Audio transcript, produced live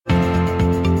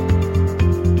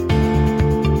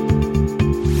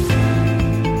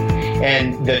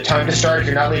And the time to start, if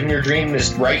you're not living your dream,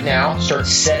 is right now. Start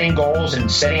setting goals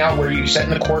and setting out where you're setting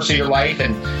the course of your life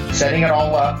and setting it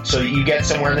all up so that you get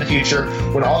somewhere in the future.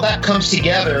 When all that comes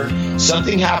together,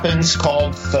 something happens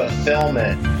called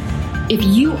fulfillment. If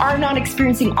you are not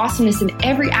experiencing awesomeness in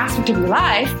every aspect of your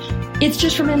life, it's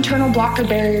just from an internal block or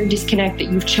barrier disconnect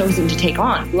that you've chosen to take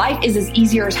on. Life is as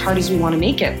easy or as hard as we want to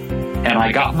make it. And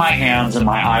I got my hands and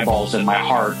my eyeballs and my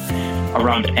heart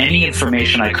around any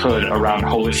information I could around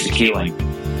holistic healing.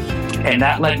 And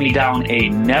that led me down a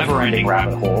never-ending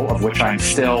rabbit hole of which I'm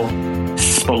still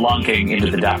spelunking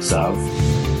into the depths of.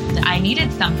 I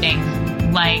needed something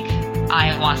like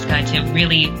ayahuasca to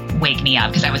really wake me up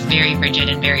because I was very rigid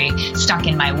and very stuck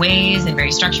in my ways and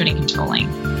very structured and controlling.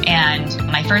 And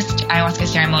my first ayahuasca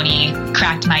ceremony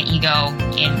cracked my ego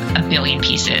in a billion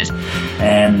pieces.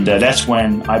 And that's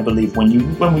when I believe when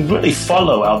we really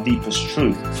follow our deepest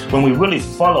truth, when we really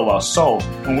follow our soul,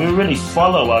 when we really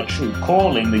follow our true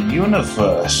calling, the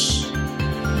universe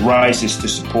rises to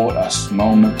support us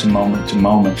moment to moment to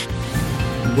moment.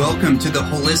 Welcome to the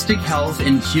Holistic Health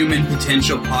and Human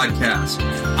Potential Podcast.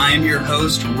 I am your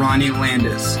host, Ronnie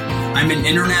Landis. I'm an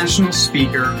international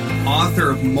speaker, author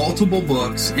of multiple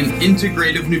books, an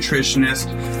integrative nutritionist,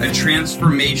 a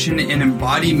transformation and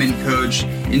embodiment coach,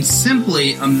 and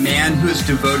simply a man who has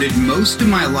devoted most of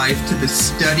my life to the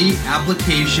study,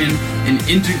 application, and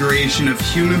integration of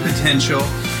human potential.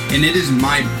 And it is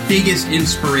my biggest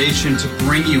inspiration to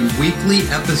bring you weekly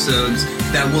episodes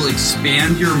that will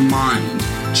expand your mind,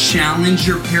 challenge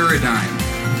your paradigm,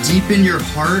 deepen your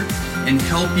heart, and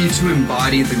help you to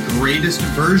embody the greatest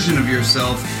version of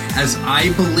yourself, as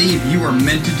I believe you are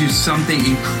meant to do something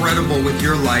incredible with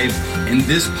your life, and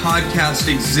this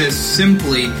podcast exists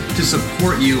simply to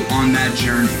support you on that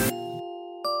journey.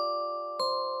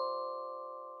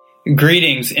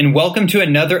 Greetings and welcome to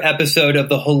another episode of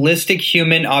the Holistic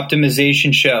Human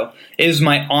Optimization Show. It is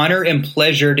my honor and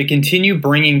pleasure to continue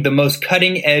bringing the most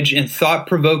cutting-edge and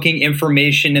thought-provoking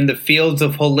information in the fields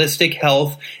of holistic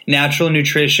health, natural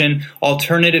nutrition,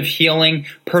 alternative healing,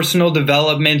 personal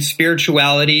development,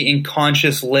 spirituality, and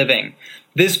conscious living.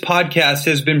 This podcast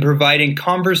has been providing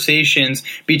conversations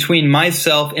between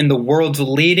myself and the world's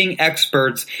leading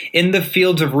experts in the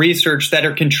fields of research that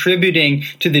are contributing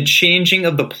to the changing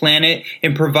of the planet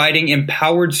and providing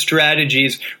empowered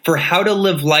strategies for how to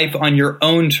live life on your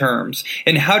own terms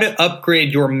and how to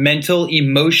upgrade your mental,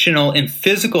 emotional, and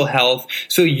physical health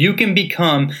so you can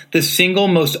become the single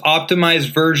most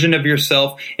optimized version of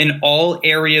yourself in all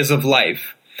areas of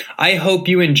life. I hope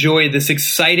you enjoy this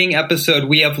exciting episode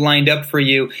we have lined up for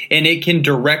you, and it can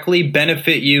directly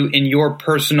benefit you in your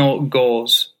personal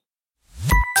goals.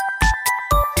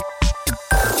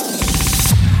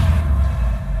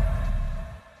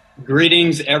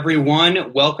 Greetings,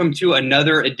 everyone. Welcome to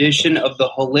another edition of the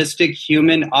Holistic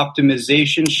Human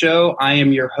Optimization Show. I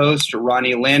am your host,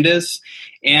 Ronnie Landis.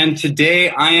 And today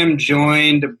I am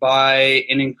joined by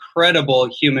an incredible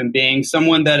human being,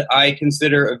 someone that I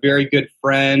consider a very good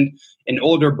friend, an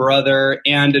older brother,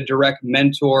 and a direct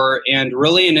mentor, and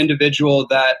really an individual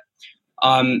that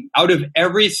out of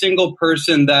every single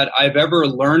person that I've ever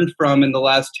learned from in the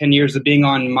last 10 years of being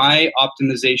on my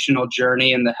optimizational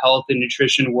journey in the health and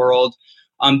nutrition world,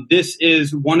 this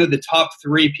is one of the top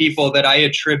 3 people that I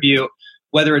attribute,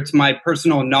 whether it's my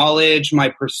personal knowledge, my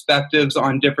perspectives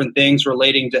on different things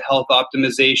relating to health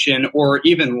optimization, or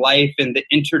even life and the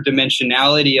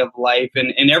interdimensionality of life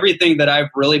and everything that I've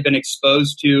really been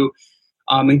exposed to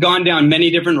and gone down many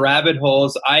different rabbit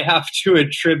holes, I have to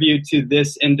attribute to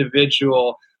this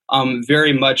individual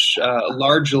very much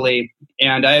largely.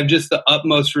 And I have just the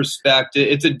utmost respect.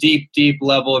 It's a deep, deep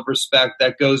level of respect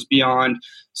that goes beyond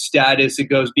status. It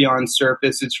goes beyond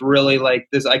surface. It's really like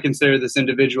this. I consider this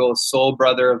individual a soul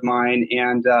brother of mine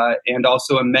and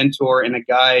also a mentor and a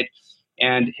guide.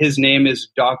 And his name is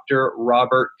Dr.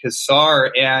 Robert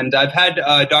Cassar. And I've had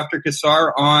Dr.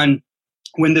 Cassar on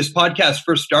when this podcast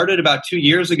first started about 2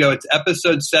 years ago. It's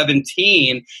episode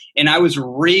 17. And I was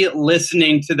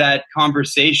re-listening to that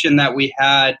conversation that we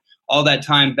had all that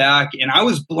time back. And I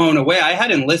was blown away. I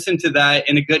hadn't listened to that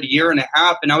in a good year and a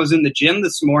half. And I was in the gym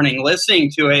this morning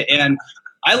listening to it. And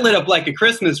I lit up like a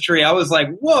Christmas tree. I was like,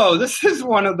 whoa, this is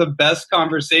one of the best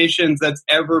conversations that's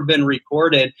ever been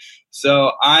recorded.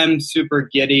 So I'm super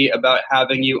giddy about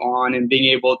having you on and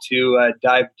being able to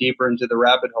dive deeper into the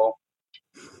rabbit hole.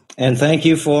 And thank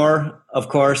you for, of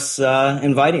course,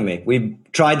 inviting me. We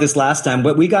tried this last time,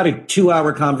 but we got a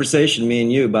 2-hour conversation, me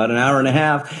and you, about an hour and a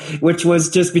half, which was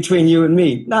just between you and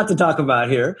me, not to talk about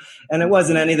here. And it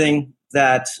wasn't anything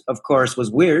that, of course,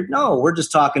 was weird. No, we're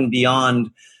just talking beyond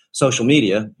social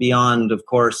media, beyond, of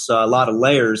course, a lot of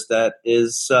layers that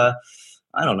is,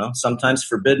 I don't know, sometimes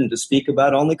forbidden to speak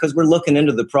about, only because we're looking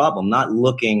into the problem, not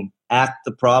looking at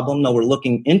the problem. No, we're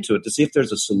looking into it to see if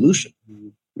there's a solution.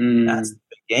 That's the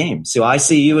big game. So I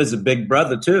see you as a big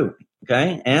brother too,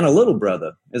 okay, and a little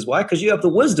brother. Is why? Because you have the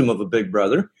wisdom of a big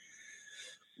brother,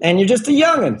 and you're just a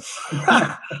youngin'.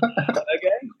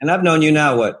 Okay, and I've known you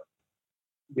now, what,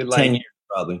 10 years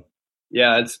probably.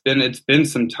 Yeah, it's been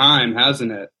some time,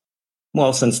 hasn't it?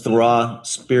 Well, since the Raw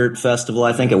Spirit Festival,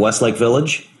 I think, at Westlake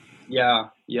Village. Yeah.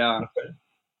 Okay.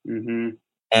 Mm-hmm.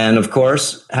 And of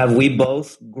course, have we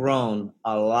both grown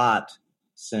a lot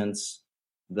since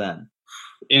then?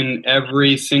 In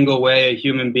every single way a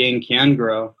human being can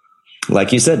grow.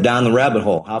 Like you said, down the rabbit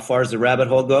hole. How far does the rabbit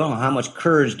hole go? How much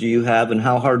courage do you have, and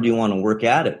how hard do you want to work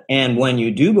at it? And when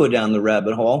you do go down the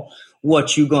rabbit hole,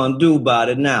 what you going to do about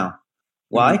it now?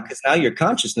 Why? Because now your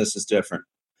consciousness is different.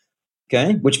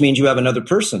 Okay? Which means you have another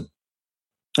person.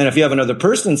 And if you have another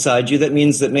person inside you, that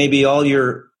means that maybe all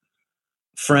your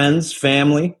friends,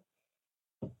 family,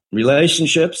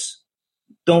 relationships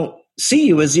don't see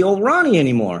you as the old Ronnie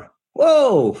anymore.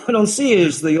 Whoa, I don't see you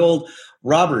as the old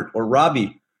Robert or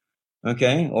Robbie,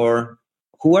 okay, or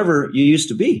whoever you used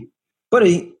to be. But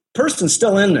a person's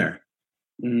still in there.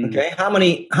 Okay, how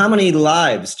many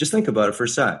lives? Just think about it for a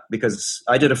sec, because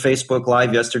I did a Facebook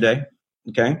Live yesterday.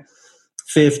 Okay,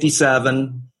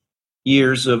 57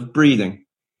 years of breathing.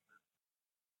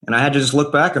 And I had to just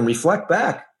look back and reflect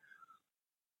back.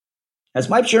 Has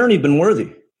my journey been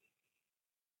worthy?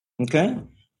 Okay.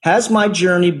 Has my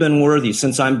journey been worthy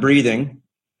since I'm breathing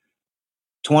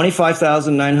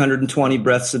 25,920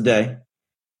 breaths a day?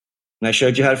 And I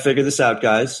showed you how to figure this out,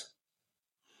 guys.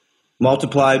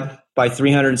 Multiplied by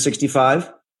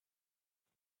 365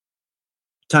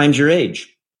 times your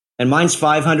age. And mine's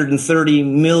 530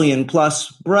 million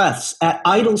plus breaths at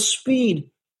idle speed.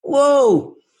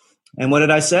 Whoa. And what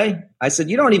did I say? I said,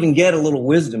 you don't even get a little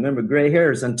wisdom, remember, gray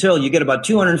hairs, until you get about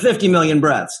 250 million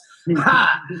breaths.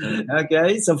 Ha!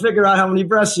 Okay, so figure out how many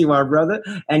breaths you are, brother.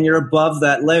 And you're above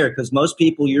that layer, because most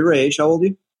people your age, how old are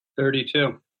you?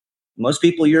 32. Most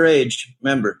people your age,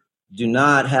 remember, do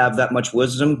not have that much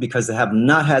wisdom because they have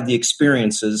not had the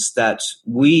experiences that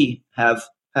we have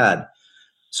had.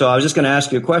 So I was just going to ask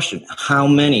you a question. How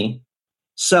many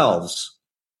selves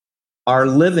are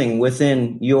living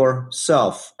within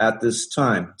yourself at this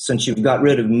time, since you've got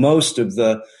rid of most of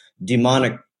the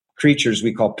demonic creatures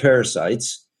we call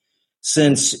parasites,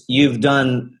 since you've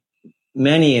done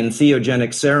many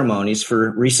entheogenic ceremonies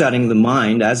for resetting the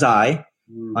mind, as I,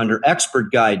 under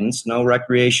expert guidance, no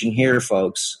recreation here,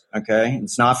 folks, okay?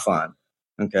 It's not fun,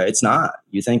 okay? It's not.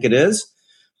 You think it is?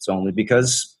 It's only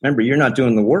because, remember, you're not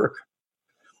doing the work,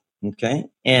 okay?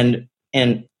 And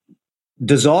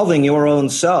dissolving your own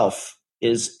self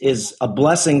is a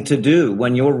blessing to do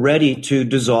when you're ready to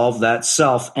dissolve that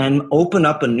self and open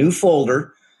up a new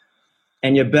folder.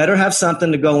 And you better have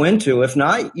something to go into. If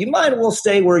not, you might as well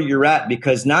stay where you're at,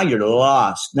 because now you're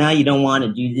lost. Now you don't want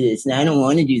to do this. Now I don't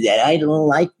want to do that. I don't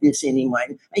like this anymore.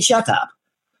 Hey, shut up.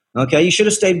 Okay, you should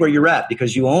have stayed where you're at,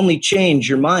 because you only change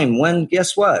your mind when,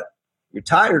 guess what? You're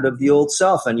tired of the old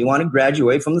self and you want to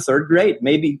graduate from the third grade.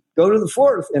 Maybe go to the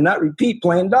fourth and not repeat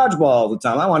playing dodgeball all the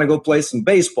time. I want to go play some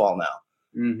baseball now.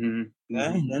 Mm-hmm.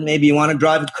 Okay? Then maybe you want to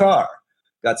drive a car.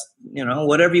 Got,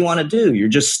 whatever you want to do. You're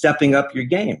just stepping up your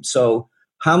game. So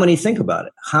think about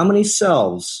it. How many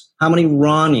selves, how many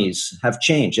Ronnies have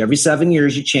changed? Every 7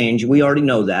 years you change. We already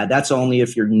know that. That's only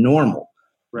if you're normal.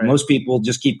 Right. Most people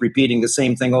just keep repeating the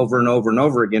same thing over and over and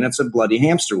over again. It's a bloody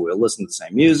hamster wheel. Listen to the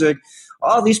same music,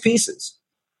 all these pieces.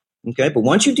 Okay, but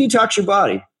once you detox your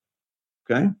body,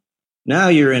 okay, now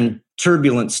you're in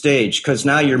turbulent stage, because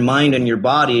now your mind and your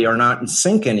body are not in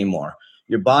sync anymore.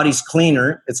 Your body's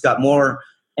cleaner. It's got more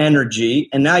energy,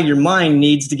 and now your mind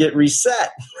needs to get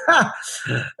reset.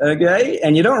 Okay,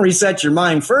 and you don't reset your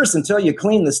mind first until you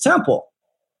clean this temple,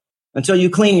 until you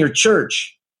clean your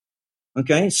church.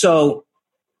 Okay, so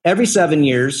every 7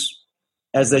 years,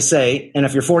 as they say, and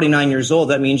if you're 49 years old,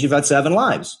 that means you've had 7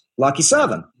 lives. Lucky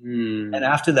 7. And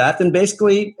after that, then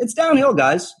basically it's downhill,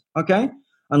 guys. Okay,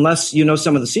 unless you know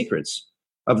some of the secrets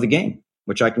of the game,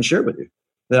 which I can share with you,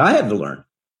 that I had to learn.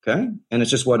 Okay, and it's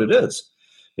just what it is.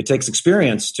 It takes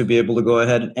experience to be able to go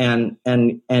ahead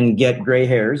and get gray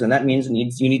hairs, and that means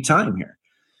you need time here.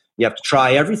 You have to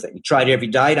try everything. You tried every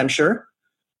diet, I'm sure.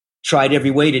 Tried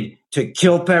every way to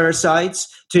kill parasites,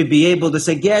 to be able to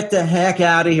say, get the heck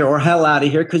out of here, or hell out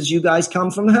of here, because you guys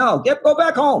come from hell. Go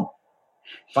back home.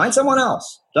 Find someone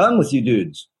else. Done with you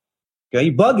dudes. Okay,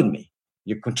 you're bugging me.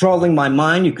 You're controlling my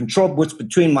mind. You control what's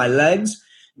between my legs.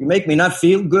 You make me not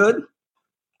feel good.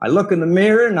 I look in the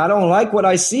mirror and I don't like what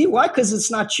I see. Why? Because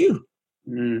it's not you.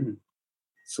 Mm.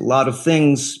 It's a lot of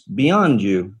things beyond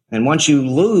you. And once you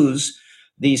lose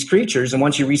these creatures and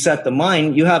once you reset the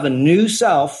mind, you have a new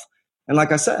self. And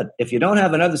like I said, if you don't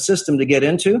have another system to get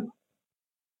into,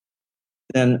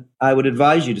 then I would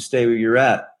advise you to stay where you're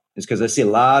at. It's because I see a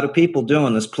lot of people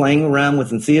doing this, playing around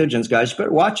with entheogens. Guys, you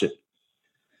better watch it.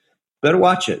 Better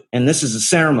watch it. And this is a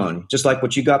ceremony, just like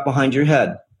what you got behind your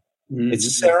head. Mm-hmm. It's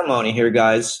a ceremony here,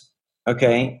 guys,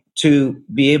 okay, to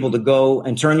be able to go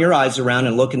and turn your eyes around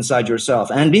and look inside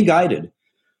yourself and be guided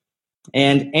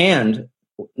and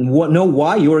know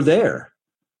why you're there.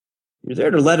 You're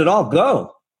there to let it all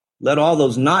go. Let all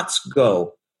those knots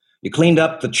go. You cleaned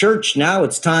up the church. Now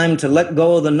it's time to let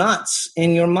go of the knots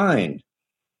in your mind.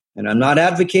 And I'm not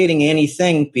advocating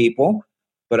anything, people,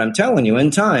 but I'm telling you,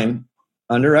 in time,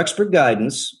 under expert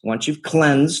guidance, once you've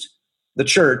cleansed the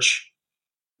church,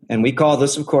 and we call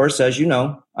this, of course, as you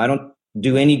know, I don't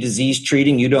do any disease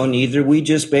treating. You don't either. We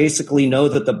just basically know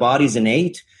that the body's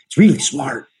innate. It's really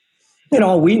smart. And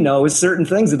all we know is certain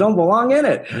things that don't belong in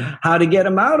it. How to get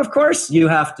them out, of course, you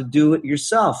have to do it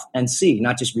yourself and see,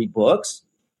 not just read books.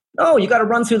 No, you got to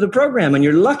run through the program, and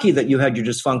you're lucky that you had your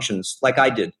dysfunctions like I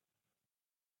did.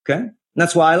 Okay? And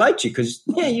that's why I liked you, because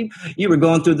you were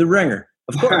going through the ringer,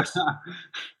 of course.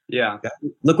 Yeah.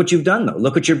 Look what you've done, though.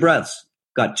 Look at your breaths.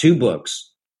 Got 2 books.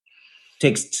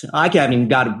 I haven't even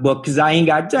got a book because I ain't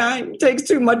got time. It takes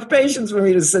too much patience for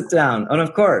me to sit down. And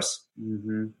of course,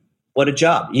 what a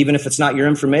job. Even if it's not your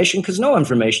information, because no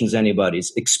information is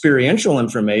anybody's. Experiential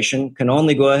information can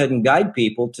only go ahead and guide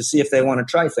people to see if they want to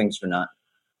try things or not.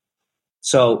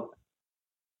 So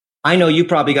I know you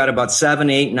probably got about 7,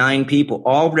 8, 9 people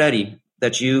already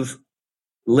that you've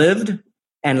lived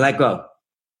and let go.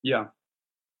 Yeah.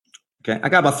 Okay. I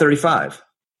got about 35.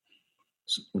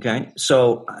 Okay.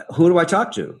 So who do I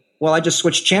talk to? Well, I just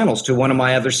switched channels to one of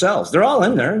my other cells. They're all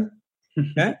in there.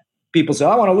 Okay. People say,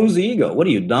 I want to lose the ego. What are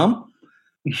you, dumb?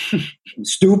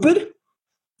 Stupid?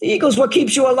 The ego is what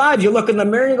keeps you alive. You look in the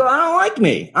mirror and you go, I don't like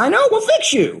me. I know, we'll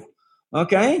fix you.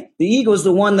 Okay. The ego is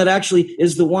the one that actually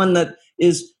is the one that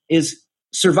is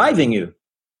surviving you.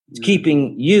 It's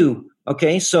keeping you.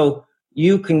 Okay. So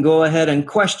you can go ahead and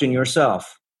question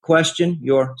yourself. Question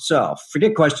yourself.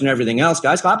 Forget question everything else,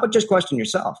 guys. But just question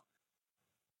yourself.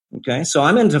 Okay. So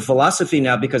I'm into philosophy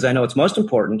now because I know it's most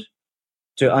important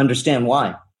to understand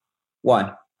why.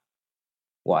 Why?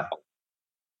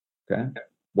 Okay.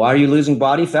 Why are you losing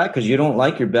body fat? Because you don't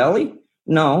like your belly?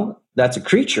 No, that's a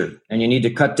creature, and you need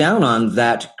to cut down on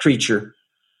that creature,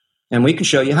 and we can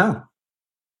show you how.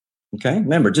 Okay.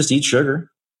 Remember, just eat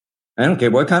sugar. I don't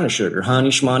care what kind of sugar. Honey,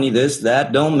 shmoney, this,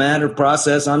 that, don't matter.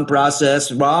 Processed,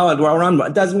 unprocessed, raw,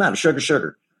 it doesn't matter.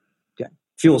 Sugar. Okay.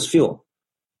 Fuel's fuel.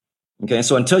 Okay.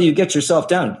 So until you get yourself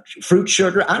down, fruit,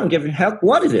 sugar, I don't give a heck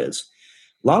what it is.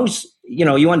 Long as,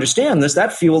 you understand this,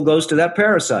 that fuel goes to that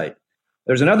parasite.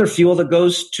 There's another fuel that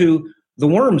goes to the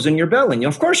worms in your belly. And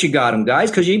of course you got them,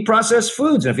 guys, because you eat processed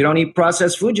foods. And if you don't eat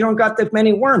processed food, you don't got that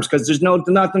many worms because there's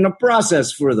nothing to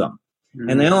process for them.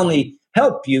 And they only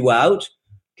help you out.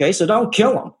 Okay, so don't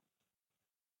kill them.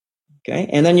 Okay,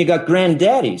 and then you got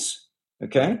granddaddies.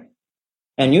 Okay,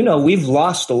 and we've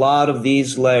lost a lot of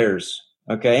these layers.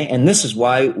 Okay, and this is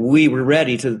why we were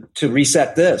ready to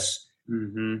reset this.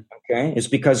 Okay, it's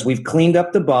because we've cleaned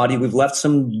up the body. We've let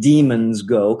some demons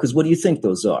go. Because what do you think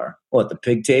those are? What, the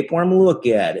pig tapeworm? Look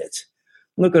at it.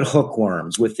 Look at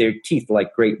hookworms with their teeth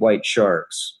like great white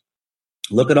sharks.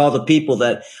 Look at all the people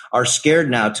that are scared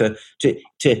now to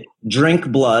drink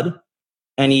blood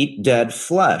and eat dead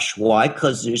flesh. Why?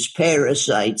 Because there's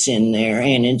parasites in there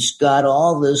and it's got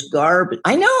all this garbage.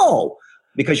 I know,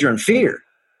 because you're in fear.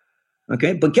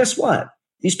 Okay, but guess what?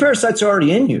 These parasites are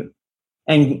already in you.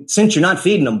 And since you're not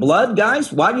feeding them blood,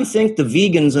 guys, why do you think the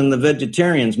vegans and the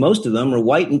vegetarians, most of them are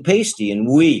white and pasty and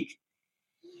weak?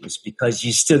 It's because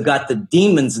you still got the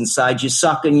demons inside you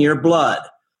sucking your blood.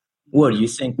 What do you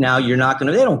think now you're not going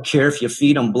to? They don't care if you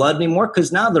feed them blood anymore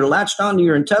because now they're latched onto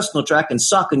your intestinal tract and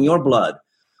sucking your blood.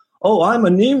 Oh, I'm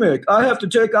anemic. I have to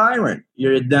take iron.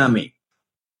 You're a dummy.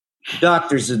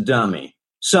 Doctor's a dummy.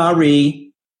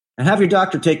 Sorry. And have your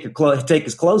doctor take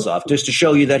his clothes off just to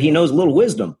show you that he knows a little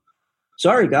wisdom.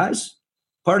 Sorry, guys.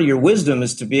 Part of your wisdom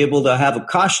is to be able to have a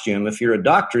costume. If you're a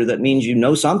doctor, that means you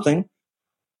know something.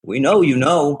 We know you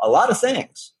know a lot of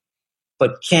things.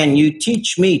 But can you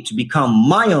teach me to become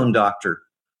my own doctor?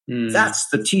 That's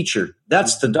the teacher.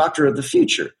 That's the doctor of the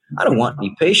future. I don't want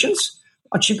any patients.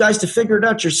 I want you guys to figure it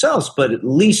out yourselves. But at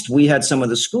least we had some of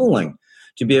the schooling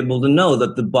to be able to know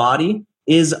that the body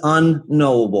is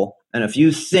unknowable. And if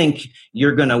you think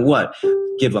you're going to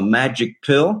give a magic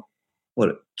pill? What,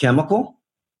 a chemical?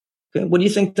 Okay, what do you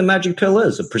think the magic pill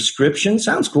is? A prescription?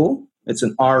 Sounds cool. It's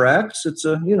an RX. It's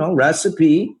a,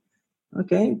 recipe.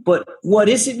 Okay, but what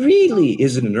is it really?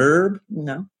 Is it an herb?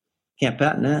 No, can't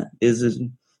patent that. Is it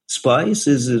spice?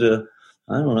 Is it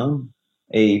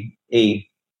a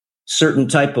certain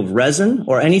type of resin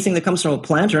or anything that comes from a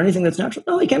plant or anything that's natural?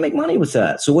 No, you can't make money with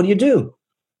that. So what do?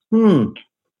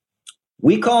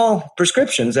 We call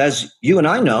prescriptions, as you and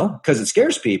I know, because it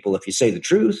scares people if you say the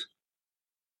truth.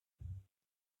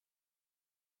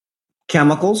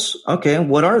 Chemicals. Okay,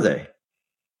 what are they?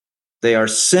 They are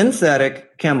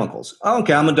synthetic chemicals.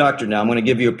 Okay, I'm a doctor now. I'm going to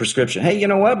give you a prescription. Hey, you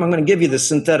know what? I'm going to give you this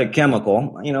synthetic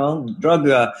chemical.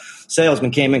 Drug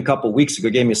salesman came in a couple of weeks ago,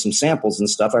 gave me some samples and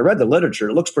stuff. I read the literature.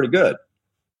 It looks pretty good.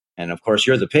 And, of course,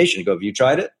 you're the patient. You go, have you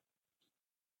tried it?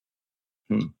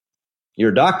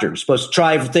 You're a doctor. You're supposed to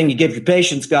try everything you give your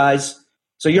patients, guys.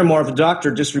 So you're more of a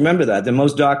doctor. Just remember that than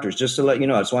most doctors, just to let you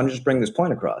know. I just want to just bring this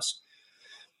point across.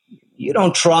 You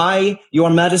don't try your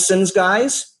medicines,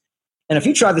 guys. And if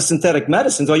you try the synthetic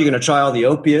medicines, you're going to try all the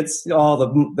opiates, all the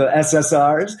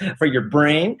SSRs for your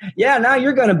brain. Yeah, now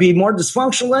you're going to be more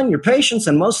dysfunctional than your patients,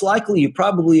 and most likely you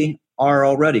probably are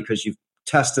already because you've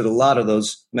tested a lot of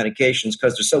those medications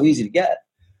because they're so easy to get.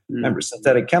 Remember,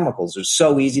 synthetic chemicals are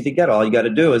so easy to get. All you got to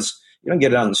do is you don't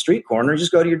get it on the street corner.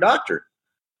 Just go to your doctor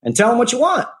and tell them what you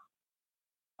want.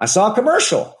 I saw a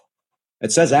commercial.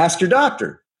 It says, ask your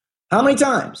doctor. How many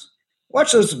times?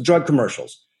 Watch those drug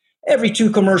commercials. Every 2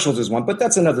 commercials is one, but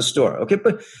that's another story. Okay,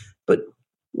 but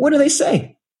what do they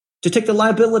say? To take the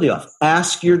liability off.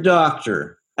 Ask your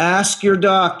doctor. Ask your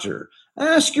doctor.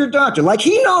 Ask your doctor. Like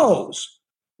he knows.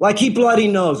 Like he bloody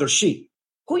knows, or she.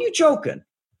 Who are you joking?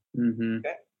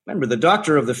 Okay? Remember, the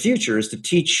doctor of the future is to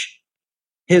teach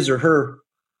his or her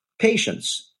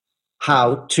patients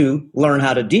how to learn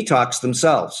how to detox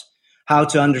themselves, how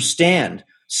to understand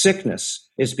sickness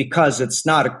is because it's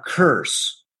not a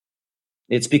curse.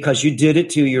 It's because you did it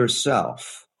to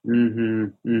yourself.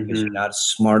 Because you're not as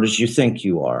smart as you think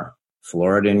you are.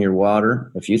 Fluoride in your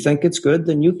water. If you think it's good,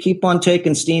 then you keep on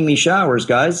taking steamy showers,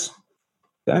 guys.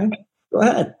 Okay? Go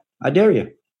ahead. I dare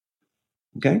you.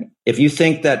 Okay? If you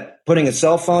think that putting a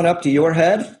cell phone up to your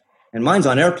head, and mine's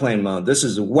on airplane mode, this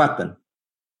is a weapon.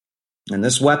 And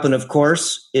this weapon, of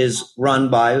course, is run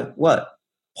by what?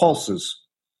 Pulses.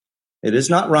 It is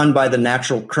not run by the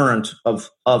natural current of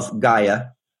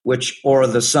Gaia, or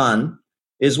the sun,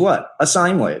 is what? A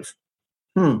sine wave.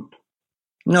 No,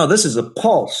 this is a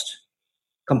pulsed,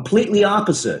 completely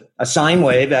opposite. A sine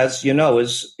wave, as you know,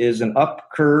 is an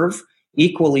up curve,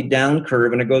 equally down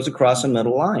curve, and it goes across a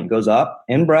middle line. It goes up,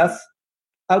 in breath,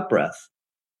 out breath.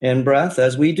 In breath,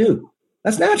 as we do.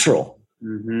 That's natural.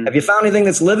 Have you found anything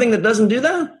that's living that doesn't do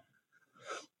that?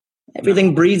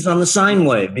 Everything breathes on the sine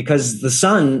wave because the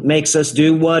sun makes us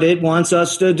do what it wants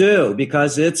us to do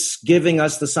because it's giving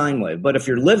us the sine wave. But if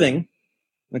you're living,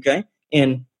 okay,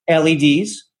 in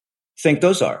LEDs, think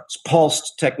those are. It's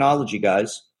pulsed technology,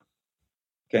 guys.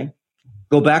 Okay?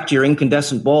 Go back to your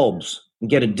incandescent bulbs and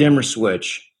get a dimmer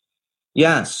switch.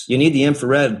 Yes, you need the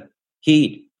infrared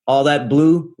heat. All that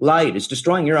blue light is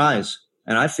destroying your eyes.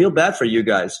 And I feel bad for you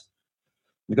guys.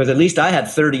 Because at least I had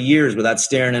 30 years without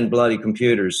staring in bloody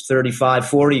computers, 35,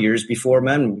 40 years before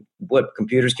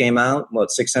computers came out,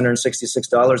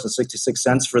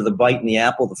 $666.66 for the bite in the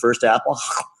apple, the first apple.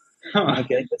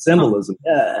 Okay, symbolism.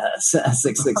 Yes,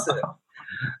 666.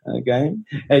 Okay.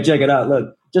 Hey, check it out.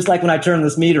 Look, just like when I turn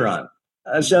this meter on,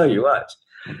 I'll show you. Watch.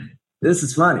 This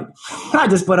is funny. I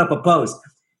just put up a post.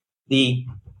 I'm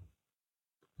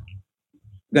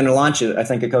going to launch it. I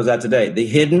think it goes out today. The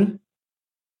hidden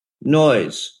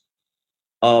noise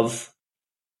of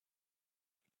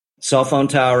cell phone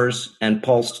towers and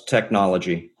pulsed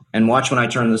technology. And watch when I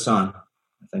turn this on.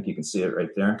 I think you can see it right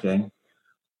there. Okay.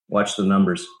 Watch the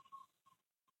numbers.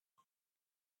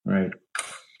 Right.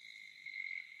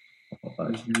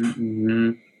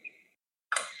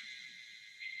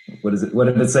 What is it? What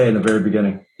did it say in the very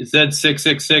beginning? It said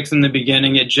 666 in the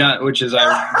beginning, which is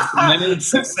ironic.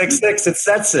 666, it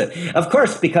sets it. Of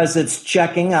course, because it's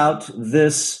checking out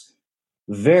this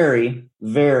very,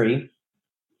 very,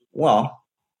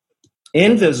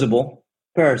 invisible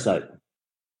parasite.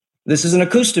 This is an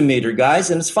acoustimeter,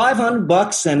 guys, and it's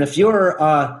 $500. And if you're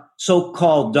a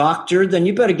so-called doctor, then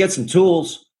you better get some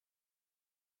tools.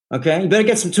 Okay? You better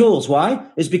get some tools. Why?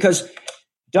 It's because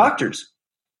doctors,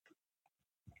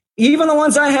 even the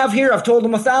ones I have here, I've told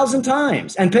them 1,000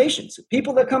 times, and patients,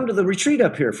 people that come to the retreat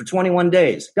up here for 21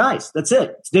 days. Guys, that's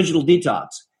it. It's digital detox.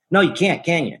 No, you can't,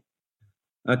 can you?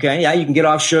 Okay, yeah, you can get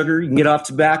off sugar, you can get off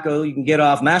tobacco, you can get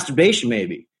off masturbation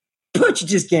maybe, but you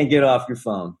just can't get off your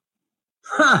phone.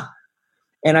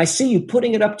 And I see you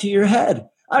putting it up to your head.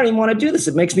 I don't even want to do this.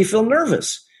 It makes me feel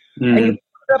nervous. And you put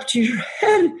it up to your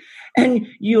head and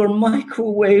you're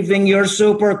microwaving your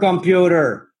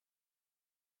supercomputer.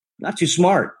 Not too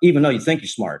smart, even though you think you're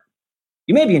smart.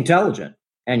 You may be intelligent,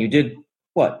 and you did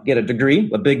what? Get a degree,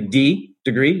 a big D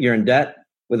degree. You're in debt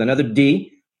with another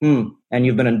D, and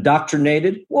you've been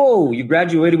indoctrinated. Whoa, you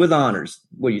graduated with honors.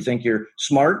 What, you think you're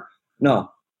smart? No,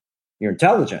 you're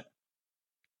intelligent.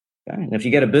 Okay? And if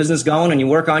you get a business going and you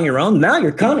work on your own, now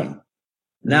you're cunning.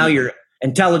 Now you're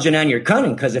intelligent and you're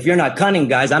cunning, because if you're not cunning,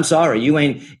 guys, I'm sorry, you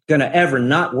ain't going to ever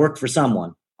not work for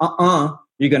someone.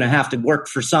 You're going to have to work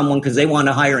for someone because they want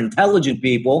to hire intelligent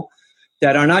people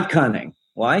that are not cunning.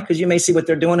 Why? Because you may see what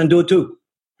they're doing and do it too.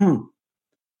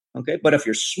 Okay. But if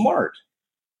you're smart,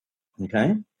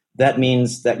 okay, that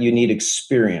means that you need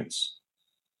experience.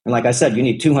 And like I said, you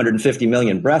need 250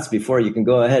 million breaths before you can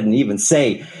go ahead and even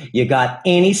say you got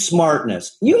any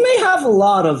smartness. You may have a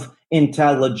lot of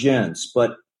intelligence,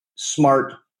 but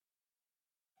smart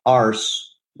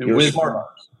arse. You're smart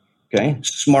arse. Okay.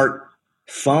 Smart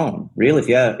phone. Really,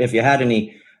 if you had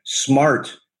any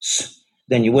smart,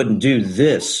 then you wouldn't do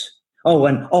this. I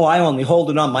only hold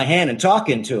it on my hand and talk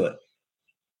into it.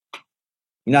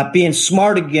 You're not being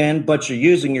smart again, but you're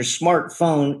using your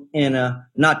smartphone in a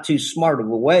not too smart of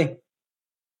a way.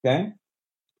 Okay,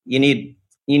 you need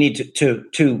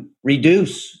to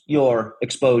reduce your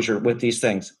exposure with these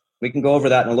things. We can go over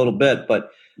that in a little bit,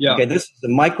 but okay, this is the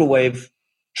microwave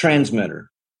transmitter.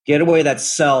 Get away that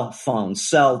cell phone,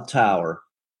 cell tower.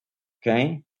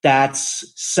 Okay,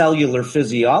 that's cellular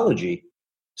physiology.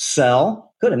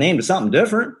 Cell, could have named it something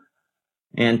different.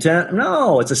 Antenna,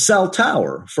 no, it's a cell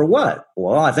tower. For what?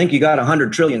 Well, I think you got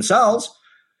 100 trillion cells,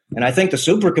 and I think the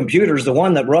supercomputer is the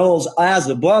one that rolls as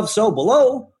above, so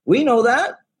below. We know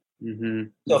that.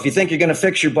 So if you think you're going to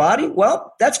fix your body,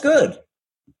 well, that's good.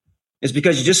 It's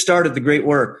because you just started the great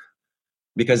work.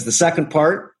 Because the second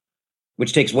part,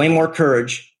 which takes way more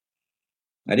courage,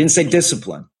 I didn't say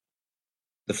discipline.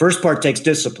 The first part takes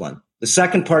discipline. The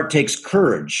second part takes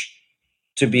courage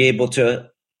to be able to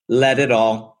let it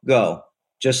all go.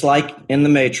 Just like in the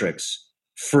Matrix,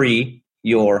 free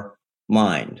your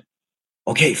mind.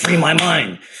 Okay, free my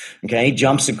mind. Okay,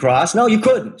 jumps across. No, you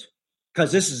couldn't,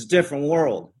 because this is a different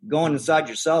world. Going inside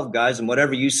yourself, guys, and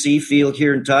whatever you see, feel,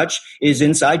 hear, and touch is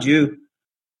inside you.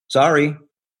 Sorry.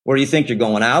 Where do you think you're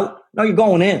going? Out? No, you're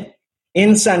going in.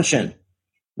 Inscension.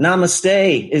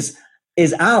 Namaste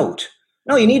is out.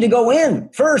 No, you need to go in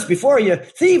first before you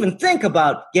even think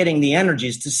about getting the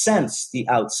energies to sense the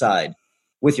outside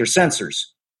with your sensors.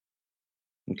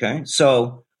 Okay?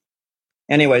 So,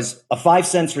 anyways, a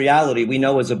 5-sense reality we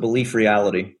know is a belief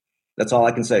reality. That's all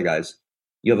I can say, guys.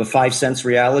 You have a 5-sense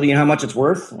reality, and how much it's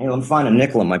worth? Let me find a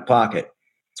nickel in my pocket.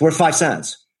 It's worth 5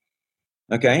 cents.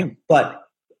 Okay? But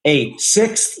a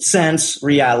 6th sense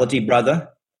reality, brother.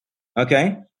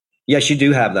 Okay? Yes, you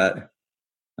do have that.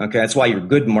 Okay? That's why you're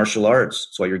good in martial arts.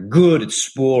 That's why you're good at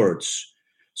sports.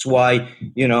 It's why,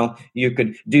 you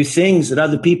could do things that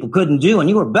other people couldn't do, and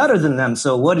you were better than them.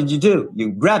 So what did you do? You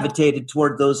gravitated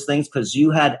toward those things because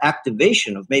you had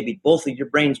activation of maybe both of your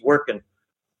brains working.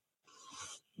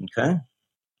 Okay?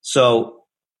 So,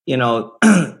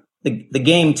 the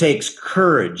game takes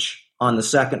courage on the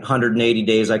second 180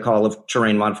 days, I call, of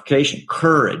terrain modification.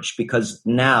 Courage, because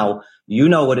now you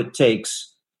know what it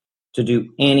takes to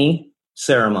do any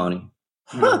ceremony.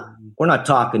 We're not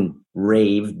talking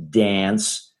rave,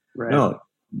 dance. Right. No,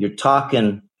 you're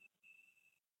talking,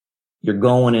 you're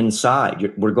going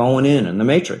inside. We're going in the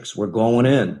Matrix. We're going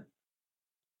in.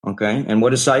 Okay? And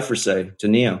what does Cypher say to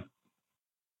Neo?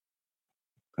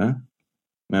 Okay?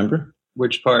 Remember?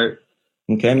 Which part?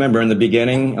 Okay, remember in the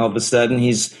beginning, all of a sudden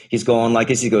he's going like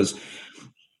this. He goes,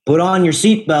 put on your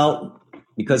seatbelt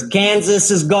because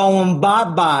Kansas is going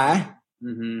bye-bye.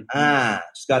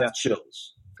 Just got the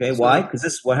chills. Okay, why? Because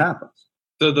this is what happens.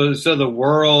 So the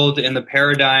world and the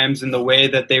paradigms and the way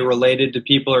that they related to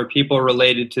people or people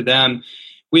related to them,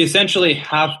 we essentially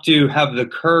have to have the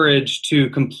courage to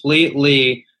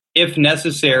completely, if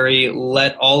necessary,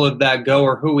 let all of that go,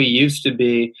 or who we used to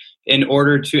be, in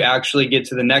order to actually get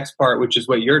to the next part, which is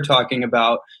what you're talking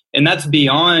about. And that's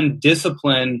beyond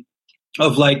discipline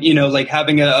of like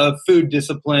having a food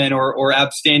discipline or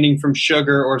abstaining from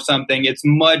sugar or something. It's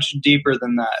much deeper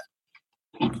than that.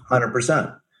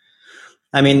 100%.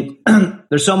 I mean,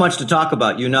 there's so much to talk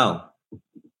about,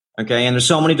 okay? And there's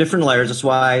so many different layers. That's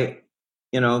why,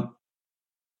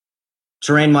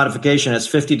 terrain modification has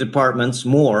 50 departments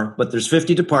more, but there's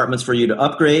 50 departments for you to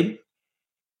upgrade,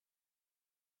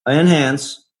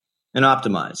 enhance, and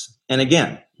optimize. And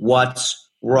again, what's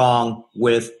wrong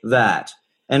with that?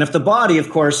 And if the body, of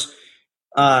course,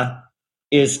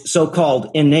 is so-called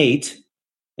innate.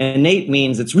 And innate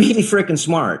means it's really freaking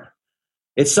smart.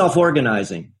 It's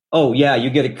self-organizing. Oh, yeah, you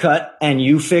get a cut and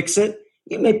you fix it.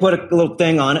 You may put a little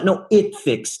thing on it. No, it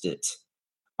fixed it.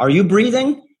 Are you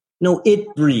breathing? No, it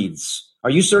breathes. Are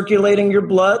you circulating your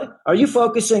blood? Are you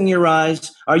focusing your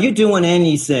eyes? Are you doing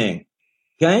anything?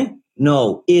 Okay?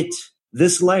 No,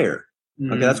 this layer.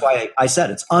 Okay, that's why I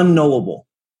said it's unknowable.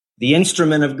 The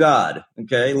instrument of God.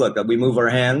 Okay, look, we move our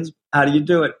hands. How do you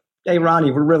do it? Hey,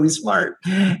 Ronnie, we're really smart.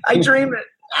 I dream it.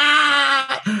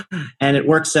 And it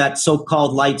works at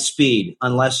so-called light speed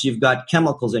unless you've got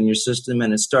chemicals in your system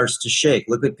and it starts to shake.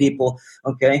 Look at people,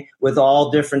 okay, with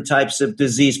all different types of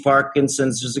disease.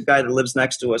 Parkinson's, there's a guy that lives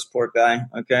next to us, poor guy,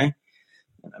 okay?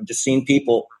 I've just seen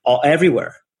people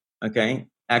everywhere, okay,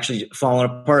 actually falling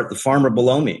apart. The farmer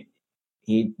below me,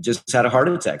 he just had a heart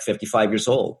attack, 55 years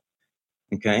old,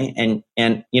 okay?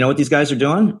 And you know what these guys are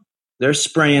doing? They're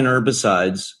spraying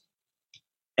herbicides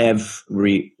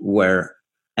everywhere.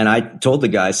 And I told the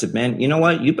guy, I said, man, you know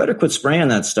what? You better quit spraying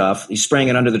that stuff. He's spraying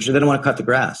it under the tree. They don't want to cut the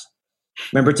grass.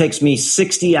 Remember, it takes me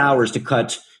 60 hours to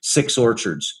cut 6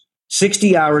 orchards.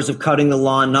 60 hours of cutting the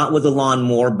lawn, not with a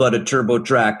lawnmower, but a turbo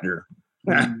tractor.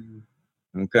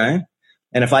 Okay?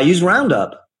 And if I use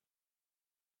Roundup,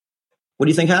 what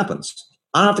do you think happens?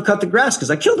 I don't have to cut the grass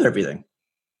because I killed everything.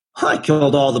 I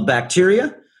killed all the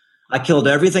bacteria. I killed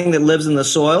everything that lives in the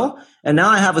soil. And now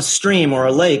I have a stream or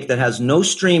a lake that has no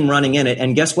stream running in it.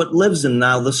 And guess what lives in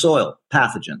now the soil?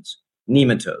 Pathogens,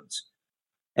 nematodes.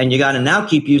 And you got to now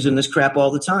keep using this crap all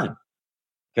the time.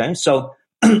 Okay. So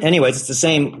anyways, it's the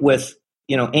same with,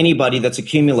 anybody that's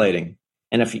accumulating.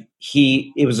 And if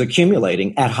it was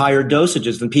accumulating at higher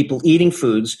dosages than people eating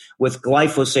foods with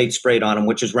glyphosate sprayed on them,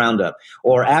 which is Roundup,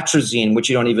 or atrazine, which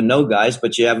you don't even know, guys,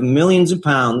 but you have millions of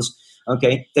pounds,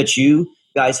 okay, that you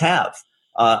guys have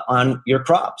on your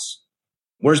crops.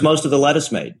 Where's most of the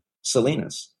lettuce made?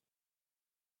 Salinas.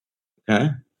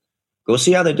 Okay. Go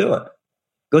see how they do it.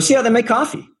 Go see how they make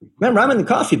coffee. Remember, I'm in the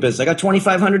coffee business. I got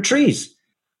 2,500 trees.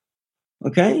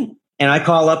 Okay. And I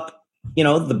call up,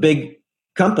 the big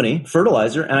company,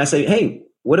 fertilizer, and I say, hey,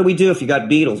 what do we do if you got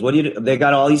beetles? What do you do? They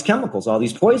got all these chemicals, all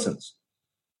these poisons.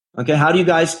 Okay. How do you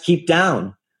guys keep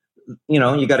down?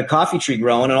 You got a coffee tree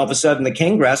growing and all of a sudden the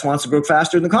cane grass wants to grow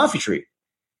faster than the coffee tree.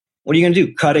 What are you going to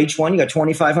do? Cut H1? You got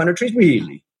 2,500 trees?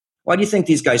 Really? Why do you think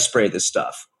these guys spray this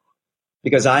stuff?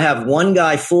 Because I have one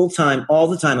guy full time, all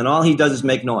the time, and all he does is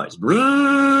make noise.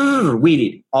 Weed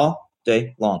eating all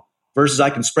day long. Versus I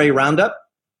can spray Roundup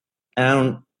and I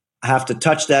don't have to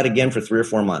touch that again for 3 or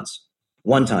 4 months.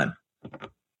 One time.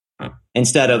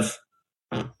 Instead of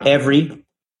every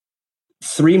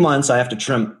 3 months, I have to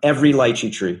trim every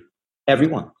lychee tree. Every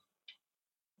one.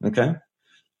 Okay?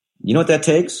 You know what that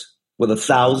takes? With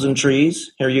 1,000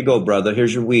 trees, here you go, brother.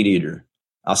 Here's your weed eater.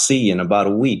 I'll see you in about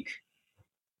a week.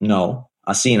 No,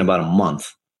 I'll see you in about a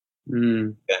month.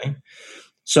 Okay.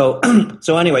 So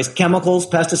anyways, chemicals,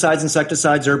 pesticides,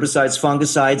 insecticides, herbicides,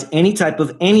 fungicides, any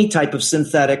type of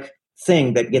synthetic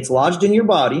thing that gets lodged in your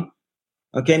body.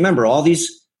 Okay. Remember all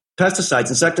these pesticides,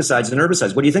 insecticides, and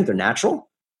herbicides. What do you think? They're natural?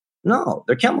 No,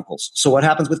 they're chemicals. So what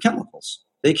happens with chemicals?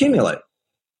 They accumulate.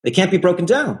 They can't be broken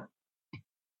down.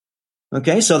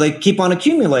 Okay, so they keep on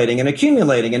accumulating,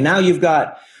 and now you've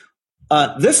got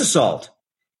this assault.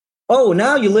 Oh,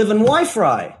 now you live in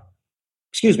Wi-Fi.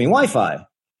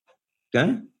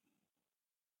 Okay,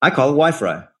 I call it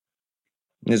Wi-Fi.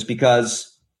 It's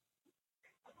because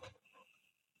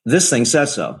this thing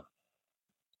says so.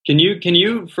 Can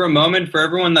you, for a moment, for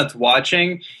everyone that's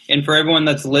watching and for everyone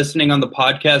that's listening on the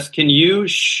podcast, can you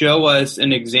show us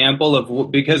an example of,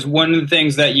 because one of the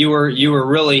things that you were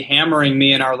really hammering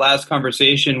me in our last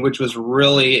conversation, which was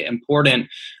really important,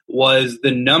 was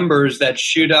the numbers that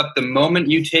shoot up the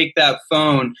moment you take that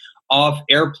phone off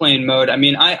airplane mode. I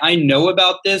mean, I know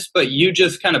about this, but you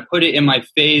just kind of put it in my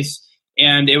face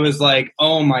and it was like,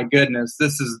 oh my goodness,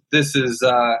 this is this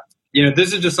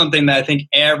is just something that I think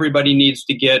everybody needs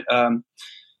to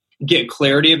get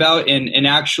clarity about and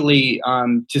actually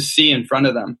to see in front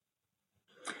of them.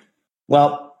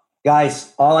 Well,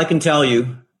 guys, all I can tell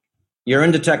you, you're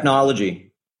into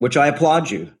technology, which I applaud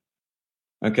you.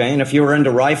 Okay. And if you were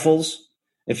into rifles,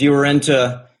 if you were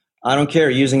into, I don't care,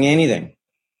 using anything.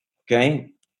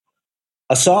 Okay.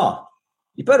 A saw,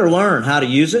 you better learn how to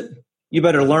use it. You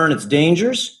better learn its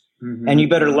dangers and you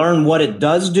better learn what it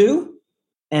does do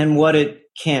and what it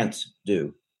can't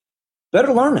do.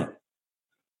 Better learn it.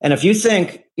 And if you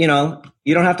think, you don't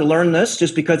have to learn this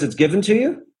just because it's given to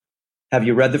you, have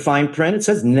you read the fine print? It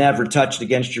says never touched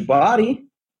against your body.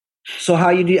 So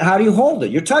how do you hold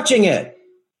it? You're touching it.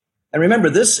 And remember,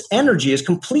 this energy is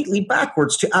completely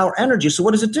backwards to our energy. So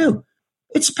what does it do?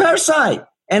 It's a parasite.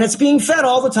 And it's being fed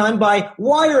all the time by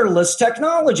wireless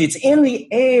technology. It's in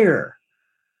the air.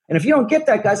 And if you don't get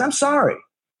that, guys, I'm sorry,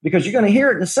 because you're going to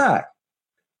hear it in a sec.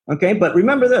 Okay, but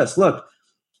remember this. Look,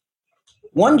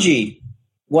 1G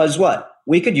was what?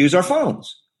 We could use our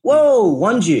phones. Whoa,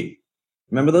 1G.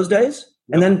 Remember those days?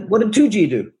 And then what did 2G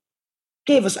do?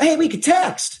 Gave us, hey, we could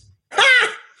text.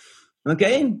 Ha!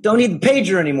 Okay, don't need the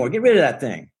pager anymore. Get rid of that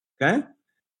thing. Okay,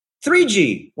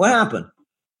 3G, what happened?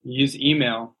 Use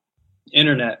email,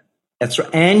 internet. That's right.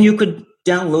 And you could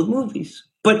download movies,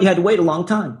 but you had to wait a long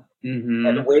time. Mm-hmm. You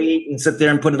had to wait and sit there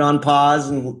and put it on pause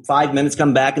and 5 minutes,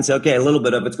 come back and say, okay, a little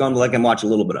bit of it's going to let them watch a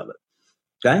little bit of it.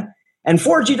 Okay. And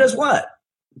 4G does what?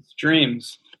 It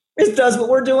streams. It does what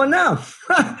we're doing now.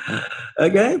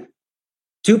 Okay.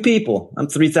 2 people. I'm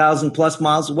 3,000 plus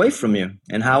miles away from you.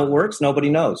 And how it works, nobody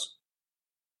knows.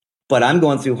 But I'm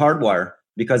going through hardwire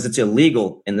because it's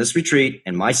illegal in this retreat,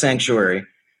 in my sanctuary,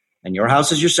 and your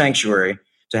house is your sanctuary,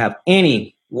 to have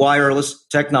any wireless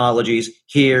technologies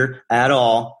here at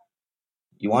all.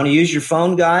 You want to use your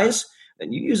phone, guys?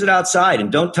 Then you use it outside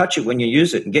and don't touch it when you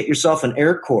use it, and get yourself an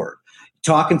air cord.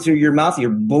 Talking through your mouth, you're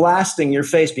blasting your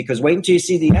face, because wait until you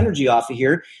see the energy off of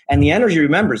here. And the energy,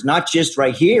 remember, is not just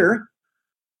right here.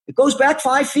 It goes back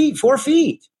 5 feet, 4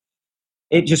 feet.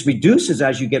 It just reduces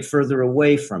as you get further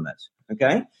away from it.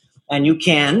 Okay. And you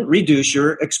can reduce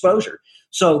your exposure.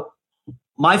 So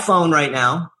my phone right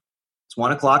now, it's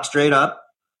 1 o'clock straight up.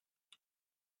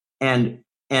 And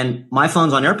my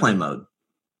phone's on airplane mode.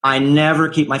 I never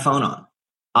keep my phone on.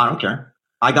 I don't care.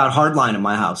 I got hardline in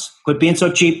my house. Quit being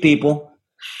so cheap, people.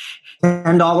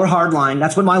 $10 hardline.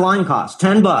 That's what my line costs.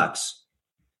 $10.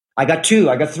 I got 2.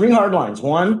 I got 3 hardlines.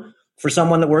 One for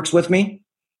someone that works with me.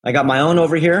 I got my own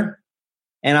over here.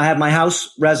 And I have my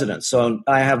house residence. So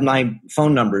I have my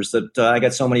phone numbers that I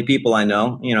got so many people I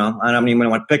know. You know, I don't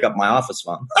even want to pick up my office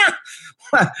phone.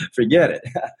 Forget it.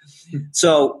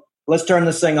 So let's turn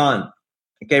this thing on.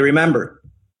 Okay, remember,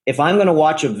 if I'm going to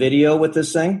watch a video with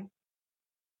this thing,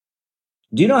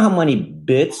 do you know how many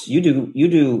bits you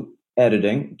do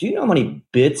editing? Do you know how many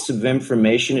bits of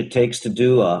information it takes to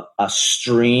do a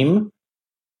stream?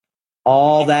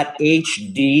 All that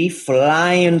HD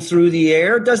flying through the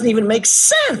air doesn't even make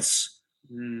sense.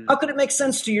 How could it make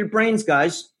sense to your brains,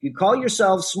 guys? You call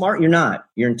yourselves smart. You're not.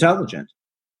 You're intelligent.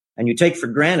 And you take for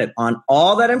granted on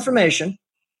all that information.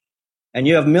 And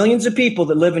you have millions of people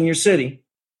that live in your city.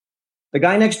 The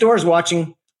guy next door is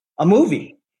watching a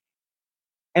movie.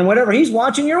 And whatever he's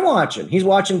watching, you're watching. He's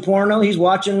watching porno. He's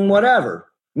watching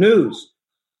whatever. News.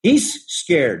 He's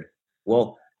scared.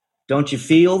 Well, don't you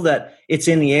feel that it's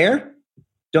in the air?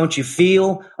 Don't you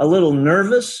feel a little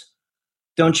nervous?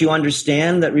 Don't you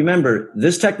understand that, remember,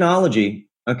 this technology,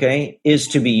 okay, is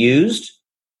to be used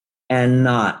and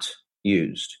not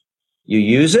used. You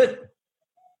use it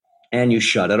and you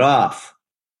shut it off.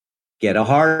 Get a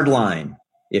hard line.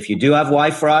 If you do have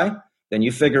Wi-Fi, then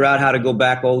you figure out how to go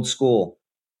back old school.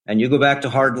 And you go back to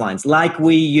hard lines like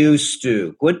we used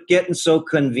to. Quit getting so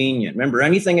convenient. Remember,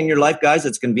 anything in your life, guys,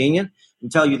 that's convenient, I can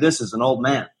tell you this as an old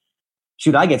man.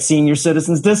 Shoot, I get senior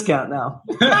citizens discount now.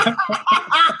 It's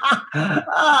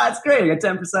great. I got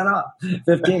 10% off.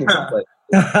 15 or something.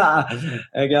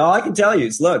 Okay, all I can tell you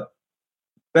is, look,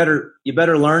 you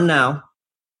better learn now,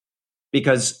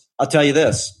 because I'll tell you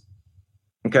this,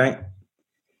 okay?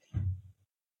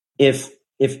 If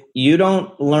you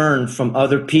don't learn from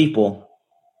other people,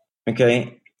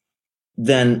 okay,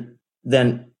 then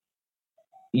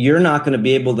you're not going to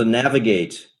be able to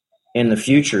navigate in the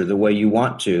future the way you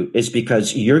want to. Is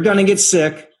because you're going to get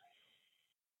sick,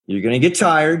 you're going to get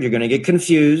tired, you're going to get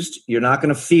confused, you're not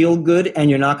going to feel good, and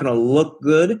you're not going to look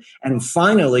good, and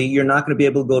finally you're not going to be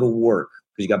able to go to work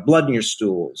because you got blood in your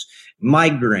stools,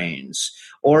 migraines,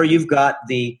 or you've got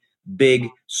the big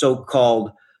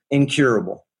so-called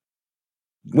incurable.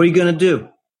 What are you going to do?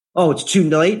 Oh, it's too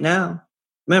late now.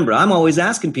 Remember, I'm always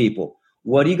asking people,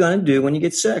 what are you going to do when you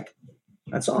get sick?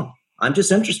 That's all. I'm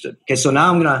just interested. Okay, so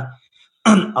now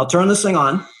I'll turn this thing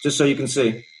on just so you can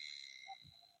see.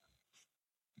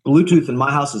 Bluetooth in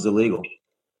my house is illegal.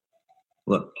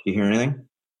 Look, you hear anything?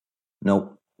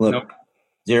 Nope. Look, nope.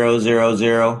 0, 0,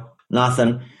 0,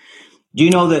 nothing. Do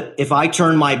you know that if I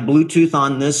turn my Bluetooth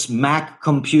on this Mac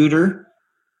computer,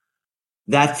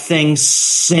 that thing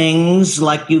sings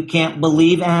like you can't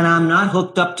believe, and I'm not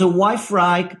hooked up to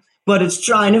Wi-Fi, but it's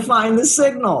trying to find the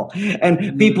signal.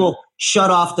 And people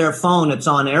shut off their phone. It's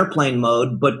on airplane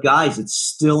mode, but guys, it's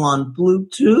still on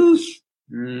Bluetooth.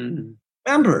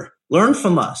 Remember, learn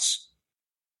from us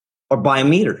or buy a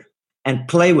meter and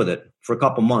play with it for a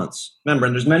couple months. Remember,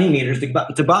 and there's many meters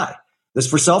to buy. This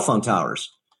is for cell phone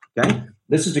towers. Okay.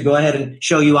 This is to go ahead and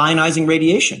show you ionizing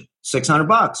radiation,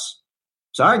 $600.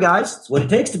 Sorry, guys, it's what it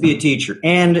takes to be a teacher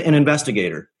and an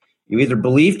investigator. You either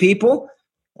believe people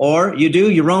or you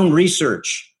do your own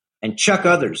research and check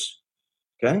others.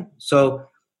 Okay, so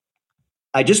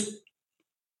I just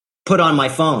put on my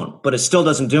phone, but it still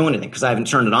doesn't do anything because I haven't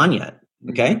turned it on yet.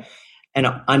 Okay, and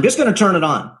I'm just going to turn it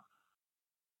on.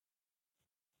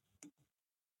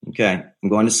 Okay, I'm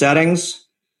going to settings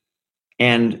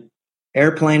and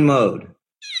airplane mode.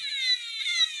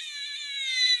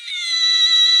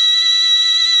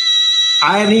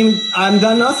 I haven't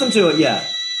done nothing to it yet.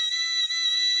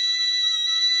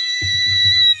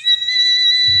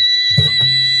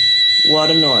 What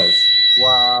a noise.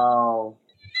 Wow.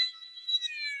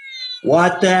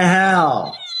 What the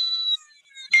hell?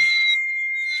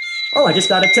 Oh, I just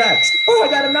got a text. Oh,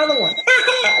 I got another one.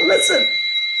 Listen.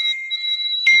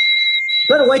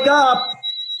 Better wake up.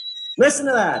 Listen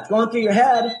to that. It's going through your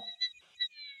head.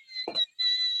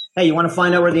 Hey, you want to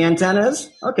find out where the antenna is?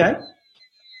 Okay.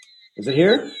 Is it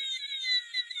here?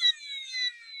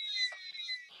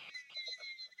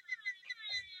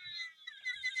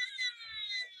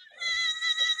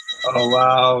 Oh,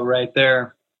 wow. Right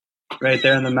there. Right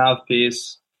there in the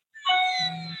mouthpiece.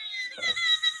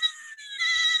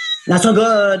 Not so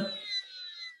good.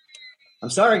 I'm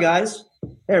sorry, guys.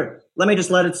 Here, let me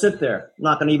just let it sit there. I'm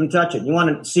not going to even touch it. You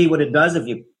want to see what it does if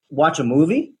you watch a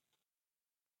movie?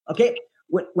 Okay.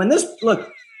 When this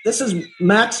is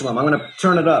maximum. I'm going to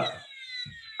turn it up.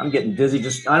 I'm getting dizzy.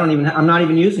 I'm not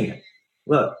even using it.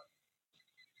 Look.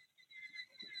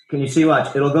 Can you see?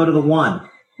 Watch. It'll go to the 1.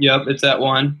 Yep, it's that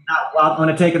 1. Well, I'm going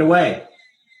to take it away.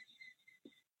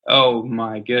 Oh,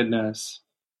 my goodness.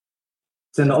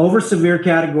 It's in the over severe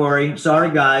category. Sorry,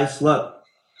 guys. Look.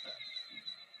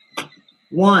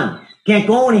 1. Can't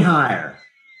go any higher.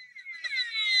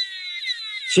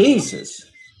 Jesus.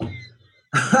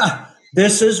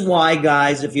 This is why,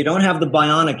 guys, if you don't have the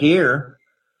bionic ear,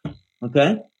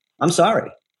 okay, I'm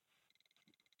sorry.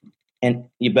 And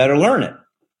you better learn it.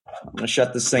 I'm going to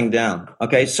shut this thing down.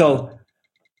 Okay, so,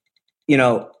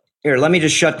 here, let me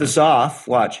just shut this off.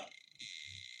 Watch.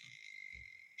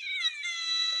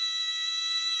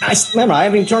 Remember, I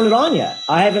haven't even turned it on yet.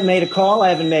 I haven't made a call. I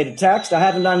haven't made a text. I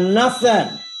haven't done nothing.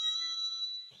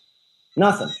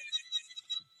 Nothing.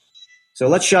 So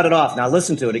let's shut it off. Now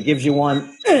listen to it. It gives you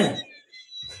one.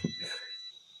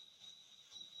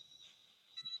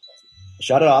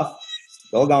 Shut it off.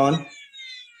 Still going.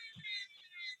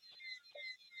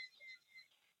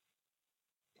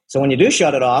 So when you do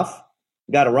shut it off,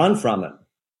 you got to run from it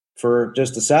for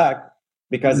just a sec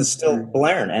because it's still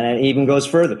blaring, and it even goes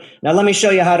further. Now let me show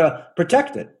you how to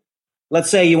protect it. Let's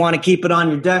say you want to keep it on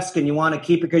your desk and you want to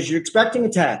keep it because you're expecting a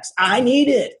text. I need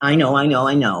it. I know.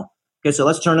 Okay, so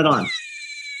let's turn it on.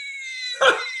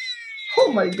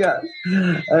 Oh my God.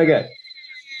 Okay.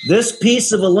 This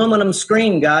piece of aluminum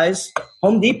screen, guys,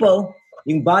 Home Depot,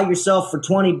 you can buy yourself for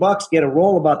 $20, get a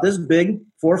roll about this big,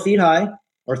 4 feet high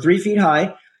or 3 feet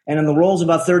high, and then the roll's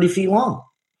about 30 feet long.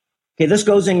 Okay, this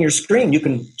goes in your screen. You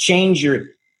can change your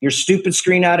stupid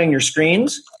screen out in your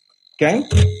screens, okay?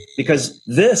 Because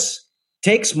this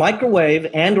takes microwave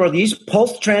and or these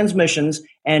pulse transmissions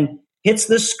and hits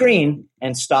this screen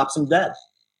and stops them dead.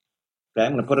 Okay,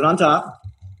 I'm going to put it on top.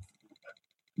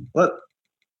 Look.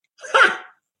 Ha!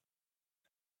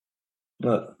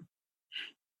 Look.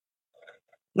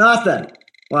 Nothing.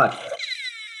 What?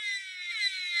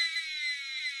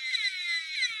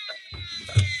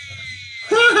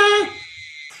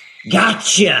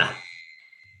 Gotcha.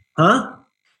 Huh?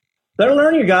 Better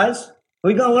learn, you guys. Who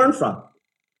are you going to learn from?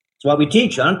 It's what we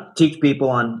teach. I don't teach people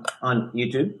on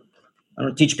YouTube. I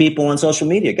don't teach people on social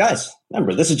media. Guys,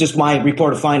 remember, this is just my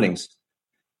report of findings.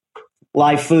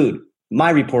 Live food,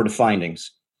 my report of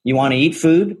findings. You want to eat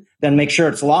food? Then make sure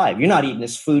it's live. You're not eating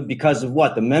this food because of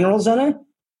what? The minerals in it?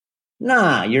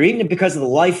 Nah, you're eating it because of the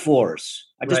life force.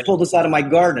 I just pulled this out of my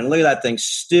garden. Look at that thing,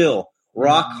 still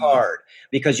rock hard.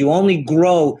 Because you only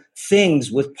grow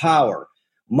things with power.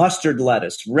 Mustard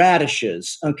lettuce,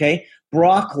 radishes, okay?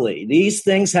 Broccoli. These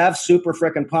things have super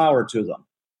freaking power to them.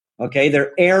 Okay?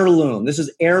 They're heirloom. This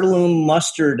is heirloom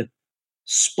mustard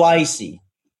spicy.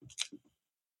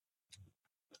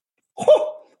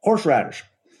 Horseradish.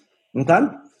 Okay?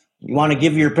 You want to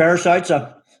give your parasites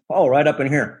right up in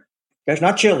here. Okay? It's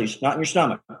not chilies, not in your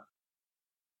stomach.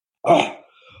 Oh.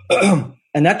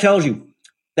 And that tells you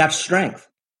that's strength.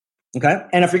 Okay.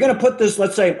 And if you're going to put this,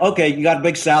 let's say, okay, you got a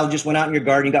big salad, just went out in your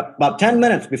garden. You got about 10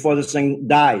 minutes before this thing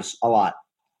dies a lot.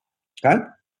 Okay.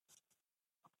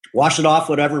 Wash it off,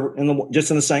 whatever,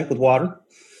 just in the sink with water.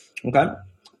 Okay.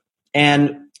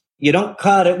 And you don't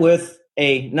cut it with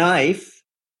a knife.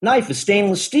 knife is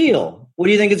stainless steel. What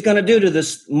do you think it's going to do to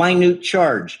this minute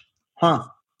charge?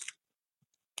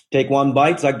 Take one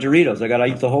bite, it's like Doritos. I got to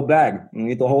eat the whole bag and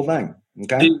eat the whole thing.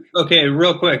 Okay,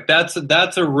 real quick. That's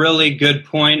a really good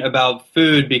point about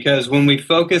food, because when we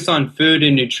focus on food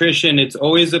and nutrition, it's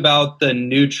always about the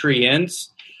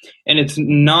nutrients, and it's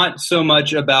not so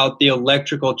much about the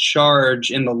electrical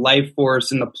charge and the life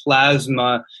force and the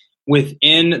plasma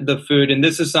within the food. And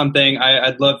this is something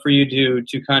I'd love for you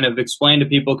to kind of explain to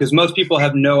people, because most people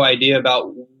have no idea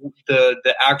about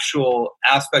the actual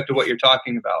aspect of what you're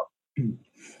talking about.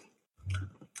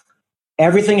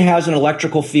 Everything has an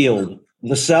electrical field.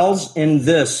 The cells in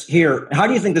this here, how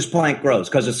do you think this plant grows?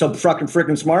 Because it's so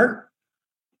freaking smart?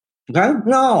 Okay?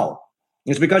 No.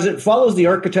 It's because it follows the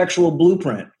architectural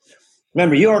blueprint.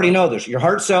 Remember, you already know this. Your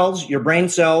heart cells, your brain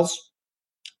cells,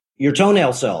 your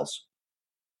toenail cells.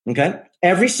 Okay?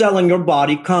 Every cell in your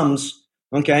body comes,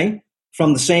 okay,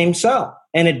 from the same cell.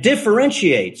 And it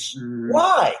differentiates.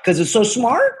 Why? Because it's so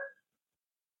smart?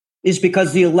 Is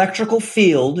because the electrical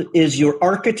field is your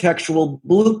architectural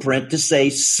blueprint to say,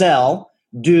 cell,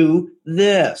 do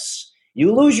this.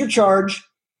 You lose your charge,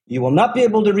 you will not be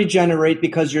able to regenerate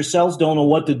because your cells don't know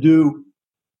what to do.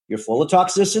 You're full of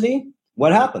toxicity.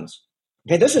 What happens?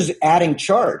 Okay, this is adding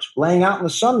charge, laying out in the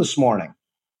sun this morning.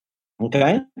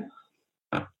 Okay?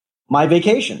 My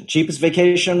vacation, cheapest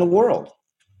vacation in the world.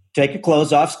 Take your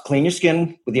clothes off, clean your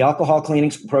skin with the alcohol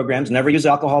cleaning programs. Never use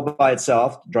alcohol by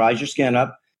itself. Dries your skin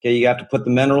up. Okay, you have to put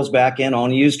the minerals back in.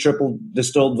 Only use triple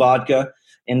distilled vodka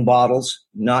in bottles,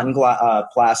 not in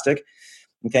plastic.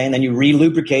 Okay, and then you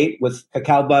re-lubricate with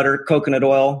cacao butter, coconut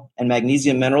oil, and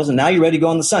magnesium minerals. And now you're ready to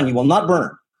go in the sun. You will not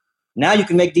burn. Now you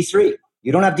can make D3.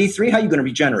 You don't have D3, how are you going to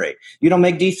regenerate? You don't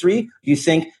make D3, you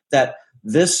think that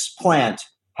this plant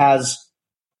has,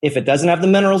 if it doesn't have the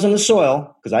minerals in the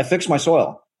soil, because I fixed my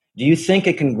soil, do you think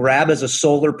it can grab as a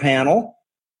solar panel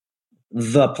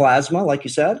the plasma, like you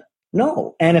said?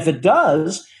 No. And if it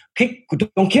does,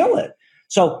 don't kill it.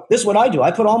 So this is what I do.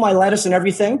 I put all my lettuce and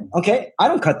everything. Okay. I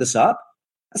don't cut this up.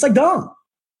 That's like dumb.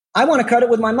 I want to cut it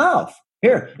with my mouth.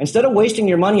 Here, instead of wasting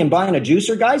your money and buying a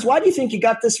juicer, guys, why do you think you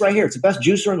got this right here? It's the best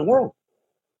juicer in the world.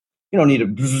 You don't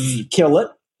need to kill it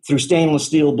through stainless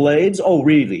steel blades. Oh,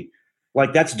 really?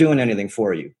 Like that's doing anything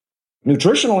for you.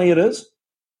 Nutritionally it is,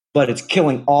 but it's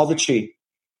killing all the chi.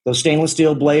 Those stainless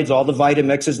steel blades, all the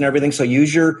Vitamixes and everything. So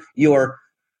use your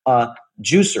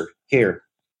juicer here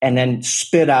and then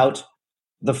spit out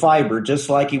the fiber just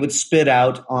like you would spit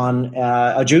out on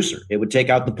a juicer. It would take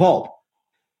out the pulp.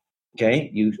 Okay,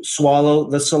 you swallow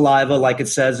the saliva like it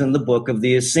says in the book of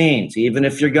the Essenes. Even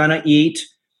if you're going to eat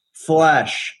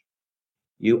flesh,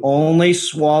 you only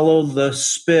swallow the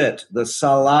spit, the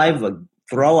saliva,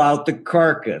 throw out the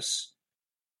carcass.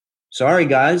 Sorry,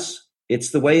 guys,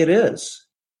 it's the way it is.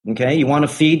 Okay, you want to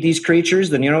feed these creatures,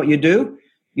 then you know what you do?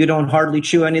 You don't hardly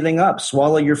chew anything up.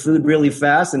 Swallow your food really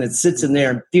fast, and it sits in there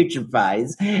and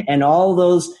putrefies. And all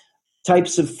those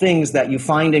types of things that you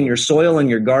find in your soil in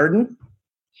your garden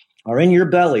are in your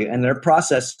belly, and they're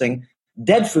processing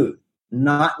dead food,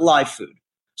 not live food.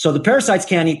 So the parasites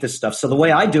can't eat this stuff. So the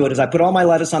way I do it is I put all my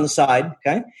lettuce on the side,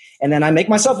 okay? And then I make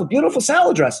myself a beautiful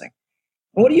salad dressing.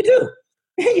 And what do?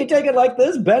 You take it like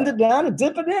this, bend it down, and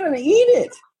dip it in, and eat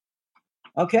it.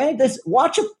 Okay?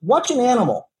 Watch an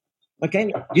animal.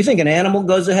 Okay? Do you think an animal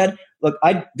goes ahead? Look,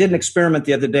 I did an experiment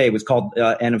the other day. It was called,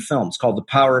 and a film. It's called The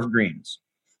Power of Greens.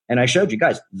 And I showed you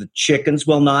guys, the chickens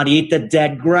will not eat the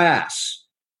dead grass.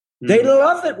 They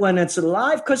love it when it's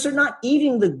alive because they're not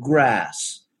eating the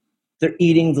grass. They're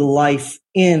eating the life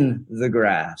in the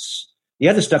grass. The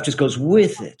other stuff just goes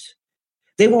with it.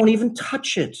 They won't even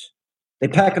touch it. They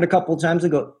pack it a couple of times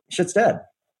and go, shit's dead.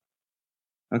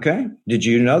 Okay? Did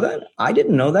you know that? I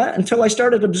didn't know that until I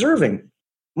started observing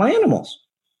my animals.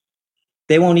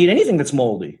 They won't eat anything that's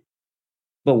moldy.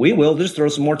 But we will just throw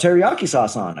some more teriyaki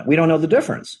sauce on it. We don't know the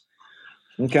difference.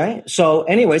 Okay. So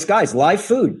anyways, guys, live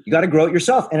food, you got to grow it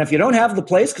yourself. And if you don't have the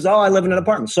place, because, I live in an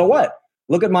apartment. So what?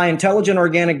 Look at my intelligent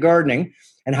organic gardening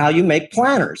and how you make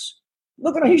planters.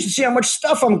 Look at, you should see how much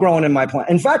stuff I'm growing in my plant.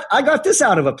 In fact, I got this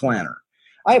out of a planter.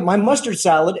 I have my mustard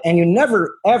salad, and you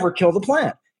never, ever kill the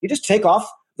plant. You just take off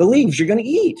the leaves you're going to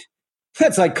eat.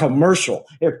 That's like commercial.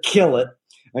 Here, kill it.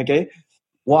 Okay.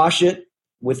 Wash it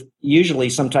with usually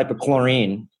some type of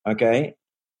chlorine. Okay.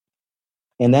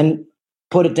 And then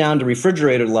put it down to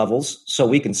refrigerator levels so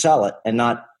we can sell it and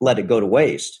not let it go to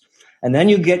waste. And then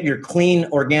you get your clean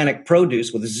organic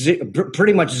produce with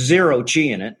pretty much zero chi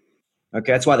in it.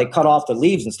 Okay, that's why they cut off the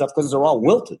leaves and stuff, because they're all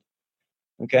wilted.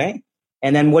 Okay,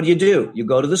 and then what do? You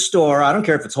go to the store. I don't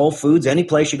care if it's Whole Foods, any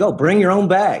place you go. Bring your own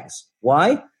bags.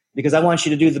 Why? because I want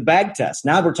you to do the bag test.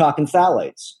 Now we're talking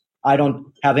phthalates. I don't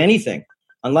have anything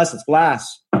unless it's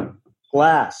glass.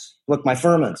 Glass. Look, my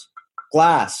ferments.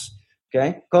 Glass.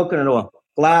 Okay? Coconut oil.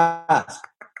 Glass.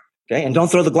 Okay? And don't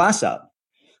throw the glass out.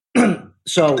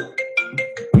 So,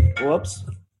 whoops.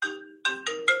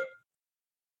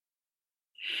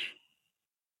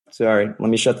 Sorry. Let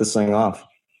me shut this thing off.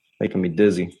 Making me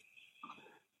dizzy.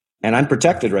 And I'm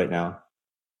protected right now.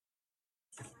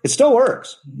 It still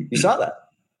works. You saw that.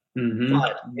 Mm-hmm.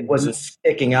 But it wasn't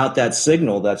sticking out that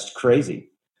signal. That's crazy.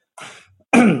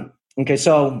 Okay,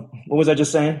 so what was I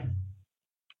just saying?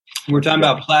 We're talking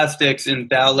about plastics and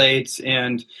phthalates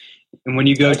and when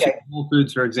you go to Whole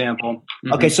Foods, for example.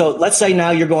 Mm-hmm. Okay, so let's say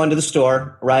now you're going to the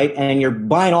store, right, and you're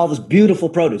buying all this beautiful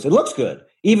produce. It looks good.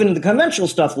 Even the conventional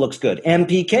stuff looks good.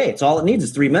 NPK, it's all it needs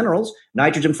is 3 minerals,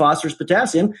 nitrogen, phosphorus,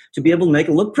 potassium, to be able to make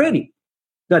it look pretty.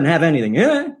 Doesn't have anything in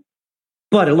it,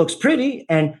 but it looks pretty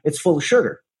and it's full of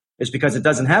sugar. It's because it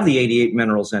doesn't have the 88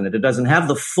 minerals in it. It doesn't have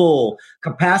the full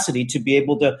capacity to be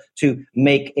able to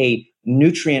make a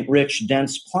nutrient-rich,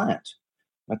 dense plant.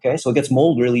 Okay, so it gets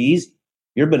mold really easy.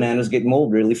 Your bananas get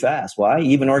mold really fast. Why?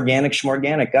 Even organic,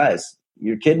 schmorganic, guys.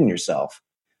 You're kidding yourself.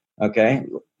 Okay,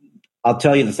 I'll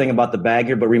tell you the thing about the bag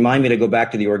here, but remind me to go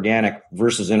back to the organic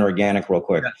versus inorganic real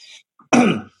quick.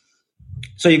 Yeah.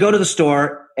 So you go to the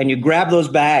store and you grab those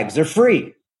bags. They're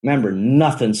free. Remember,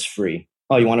 nothing's free.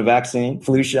 Oh, you want a vaccine?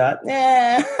 Flu shot?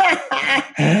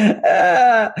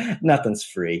 Nothing's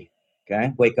free.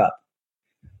 Okay, wake up.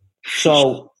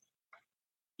 So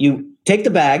you take the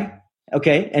bag,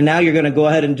 okay, and now you're going to go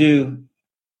ahead and do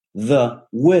the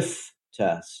whiff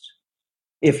test.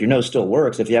 If your nose still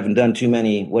works, if you haven't done too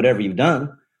many, whatever you've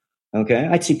done, okay.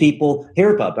 I'd see people,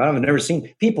 hair pup, I've never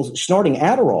seen people snorting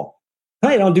Adderall.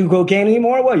 Hey, don't do cocaine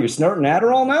anymore? What, you're snorting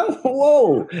Adderall now?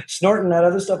 Whoa, snorting that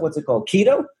other stuff, what's it called,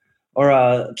 keto? Or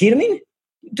ketamine? What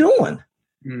you doing?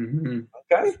 Mm-hmm.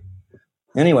 Okay.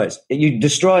 Anyways, you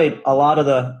destroyed a lot of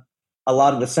the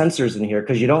sensors in here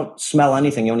because you don't smell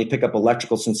anything. You only pick up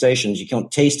electrical sensations. You don't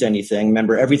taste anything.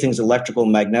 Remember, everything's electrical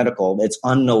and magnetical. It's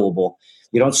unknowable.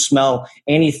 You don't smell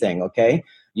anything. Okay.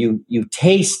 You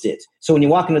taste it. So when you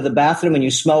walk into the bathroom and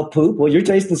you smell poop, well, you're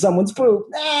tasting someone's poop.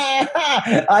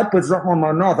 I put something on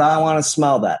my mouth. I don't want to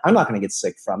smell that. I'm not going to get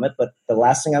sick from it, but the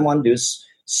last thing I want to do is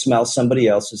smell somebody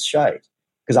else's shite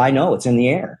because I know it's in the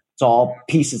air. It's all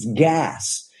pieces of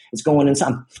gas. It's going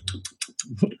inside.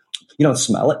 You don't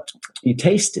smell it. You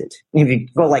taste it. If you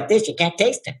go like this, you can't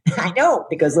taste it. I know,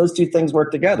 because those two things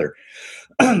work together.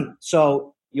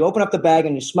 So you open up the bag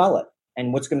and you smell it.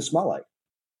 And what's going to smell like?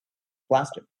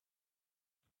 Plastic.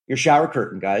 Your shower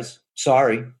curtain, guys.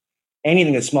 Sorry.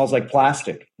 Anything that smells like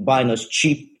plastic. Buying those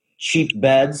cheap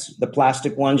beds, the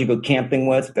plastic ones you go camping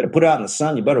with. You better put it out in the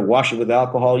sun. You better wash it with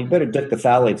alcohol. You better get the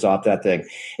phthalates off that thing.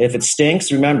 If it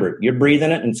stinks, remember, you're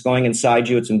breathing it and it's going inside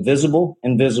you. It's invisible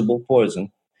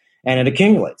poison. And it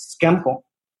accumulates. It's chemical.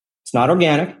 It's not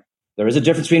organic. There is a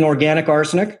difference between organic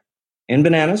arsenic in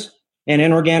bananas and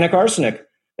inorganic arsenic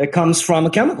that comes from a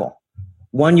chemical.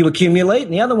 One you accumulate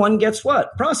and the other one gets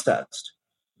what? Processed.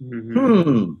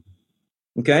 Mm-hmm.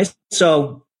 Okay,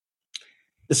 so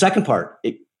the second part.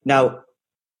 Now,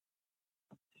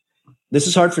 this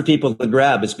is hard for people to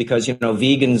grab. It's because,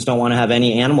 vegans don't want to have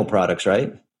any animal products,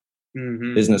 right?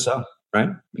 Mm-hmm. Isn't it so? Right?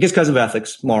 Because of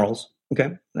ethics, morals.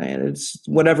 Okay, and it's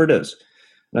whatever it is.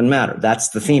 Doesn't matter. That's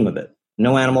the theme of it.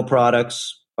 No animal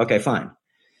products. Okay, fine.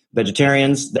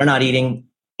 Vegetarians, they're not eating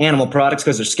animal products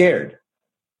because they're scared.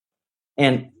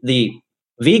 And the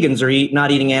vegans are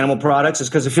not eating animal products is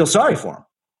because they feel sorry for them.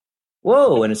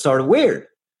 Whoa, and it's sort of weird.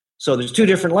 So there's two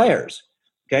different layers.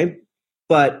 Okay,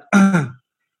 but I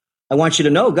want you to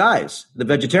know, guys, the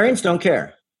vegetarians don't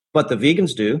care, but the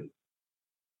vegans do.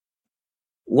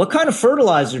 What kind of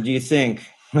fertilizer do you think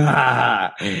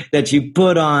that you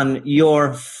put on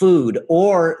your food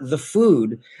or the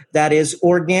food that is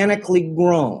organically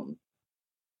grown?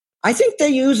 I think they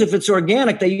use, if it's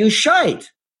organic, they use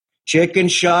shite. Chicken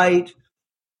shite,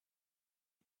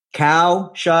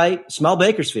 cow shite. Smell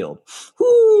Bakersfield.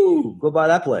 Whoo, go by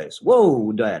that place.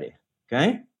 Whoa, daddy.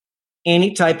 Okay?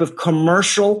 Any type of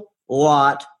commercial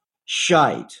lot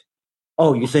shite.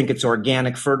 Oh, you think it's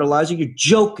organic fertilizer? You're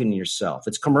joking yourself.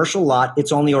 It's commercial lot.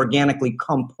 It's only organically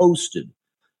composted.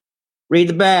 Read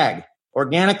the bag.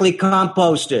 Organically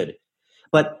composted.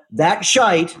 But that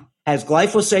shite has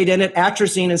glyphosate in it,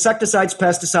 atrazine, insecticides,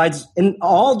 pesticides, and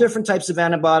all different types of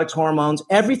antibiotics, hormones.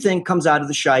 Everything comes out of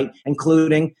the shite,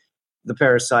 including the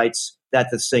parasites that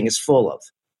this thing is full of.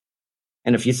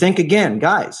 And if you think again,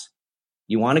 guys,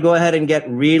 you want to go ahead and get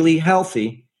really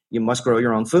healthy, you must grow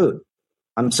your own food.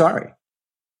 I'm sorry.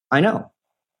 I know.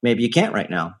 Maybe you can't right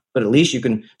now. but at least you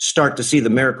can start to see the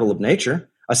miracle of nature.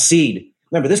 A seed.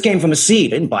 Remember, this came from a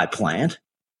seed. I didn't buy a plant.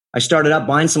 I started out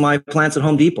buying some of my plants at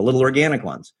Home Depot, little organic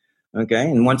ones. Okay.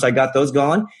 And once I got those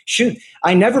going, shoot,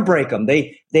 I never break them.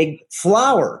 They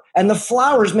flower, and the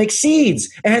flowers make seeds,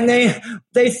 and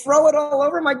they throw it all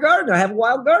over my garden. I have a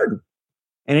wild garden,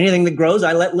 and anything that grows,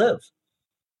 I let live.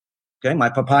 Okay. My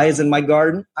papaya is in my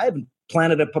garden. I haven't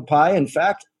planted a papaya. In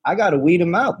fact, I got to weed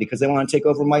them out because they want to take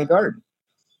over my garden.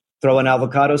 Throw an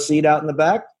avocado seed out in the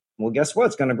back. Well, guess what?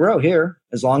 It's going to grow here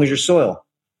as long as your soil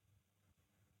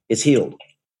is healed.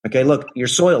 Okay. Look, your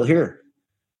soil here.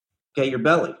 Okay. Your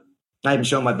belly. I haven't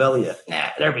shown my belly yet.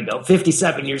 There we go.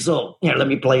 57 years old. Here, let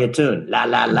me play a tune. La,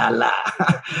 la, la,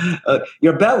 la.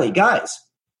 Your belly, guys,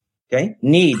 okay,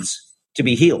 needs to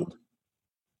be healed.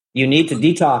 You need to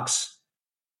detox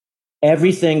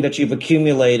everything that you've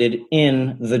accumulated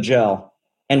in the gel.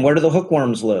 And where do the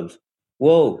hookworms live?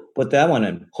 Whoa, put that one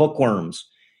in. Hookworms,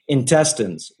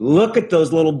 intestines. Look at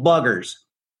those little buggers.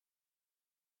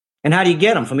 And how do you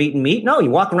get them? From eating meat? No,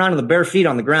 you walk around with the bare feet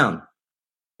on the ground.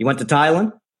 You went to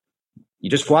Thailand? You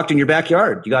just walked in your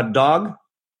backyard. You got a dog?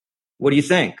 What do you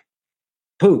think?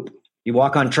 Poop. You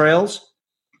walk on trails?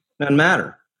 Doesn't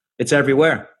matter. It's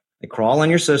everywhere. They crawl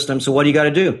in your system. So what do you got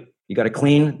to do? You got to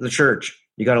clean the church.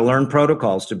 You got to learn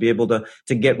protocols to be able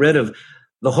to get rid of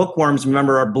the hookworms.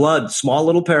 Remember, our blood, small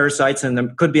little parasites, and there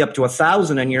could be up to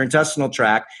 1,000 in your intestinal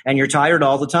tract, and you're tired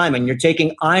all the time, and you're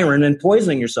taking iron and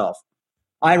poisoning yourself.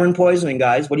 Iron poisoning,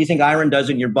 guys. What do you think iron does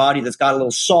in your body that's got a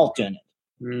little salt in it?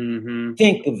 Mm-hmm.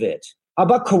 Think of it. How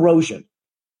about corrosion?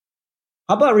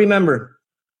 How about, remember,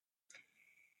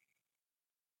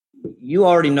 you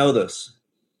already know this,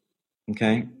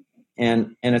 okay?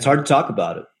 And it's hard to talk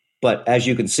about it. But as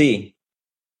you can see,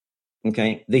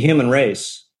 okay, the human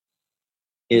race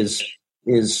is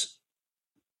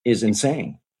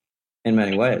insane in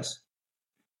many ways,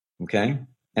 okay?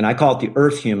 And I call it the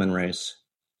earth human race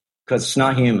because it's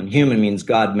not human. Human means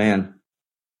God, man.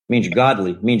 It means you're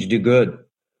godly. It means you do good.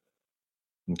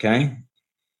 Okay.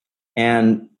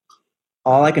 And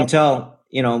all I can tell,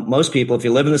 most people, if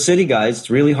you live in the city, guys, it's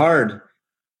really hard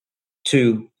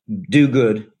to do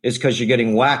good. It's because you're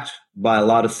getting whacked by a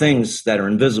lot of things that are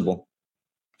invisible,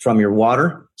 from your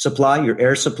water supply, your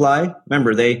air supply.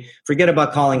 Remember, they forget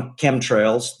about calling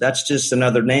chemtrails. That's just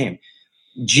another name.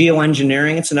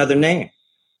 Geoengineering, it's another name.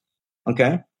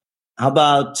 Okay. How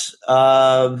about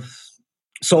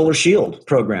solar shield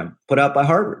program put out by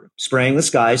Harvard, spraying the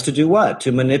skies to do what?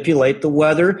 To manipulate the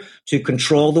weather, to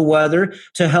control the weather,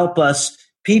 to help us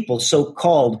people,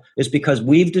 so-called, is because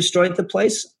we've destroyed the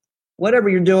place. Whatever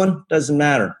you're doing, doesn't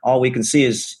matter. All we can see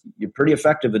is you're pretty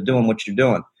effective at doing what you're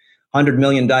doing. 100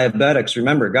 million diabetics.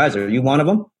 Remember, guys, are you one of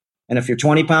them? And if you're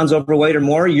 20 pounds overweight or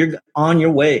more, you're on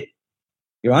your way.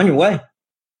 You're on your way.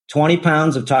 20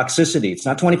 pounds of toxicity. It's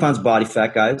not 20 pounds body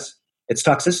fat, guys. It's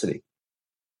toxicity.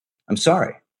 I'm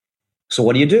sorry. So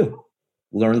what do?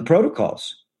 Learn the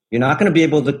protocols. You're not going to be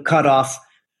able to cut off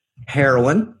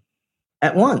heroin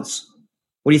at once.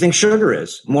 What do you think sugar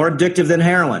is? More addictive than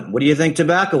heroin. What do you think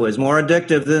tobacco is? More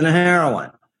addictive than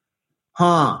heroin.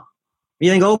 What do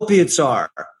you think opiates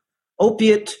are?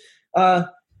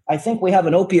 I think we have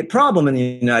an opiate problem in the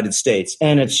United States,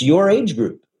 and it's your age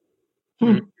group.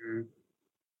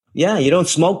 Yeah, you don't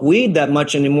smoke weed that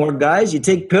much anymore, guys. You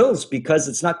take pills because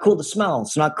it's not cool to smell.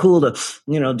 It's not cool to,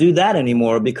 do that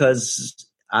anymore because,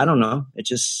 I don't know, it's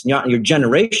just not your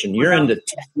generation. You're into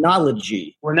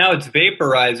technology. Well, now it's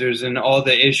vaporizers and all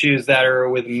the issues that are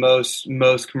with most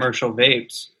commercial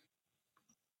vapes.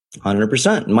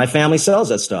 100%. My family sells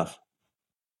that stuff.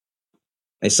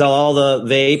 They sell all the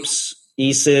vapes,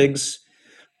 e-cigs.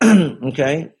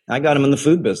 Okay, I got them in the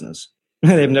food business.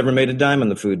 They've never made a dime in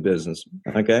the food business.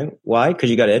 Okay. Why?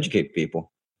 Because you got to educate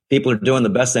people. People are doing the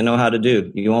best they know how to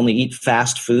do. You only eat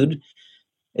fast food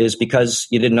is because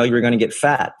you didn't know you were going to get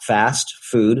fat. Fast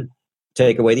food,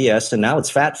 take away the S, and now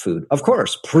it's fat food. Of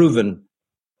course, proven.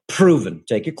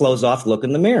 Take your clothes off, look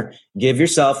in the mirror. Give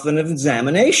yourself an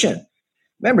examination.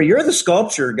 Remember, you're the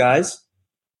sculpture, guys.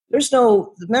 There's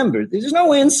no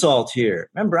insult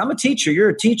here. Remember, I'm a teacher. You're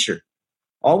a teacher.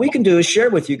 All we can do is share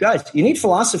with you guys. You need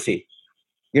philosophy.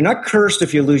 You're not cursed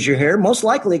if you lose your hair. Most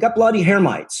likely, you got bloody hair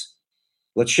mites.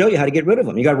 Let's show you how to get rid of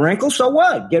them. You got wrinkles? So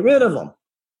what? Get rid of them.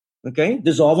 Okay?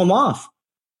 Dissolve them off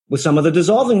with some of the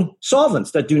dissolving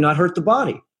solvents that do not hurt the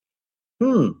body.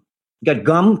 You got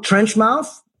gum, trench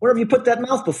mouth? Where have you put that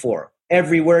mouth before?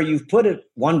 Everywhere you've put it,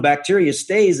 one bacteria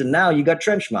stays, and now you got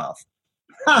trench mouth.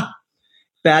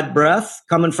 Bad breath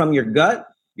coming from your gut,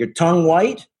 your tongue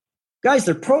white. Guys,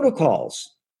 they're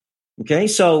protocols. Okay?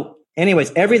 So,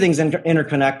 anyways, everything's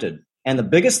interconnected. And the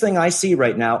biggest thing I see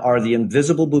right now are the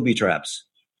invisible booby traps.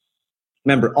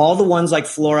 Remember, all the ones like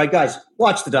fluoride, guys,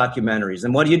 watch the documentaries.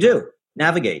 And what do?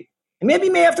 Navigate. And maybe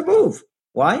you may have to move.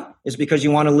 Why? It's because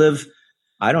you want to live,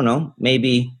 I don't know,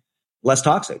 maybe less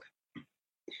toxic.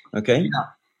 Okay. Yeah.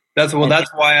 That's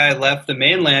why I left the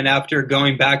mainland after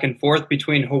going back and forth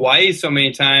between Hawaii so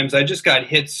many times. I just got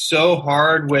hit so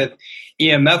hard with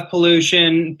EMF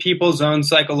pollution, people's own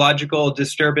psychological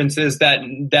disturbances that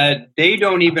they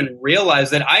don't even realize,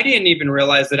 that I didn't even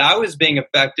realize that I was being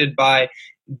affected by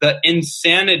the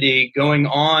insanity going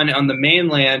on the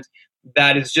mainland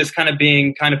that is just kind of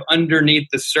being kind of underneath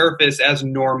the surface as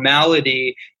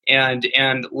normality and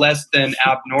less than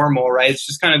abnormal, right? It's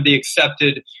just kind of the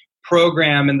accepted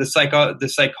program and the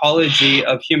psychology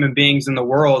of human beings in the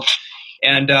world.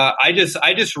 And I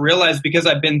just realized, because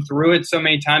I've been through it so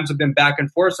many times, I've been back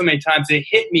and forth so many times, it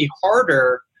hit me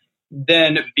harder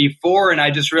than before. And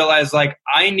I just realized, like,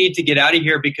 I need to get out of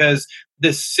here, because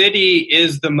the city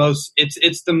is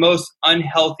it's the most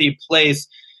unhealthy place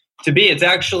to be. It's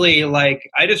actually, like,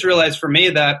 I just realized for me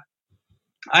that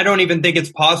I don't even think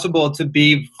it's possible to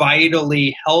be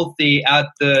vitally healthy at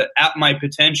my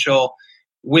potential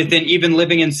within even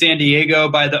living in San Diego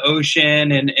by the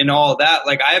ocean and all that.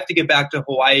 Like, I have to get back to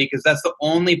Hawaii, because that's the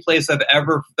only place I've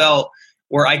ever felt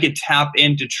where I could tap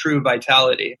into true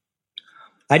vitality.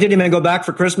 I didn't even go back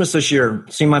for Christmas this year,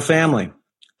 see my family.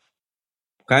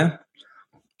 Okay.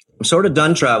 I'm sort of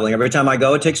done traveling. Every time I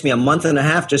go, it takes me a month and a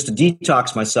half just to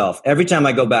detox myself. Every time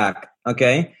I go back.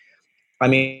 Okay. I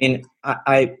mean,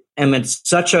 I am in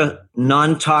such a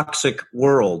non-toxic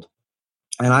world.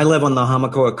 And I live on the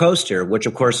Hamakoa Coast here, which,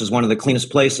 of course, is one of the cleanest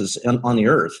places on the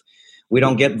earth. We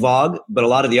don't get VOG, but a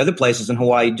lot of the other places in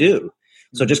Hawaii do.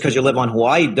 So just because you live on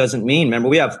Hawaii doesn't mean, remember,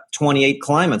 we have 28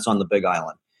 climates on the Big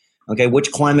Island. Okay,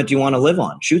 which climate do you want to live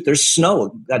on? Shoot, there's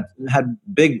snow. That had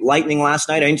big lightning last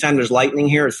night. Anytime there's lightning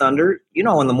here or thunder, in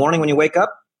the morning when you wake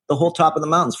up, the whole top of the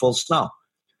mountain's full of snow.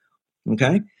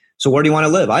 Okay, so where do you want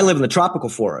to live? I live in the tropical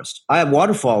forest. I have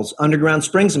waterfalls, underground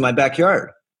springs in my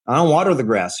backyard. I don't water the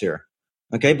grass here.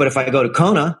 Okay, but if I go to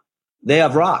Kona, they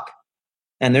have rock,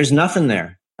 and there's nothing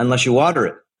there unless you water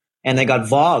it. And they got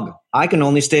VOG. I can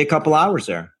only stay a couple hours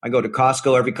there. I go to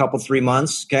Costco every 3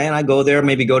 months, okay, and I go there,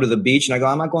 maybe go to the beach, and I go,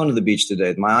 I'm not going to the beach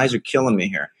today. My eyes are killing me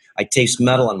here. I taste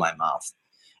metal in my mouth.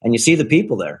 And you see the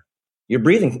people there. You're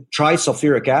breathing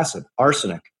trisulfuric acid,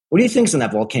 arsenic. What do you think's in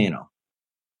that volcano?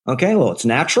 Okay, well, it's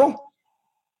natural.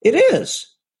 It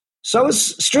is. So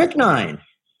is strychnine.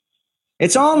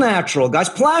 It's all natural, guys.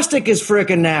 Plastic is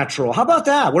freaking natural. How about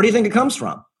that? Where do you think it comes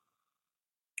from?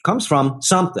 It comes from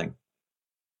something.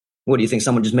 What do you think?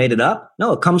 Someone just made it up?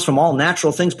 No, it comes from all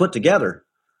natural things put together.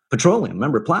 Petroleum,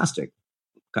 remember, plastic.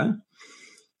 Okay.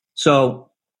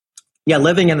 So, yeah,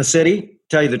 living in the city,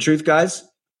 tell you the truth, guys,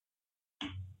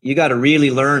 you got to really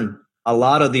learn a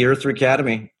lot of the Earth 3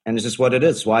 Academy. And it's just what it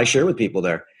is. It's why I share with people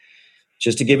there.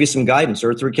 Just to give you some guidance,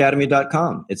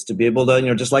 earth3academy.com. It's to be able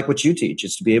to, just like what you teach,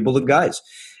 it's to be able to, guys,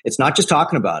 it's not just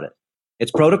talking about it.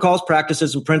 It's protocols,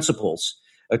 practices, and principles.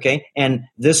 Okay. And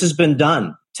this has been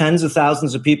done. Tens of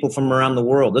thousands of people from around the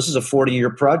world. This is a 40-year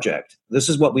project. This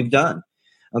is what we've done.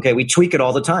 Okay. We tweak it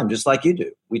all the time, just like you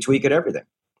do. We tweak it everything.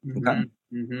 Okay.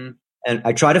 Mm-hmm. Mm-hmm. And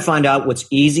I try to find out what's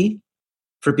easy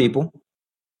for people,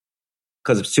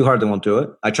 because if it's too hard, they won't do it.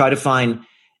 I try to find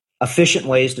efficient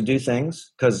ways to do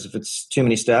things, because if it's too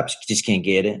many steps, you just can't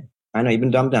get it. I know you've been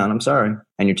dumbed down. I'm sorry.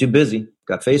 And you're too busy. You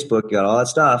got Facebook, you got all that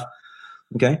stuff.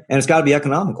 Okay. And it's got to be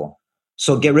economical.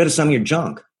 So get rid of some of your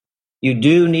junk. You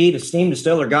do need a steam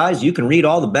distiller, guys. You can read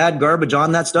all the bad garbage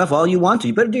on that stuff all you want to.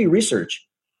 You better do your research.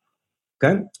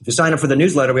 Okay. If you sign up for the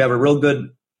newsletter, we have a real good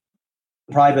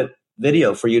private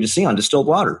video for you to see on distilled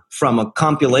water from a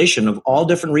compilation of all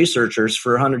different researchers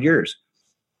for 100 years.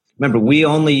 Remember, we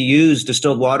only use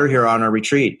distilled water here on our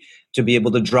retreat to be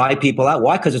able to dry people out.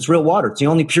 Why? Because it's real water. It's the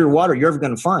only pure water you're ever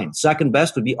going to find. Second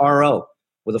best would be RO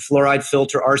with a fluoride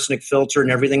filter, arsenic filter, and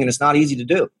everything, and it's not easy to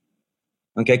do.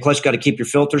 Okay, plus you got to keep your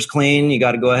filters clean. You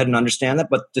got to go ahead and understand that.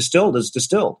 But distilled is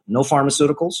distilled. No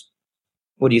pharmaceuticals.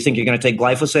 What do you think? You're going to take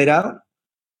glyphosate out?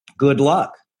 Good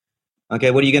luck. Okay,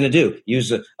 what are you going to do?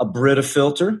 Use a Brita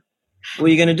filter? What are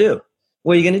you going to do?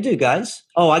 What are you going to do, guys?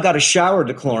 Oh, I got a shower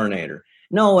dechlorinator.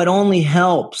 No, it only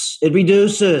helps. It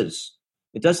reduces.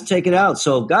 It doesn't take it out.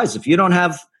 So, guys, if you don't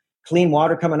have clean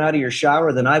water coming out of your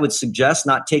shower, then I would suggest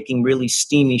not taking really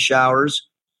steamy showers.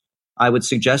 I would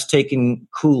suggest taking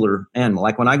cooler animal.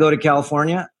 Like when I go to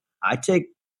California, I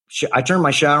turn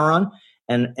my shower on,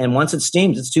 and once it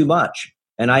steams, it's too much.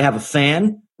 And I have a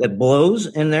fan that blows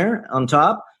in there on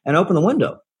top and open the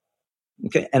window.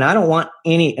 Okay. And I don't want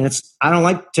any, and I don't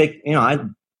like to take,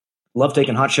 love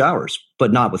taking hot showers,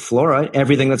 but not with fluoride.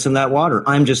 Everything that's in that water,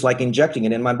 I'm just like injecting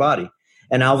it in my body.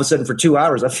 And all of a sudden for 2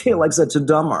 hours, I feel like such a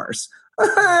dumbass.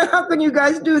 How can you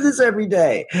guys do this every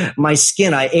day? My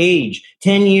skin, I age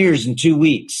 10 years in 2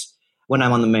 weeks when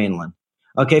I'm on the mainland.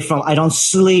 Okay, I don't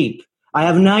sleep. I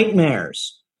have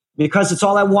nightmares because it's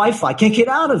all that Wi-Fi. I can't get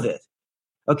out of it.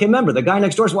 Okay, remember, the guy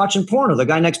next door is watching porno. The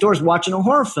guy next door is watching a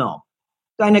horror film.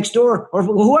 The guy next door, or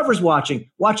whoever's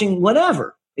watching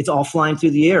whatever. It's all flying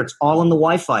through the air. It's all on the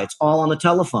Wi-Fi. It's all on the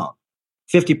telephone.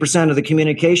 50% of the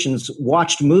communications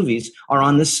watched movies are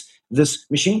on this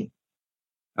machine.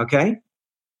 Okay?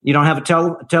 You don't have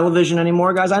a television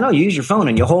anymore, guys? I know you use your phone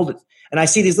and you hold it. And I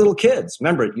see these little kids.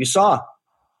 Remember, you saw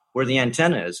where the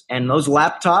antenna is. And those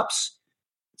laptops,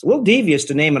 it's a little devious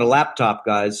to name it a laptop,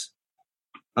 guys.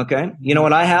 Okay? You know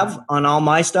what I have on all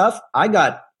my stuff? I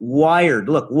got wired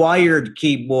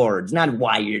keyboards, not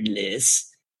wireless.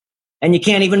 And you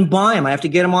can't even buy them. I have to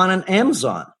get them on an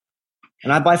Amazon.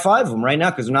 And I buy 5 of them right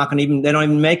now because they don't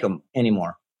even make them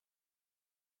anymore.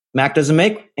 Mac doesn't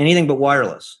make anything but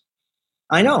wireless.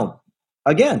 I know.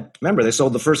 Again, remember, they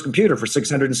sold the first computer for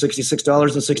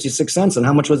 $666.66. And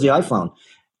how much was the iPhone?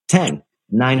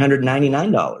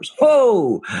 $999.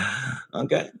 Whoa.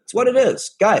 Okay. It's what it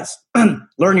is. Guys,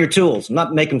 learn your tools. I'm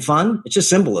not making fun. It's just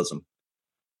symbolism.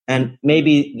 And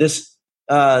maybe this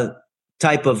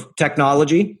type of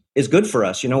technology is good for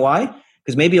us. You know why?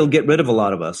 Because maybe it'll get rid of a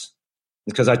lot of us.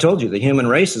 Because I told you, the human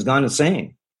race has gone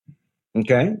insane.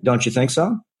 Okay? Don't you think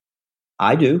so?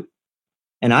 I do.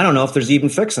 And I don't know if there's even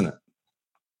fixing it.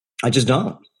 I just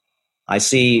don't. I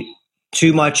see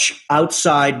too much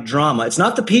outside drama. It's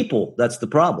not the people that's the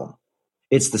problem.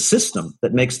 It's the system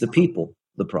that makes the people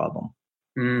the problem.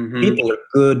 Mm-hmm. People are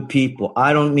good people.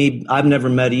 I've never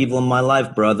met evil in my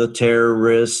life, brother.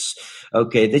 Terrorists.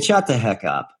 Okay, they shot the heck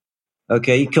up.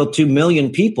 Okay, you killed 2 million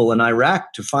people in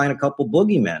Iraq to find a couple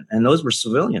boogeymen, and those were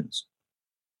civilians.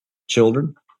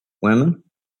 Children, women,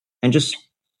 and just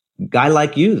a guy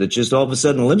like you that just all of a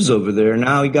sudden lives over there.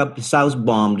 Now you got his house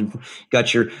bombed,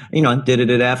 got your, did it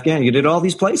at Afghanistan, you did all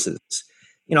these places.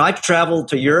 I traveled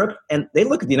to Europe, and they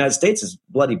look at the United States as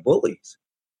bloody bullies.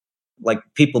 Like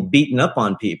people beating up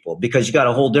on people because you got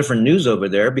a whole different news over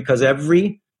there because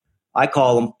I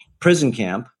call them prison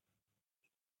camp.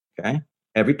 Okay.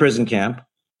 Every prison camp,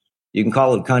 you can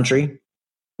call it a country.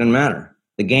 Doesn't matter.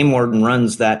 The game warden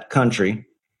runs that country.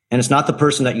 And it's not the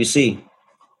person that you see.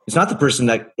 It's not the person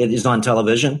that is on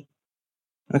television.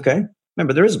 Okay.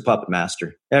 Remember, there is a puppet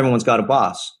master. Everyone's got a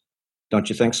boss. Don't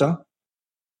you think so?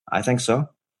 I think so.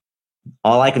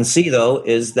 All I can see, though,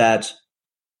 is that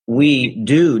we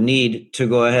do need to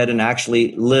go ahead and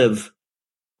actually live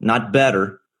not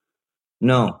better,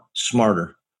 no,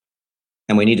 smarter.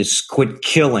 And we need to quit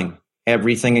killing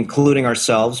everything, including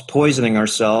ourselves, poisoning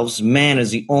ourselves. Man is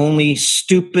the only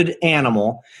stupid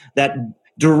animal that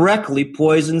directly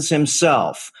poisons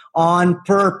himself on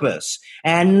purpose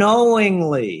and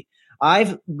knowingly.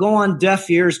 I go on deaf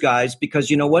ears, guys,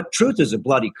 because you know what? Truth is a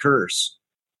bloody curse.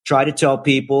 Try to tell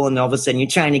people, and all of a sudden you're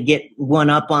trying to get one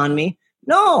up on me.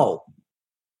 No, I'm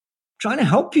trying to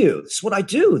help you. This is what I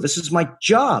do. This is my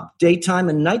job, daytime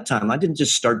and nighttime. I didn't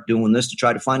just start doing this to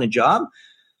try to find a job.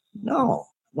 No, I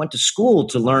went to school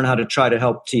to learn how to try to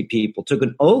help people, took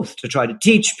an oath to try to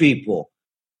teach people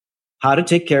how to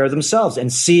take care of themselves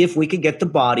and see if we could get the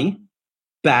body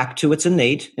back to its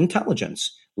innate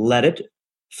intelligence. Let it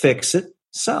fix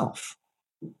itself.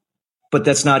 But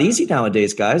that's not easy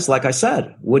nowadays, guys. Like I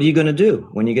said, what are you going to do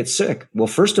when you get sick? Well,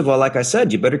 first of all, like I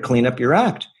said, you better clean up your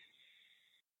act.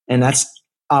 And that's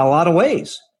a lot of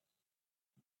ways.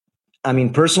 I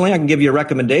mean, personally, I can give you a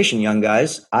recommendation, young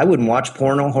guys. I wouldn't watch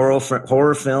porno,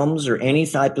 horror films, or any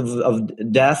type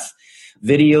of death,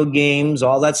 video games,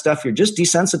 all that stuff. You're just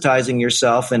desensitizing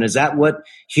yourself. And is that what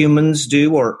humans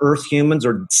do, or earth humans,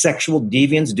 or sexual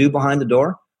deviants do behind the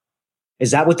door?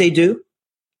 Is that what they do?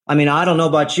 I mean, I don't know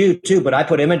about you too, but I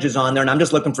put images on there and I'm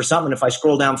just looking for something. If I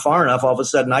scroll down far enough, all of a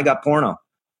sudden I got porno.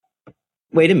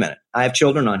 Wait a minute. I have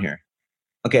children on here.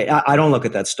 Okay. I don't look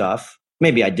at that stuff.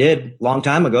 Maybe I did a long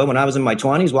time ago when I was in my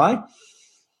 20s. Why?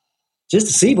 Just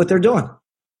to see what they're doing.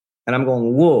 And I'm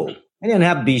going, whoa. I didn't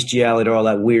have bestiality or all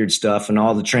that weird stuff and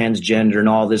all the transgender and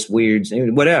all this weird,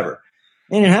 whatever.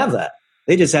 They didn't have that.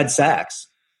 They just had sex.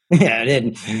 Yeah, I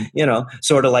didn't,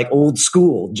 sort of like old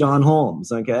school John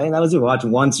Holmes. Okay. And I was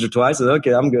watching once or twice. I said,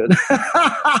 okay, I'm good.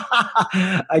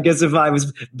 I guess if I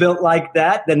was built like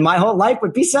that, then my whole life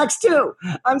would be sex too.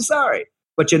 I'm sorry.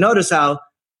 But you notice how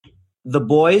the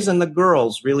boys and the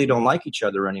girls really don't like each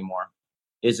other anymore.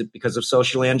 Is it because of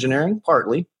social engineering?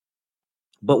 Partly.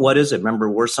 But what is it? Remember,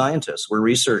 we're scientists. We're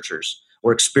researchers.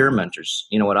 We're experimenters.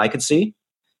 You know what I could see?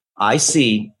 I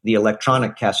see the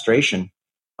electronic castration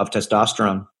of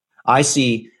testosterone. I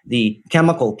see the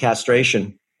chemical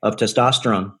castration of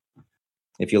testosterone.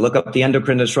 If you look up the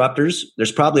endocrine disruptors,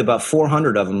 there's probably about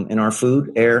 400 of them in our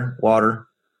food, air, water.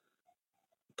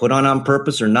 Put on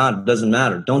purpose or not, it doesn't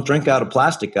matter. Don't drink out of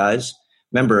plastic, guys.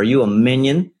 Remember, are you a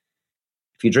minion?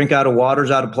 If you drink out of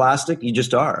waters out of plastic, you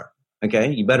just are.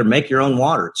 Okay? You better make your own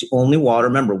water. It's the only water.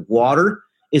 Remember, water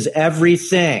is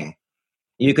everything.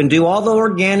 You can do all the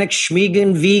organic,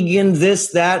 schmegan, vegan,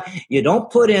 this, that. You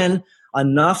don't put in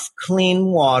enough clean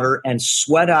water and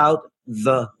sweat out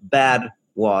the bad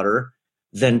water,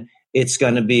 then it's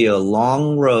going to be a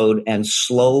long road and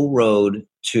slow road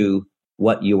to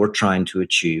what you were trying to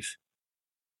achieve.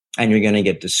 And you're going to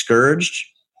get discouraged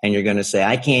and you're going to say,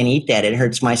 I can't eat that. It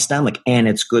hurts my stomach. And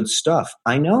it's good stuff.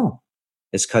 I know.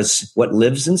 It's because what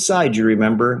lives inside you,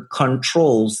 remember,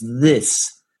 controls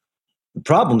this. The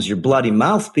problem's your bloody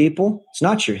mouth, people. It's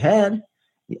not your head.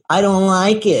 I don't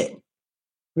like it.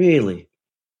 Really?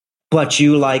 But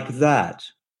you like that.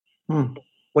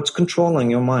 What's controlling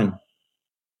your mind?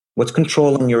 What's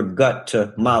controlling your gut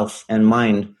to mouth and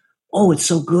mind? Oh, it's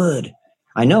so good.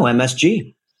 I know,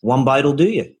 MSG. One bite will do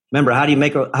you. Remember, how do you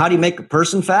make a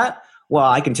person fat? Well,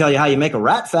 I can tell you how you make a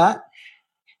rat fat.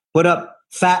 Put up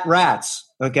fat rats,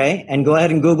 okay? And go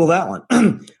ahead and Google that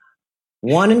one.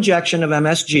 One injection of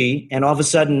MSG, and all of a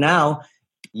sudden now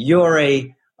you're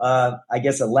a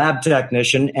lab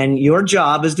technician, and your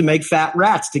job is to make fat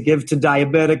rats to give to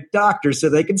diabetic doctors so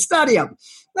they can study them.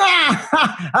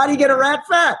 How do you get a rat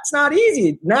fat? It's not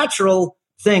easy. Natural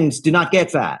things do not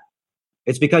get fat.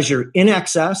 It's because you're in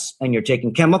excess and you're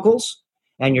taking chemicals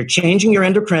and you're changing your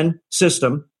endocrine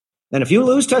system. And if you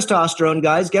lose testosterone,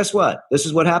 guys, guess what? This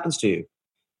is what happens to you.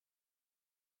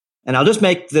 And I'll just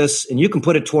make this, and you can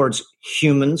put it towards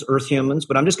humans, earth humans,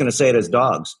 but I'm just going to say it as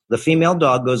dogs. The female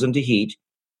dog goes into heat.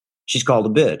 She's called a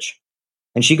bitch.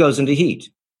 And she goes into heat.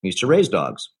 We used to raise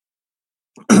dogs.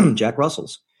 Jack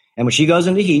Russells. And when she goes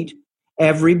into heat,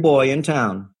 every boy in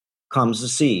town comes to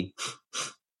see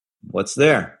what's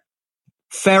there.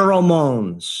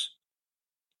 Pheromones.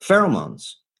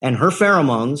 Pheromones. And her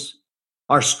pheromones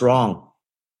are strong.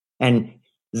 And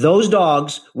those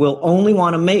dogs will only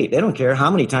want to mate. They don't care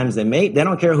how many times they mate. They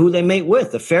don't care who they mate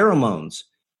with. The pheromones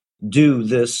do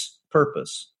this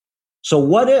purpose. So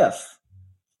what if,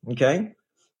 okay,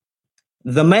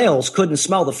 the males couldn't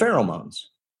smell the pheromones?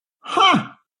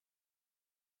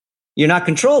 You're not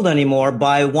controlled anymore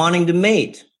by wanting to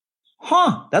mate.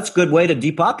 That's a good way to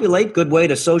depopulate, good way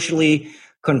to socially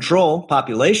control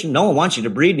population. No one wants you to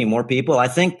breed any more people. I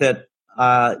think that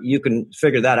you can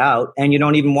figure that out, and you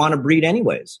don't even want to breed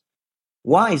anyways.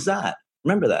 Why is that?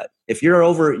 Remember that. If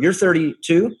you're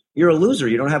 32, you're a loser.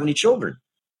 You don't have any children.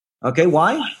 Okay,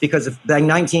 why? Because back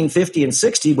 1950 and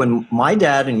 60, when my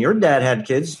dad and your dad had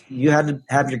kids, you had to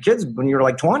have your kids when you were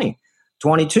like 20,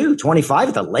 22, 25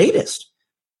 at the latest.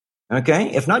 Okay,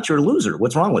 if not, you're a loser.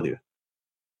 What's wrong with you?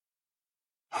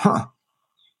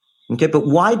 Okay, but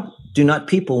why do not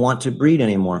people want to breed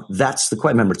anymore? That's the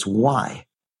question. Remember, it's why.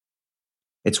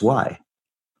 It's why.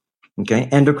 Okay,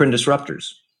 endocrine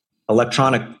disruptors,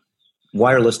 electronic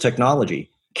wireless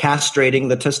technology, castrating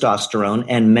the testosterone,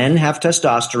 and men have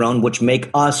testosterone, which make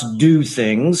us do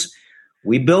things.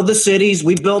 We build the cities,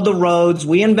 we build the roads,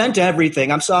 we invent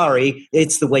everything. I'm sorry,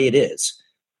 it's the way it is.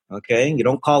 Okay, you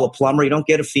don't call a plumber, you don't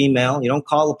get a female. You don't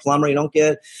call a plumber, you don't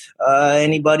get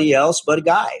anybody else but a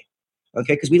guy.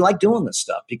 Okay, because we like doing this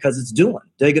stuff because it's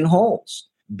digging holes,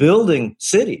 building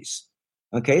cities.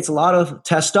 Okay, it's a lot of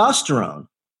testosterone.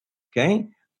 Okay,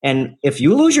 and if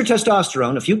you lose your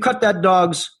testosterone, if you cut that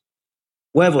dog's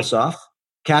huevos off,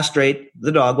 castrate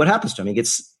the dog, what happens to him? He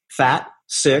gets fat,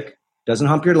 sick, doesn't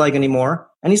hump your leg anymore,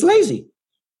 and he's lazy.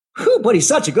 Whew, but he's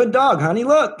such a good dog, honey.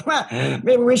 Look,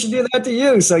 maybe we should do that to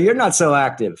you so you're not so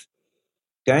active.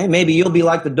 Okay, maybe you'll be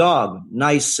like the dog,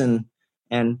 nice and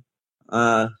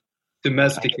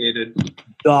domesticated,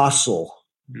 docile.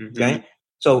 Okay,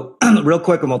 so real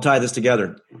quick, and we'll tie this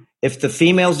together. If the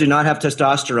females do not have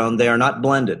testosterone, they are not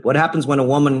blended. What happens when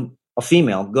a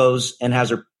female, goes and has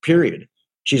her period?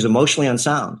 She's emotionally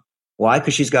unsound. Why?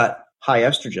 Because she's got high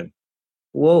estrogen.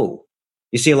 Whoa.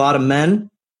 You see a lot of men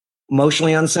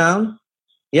emotionally unsound?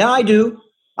 Yeah, I do.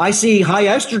 I see high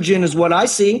estrogen is what I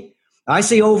see. I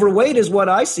see overweight is what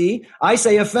I see. I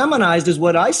say effeminized is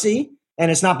what I see. And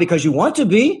it's not because you want to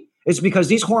be. It's because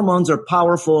these hormones are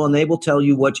powerful and they will tell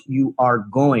you what you are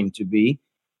going to be.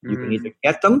 You can either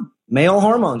get them, male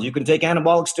hormones. You can take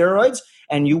anabolic steroids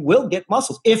and you will get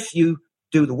muscles if you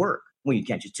do the work. Well, you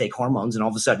can't just take hormones and all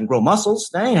of a sudden grow muscles.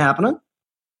 That ain't happening.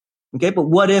 Okay, but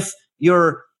what if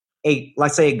you're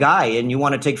let's say a guy and you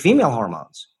want to take female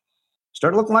hormones?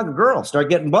 Start looking like a girl.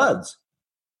 Start getting buds.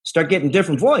 Start getting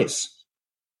different voice,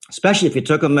 especially if you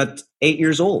took them at 8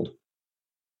 years old.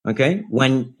 Okay,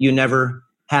 when you never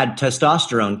had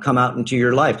testosterone come out into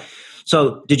your life.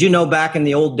 So, did you know back in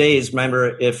the old days?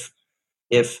 Remember, if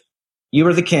you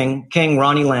were the King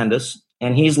Ronnie Landis,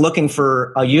 and he's looking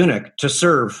for a eunuch to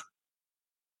serve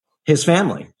his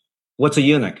family. What's a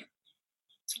eunuch?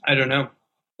 I don't know.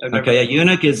 Okay, a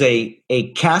eunuch is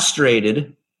a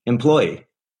castrated employee.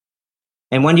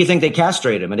 And when do you think they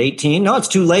castrate him? At 18? No, it's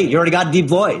too late. You already got a deep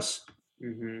voice.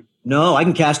 Mm-hmm. No, I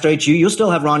can castrate you. You'll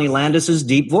still have Ronnie Landis's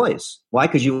deep voice. Why?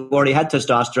 Because you already had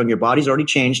testosterone. Your body's already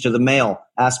changed to the male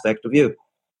aspect of you.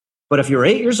 But if you're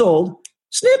 8 years old,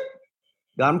 snip,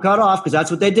 got them cut off, because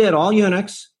that's what they did, all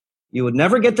eunuchs. You would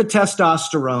never get the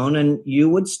testosterone, and you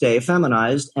would stay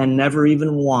feminized and never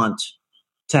even want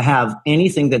to have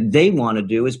anything that they want to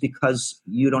do, is because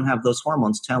you don't have those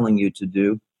hormones telling you to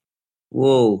do.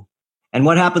 Whoa. And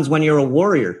what happens when you're a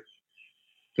warrior?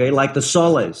 Okay, like the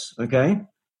Soles, okay,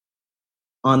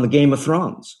 on the Game of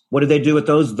Thrones. What do they do with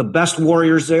those? The best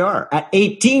warriors they are. At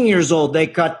 18 years old, they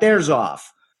cut theirs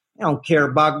off. They don't care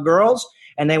about girls,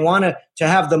 and they want to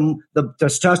have the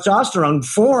testosterone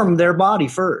form their body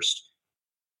first.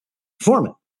 Form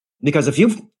it. Because if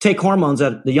you take hormones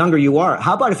the younger you are,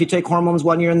 how about if you take hormones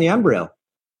when you're in the embryo,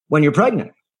 when you're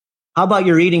pregnant? How about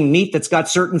you're eating meat that's got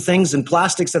certain things and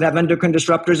plastics that have endocrine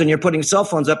disruptors, and you're putting cell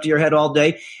phones up to your head all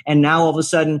day, and now all of a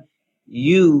sudden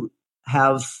you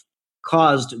have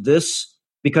caused this,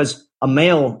 because a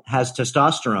male has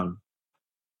testosterone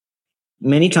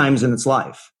many times in its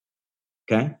life.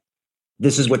 Okay?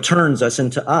 This is what turns us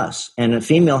into us. And a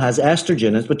female has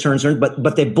estrogen. That's what turns her,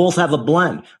 but they both have a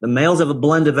blend. The males have a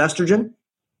blend of estrogen,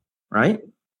 right?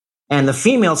 And the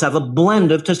females have a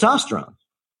blend of testosterone.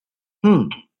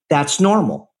 That's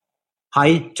normal.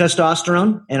 High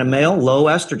testosterone in a male, low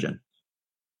estrogen.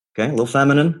 Okay, a little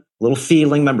feminine, a little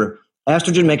feeling. Remember,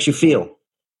 estrogen makes you feel.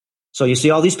 So you see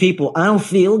all these people, I don't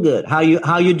feel good. How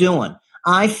you doing?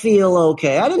 I feel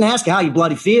okay. I didn't ask you how you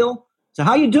bloody feel. So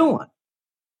how you doing?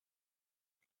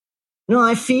 No,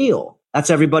 I feel. That's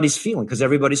everybody's feeling, because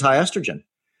everybody's high estrogen.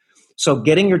 So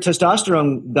getting your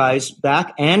testosterone, guys,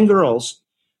 back, and girls,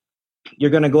 you're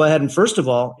going to go ahead and, first of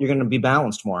all, you're going to be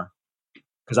balanced more.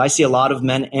 Because I see a lot of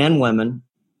men and women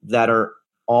that are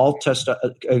all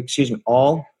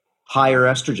all higher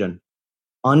estrogen,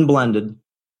 unblended.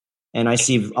 And I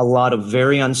see a lot of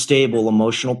very unstable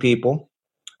emotional people.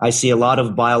 I see a lot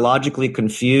of biologically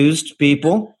confused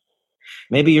people.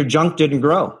 Maybe your junk didn't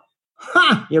grow.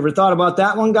 You ever thought about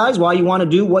that one, guys? Why you want to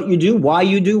do what you do, why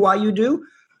you do?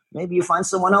 Maybe you find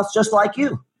someone else just like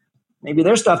you. Maybe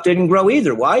their stuff didn't grow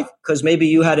either. Why? Because maybe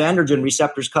you had androgen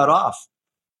receptors cut off.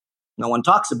 No one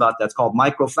talks about that. It's called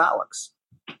microphallix.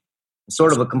 It's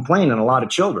sort of a complaint in a lot of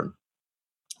children.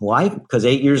 Why? Because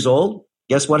 8 years old,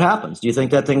 guess what happens? Do you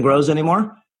think that thing grows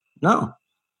anymore? No.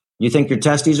 You think your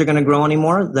testes are going to grow any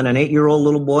more than an 8-year-old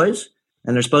little boy's?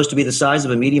 And they're supposed to be the size of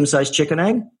a medium-sized chicken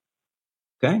egg?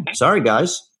 Okay. Sorry,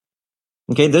 guys.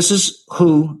 Okay. This is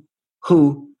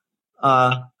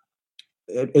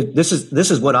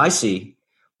this is what I see.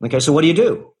 Okay. So what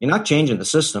do? You're not changing the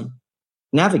system.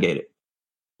 Navigate it.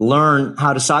 Learn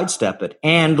how to sidestep it,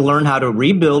 and learn how to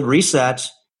rebuild, reset,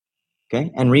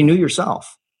 okay, and renew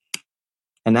yourself.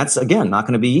 And that's, again, not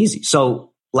going to be easy.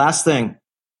 So last thing,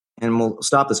 and we'll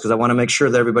stop this because I want to make sure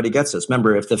that everybody gets this.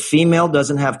 Remember, if the female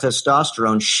doesn't have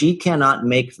testosterone, she cannot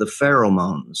make the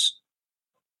pheromones.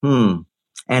 And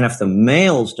if the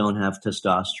males don't have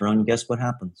testosterone, guess what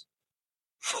happens?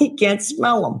 He can't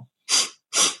smell them.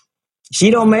 She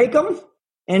don't make them,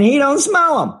 and he don't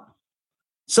smell them.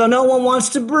 So no one wants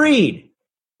to breed.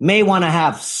 May want to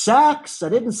have sex. I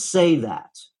didn't say that.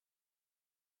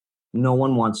 No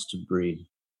one wants to breed.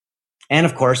 And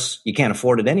of course, you can't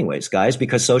afford it anyways, guys,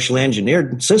 because socially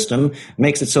engineered system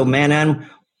makes it so man and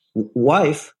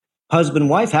wife, husband,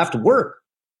 wife have to work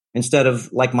instead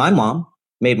of, like my mom,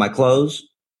 made my clothes.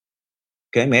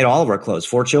 Okay. Made all of our clothes,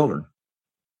 4 children.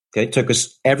 Okay. Took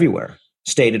us everywhere,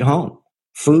 stayed at home,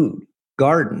 food,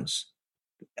 gardens,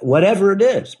 whatever it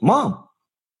is. Mom.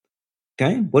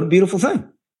 Okay. What a beautiful thing.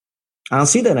 I don't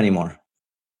see that anymore.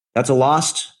 That's a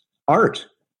lost art,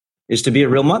 is to be a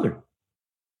real mother.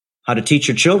 How to teach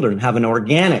your children, have an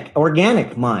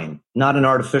organic mind, not an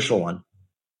artificial one.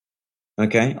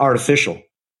 Okay. Artificial.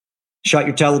 Shut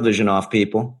your television off,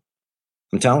 people.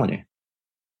 I'm telling you.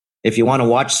 If you want to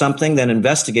watch something, then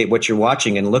investigate what you're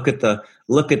watching and look at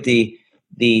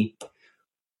the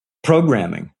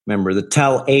programming. Remember, the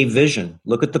television.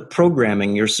 Look at the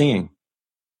programming you're seeing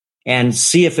and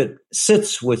see if it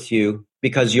sits with you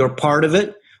because you're part of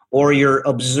it or you're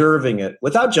observing it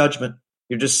without judgment.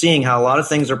 You're just seeing how a lot of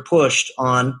things are pushed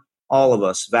on all of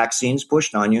us. Vaccines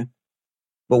pushed on you.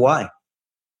 But why?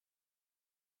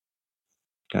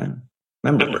 Okay.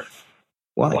 Remember,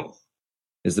 why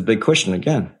is the big question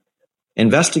again.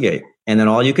 Investigate. And then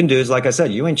all you can do is, like I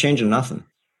said, you ain't changing nothing.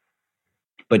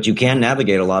 But you can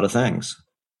navigate a lot of things.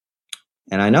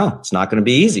 And I know it's not going to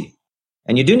be easy.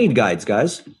 And you do need guides,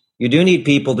 guys. You do need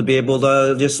people to be able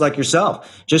to, just like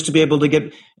yourself, just to be able to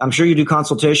get, I'm sure you do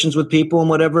consultations with people and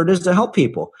whatever it is to help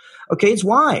people. Okay, it's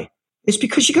why? It's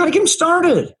because you got to get them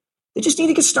started. They just need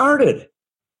to get started.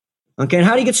 Okay, and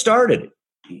how do you get started?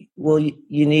 Well,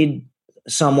 you need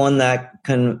someone that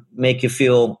can make you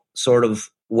feel sort of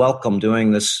welcome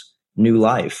doing this new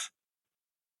life.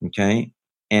 Okay,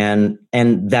 and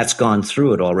that's gone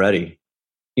through it already.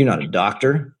 You're not a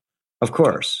doctor, of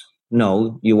course.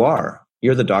 No, you are.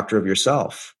 You're the doctor of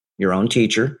yourself, your own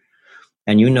teacher,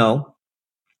 and you know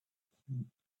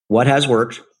what has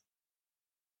worked.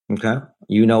 Okay,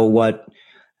 you know what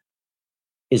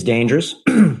is dangerous,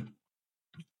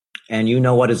 and you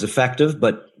know what is effective,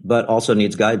 but also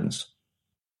needs guidance.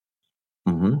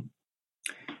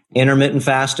 Intermittent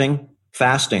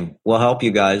fasting will help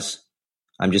you guys.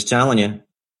 I'm just telling you.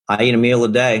 I eat a meal a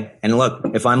day, and look,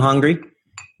 if I'm hungry, you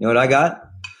know what I got?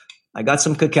 I got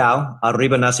some cacao,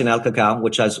 Arriba Nacional cacao,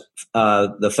 which has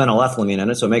the phenylethylamine in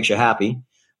it, so it makes you happy.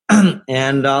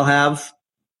 And I'll have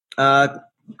a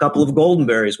couple of golden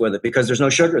berries with it because there's no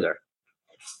sugar there.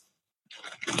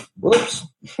 Whoops.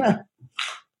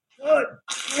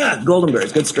 Golden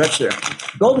berries, good stretch there.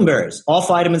 Golden berries, all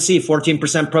vitamin C,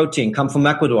 14% protein, come from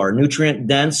Ecuador, nutrient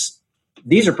dense.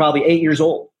 These are probably 8 years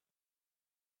old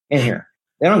in here.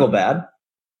 They don't go bad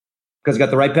because it's got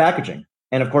the right packaging.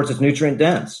 And of course, it's nutrient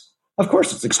dense. Of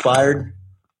course, it's expired.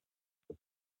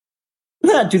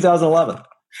 2011.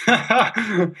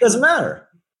 Doesn't matter.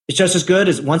 It's just as good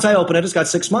as once I open it, it's got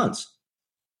 6 months.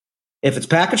 If it's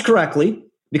packaged correctly,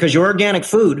 because your organic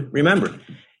food, remember,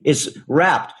 is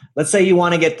wrapped. Let's say you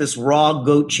want to get this raw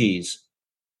goat cheese,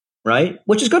 right?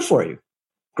 Which is good for you.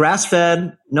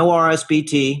 Grass-fed, no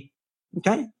RSBT.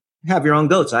 Okay? Have your own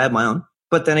goats. I have my own.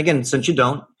 But then again, since you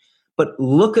don't, but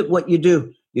look at what you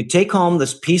do. You take home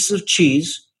this piece of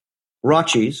cheese, raw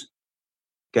cheese,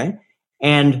 okay?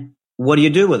 And what do you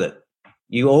do with it?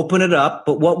 You open it up,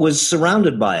 but what was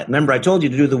surrounded by it? Remember, I told you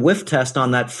to do the whiff test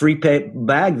on that free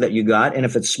bag that you got, and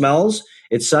if it smells,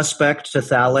 it's suspect to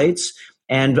phthalates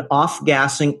and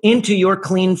off-gassing into your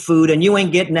clean food, and you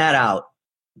ain't getting that out.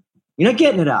 You're not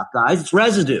getting it out, guys. It's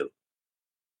residue.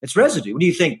 It's residue. What do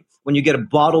you think? When you get a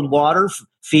bottled water,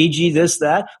 Fiji, this,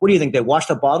 that, what do you think? They wash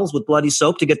the bottles with bloody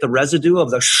soap to get the residue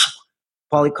of the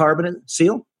polycarbonate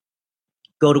seal?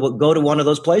 Go to one of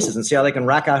those places and see how they can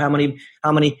rack out how many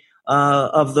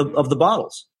of the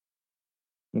bottles.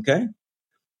 Okay,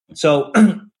 so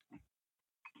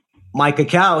my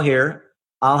cacao here,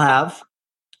 I'll have,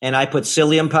 and I put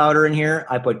psyllium powder in here.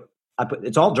 I put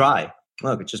it's all dry.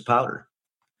 Look, it's just powder.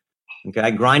 Okay,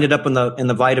 I grind it up in the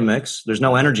Vitamix. There's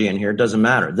no energy in here. It doesn't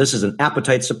matter. This is an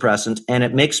appetite suppressant, and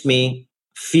it makes me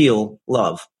feel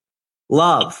love.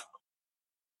 Love.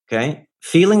 Okay,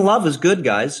 feeling love is good,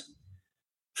 guys.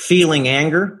 Feeling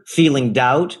anger, feeling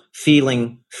doubt,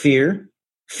 feeling fear,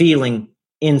 feeling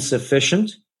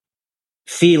insufficient,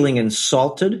 feeling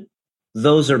insulted.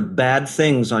 Those are bad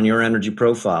things on your energy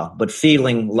profile. But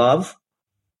feeling love,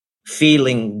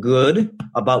 feeling good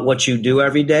about what you do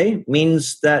every day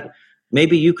means that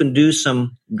maybe you can do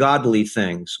some godly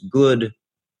things. Good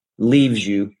leaves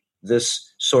you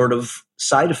this sort of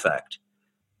side effect.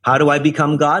 How do I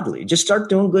become godly? Just start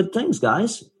doing good things,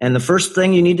 guys. And the first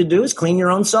thing you need to do is clean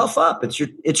your own self up. It's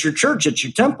your church. It's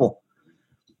your temple.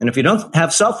 And if you don't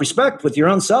have self-respect with your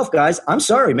own self, guys, I'm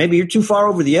sorry. Maybe you're too far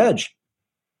over the edge.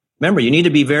 Remember, you need to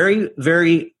be very,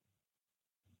 very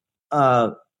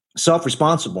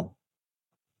self-responsible.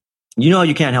 You know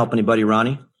you can't help anybody,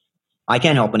 Ronnie. I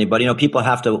can't help anybody. You know, people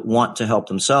have to want to help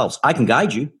themselves. I can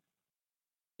guide you.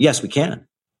 Yes, we can.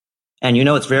 And you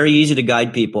know, it's very easy to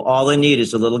guide people. All they need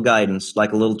is a little guidance,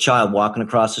 like a little child walking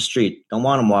across the street. Don't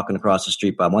want them walking across the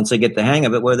street, Bob. Once they get the hang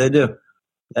of it, what do?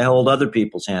 They hold other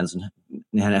people's hands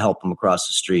and help them across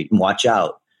the street and watch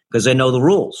out because they know the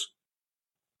rules.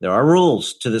 There are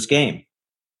rules to this game.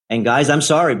 And guys, I'm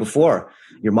sorry, before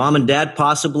your mom and dad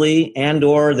possibly and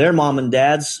or their mom and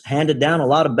dads handed down a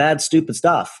lot of bad, stupid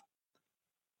stuff.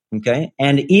 Okay?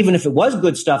 And even if it was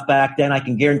good stuff back then, I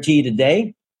can guarantee you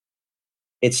today,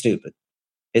 it's stupid.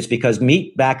 It's because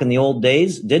meat back in the old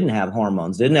days didn't have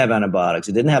hormones, didn't have antibiotics,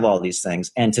 it didn't have all these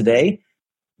things. And today,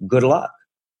 good luck.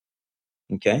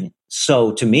 Okay?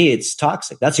 So to me, it's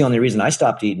toxic. That's the only reason I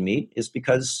stopped eating meat is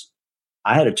because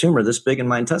I had a tumor this big in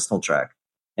my intestinal tract.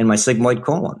 in my sigmoid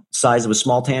colon, size of a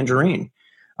small tangerine.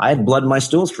 I had blood in my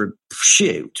stools for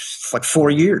like 4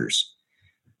 years.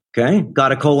 Okay.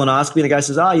 Got a colonoscopy. The guy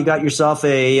says, you got yourself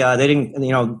they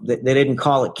didn't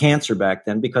call it cancer back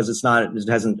then because it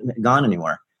hasn't gone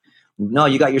anywhere. No,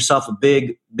 you got yourself a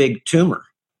big, big tumor.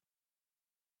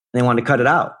 They wanted to cut it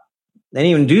out. They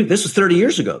didn't even this was 30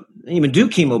 years ago. They didn't even do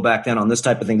chemo back then on this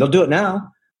type of thing. They'll do it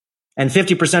now. And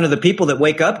 50% of the people that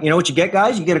wake up, you know what you get,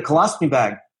 guys? You get a colostomy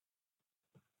bag.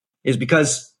 Is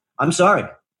because, I'm sorry,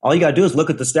 all you got to do is look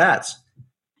at the stats.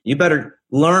 You better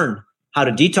learn how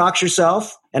to detox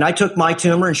yourself. And I took my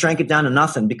tumor and shrank it down to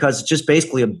nothing because it's just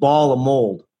basically a ball of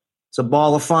mold. It's a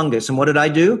ball of fungus. And what did I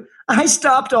do? I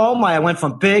stopped I went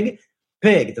from pig,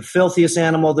 the filthiest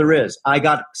animal there is. I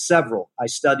got several. I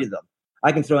studied them.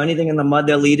 I can throw anything in the mud.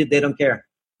 They'll eat it. They don't care.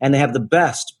 And they have the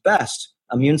best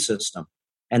immune system.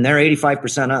 And they're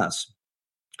 85% us.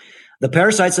 The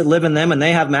parasites that live in them, and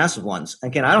they have massive ones.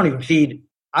 Again, I don't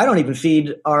even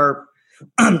feed our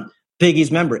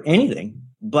piggies, anything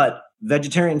but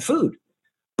vegetarian food.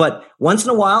 But once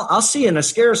in a while, I'll see an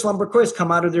Ascaris lumbricoides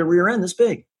come out of their rear end this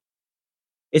big.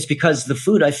 It's because the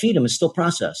food I feed them is still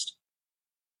processed.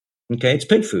 Okay, it's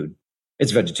pig food.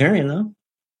 It's vegetarian, though.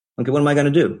 Okay, what am I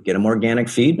going to do? Get them organic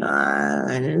feed?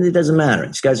 It doesn't matter.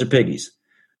 These guys are piggies.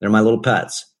 They're my little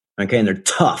pets. Okay, and they're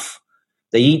tough.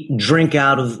 They drink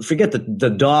out of, forget the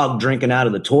dog drinking out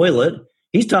of the toilet.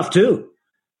 He's tough too.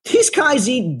 These guys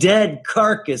eat dead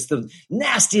carcass, the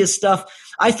nastiest stuff.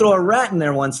 I throw a rat in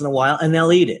there once in a while and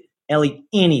they'll eat it. They'll eat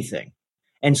anything.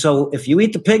 And so if you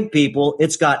eat the pig people,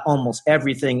 it's got almost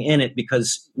everything in it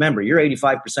because remember, you're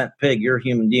 85% pig, you're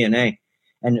human DNA.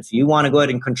 And if you want to go ahead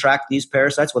and contract these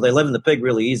parasites, well, they live in the pig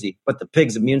really easy, but the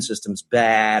pig's immune system's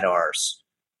bad arse.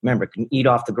 Remember, it can eat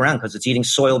off the ground because it's eating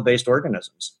soil-based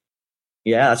organisms.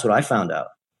 Yeah, that's what I found out.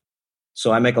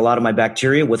 So I make a lot of my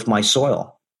bacteria with my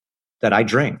soil that I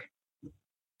drink.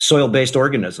 Soil-based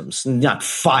organisms, not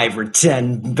 5 or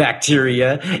 10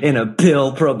 bacteria in a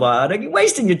pill probiotic. You're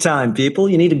wasting your time, people.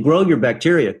 You need to grow your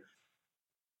bacteria.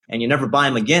 And you never buy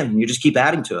them again. You just keep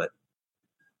adding to it.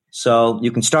 So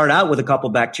you can start out with a couple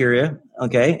bacteria,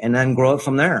 okay, and then grow it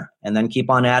from there. And then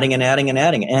keep on adding and adding and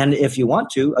adding. And if you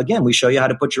want to, again, we show you how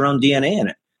to put your own DNA in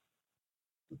it.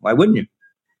 Why wouldn't you?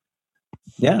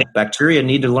 Yeah, bacteria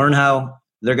need to learn how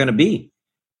they're going to be.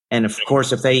 And of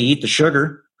course, if they eat the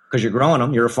sugar, because you're growing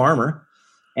them, you're a farmer,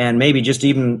 and maybe just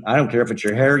even, I don't care if it's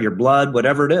your hair, your blood,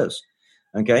 whatever it is,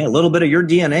 okay, a little bit of your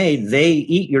DNA, they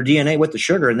eat your DNA with the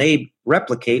sugar, and they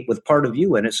replicate with part of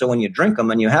you in it. So when you drink them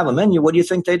and you have them in you, what do you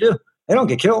think they do? They don't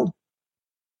get killed.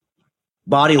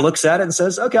 Body looks at it and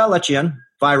says, okay, I'll let you in,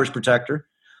 virus protector.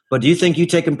 But do you think you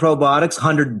taking probiotics,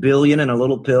 100 billion in a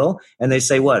little pill, and they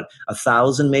say, what,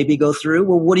 1,000 maybe go through?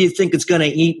 Well, what do you think it's going to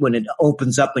eat when it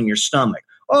opens up in your stomach?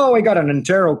 Oh, I got an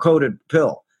enterocoated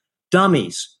pill.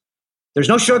 Dummies. There's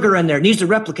no sugar in there. It needs to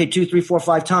replicate 2, 3, 4,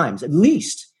 5 times at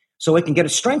least so it can get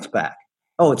its strength back.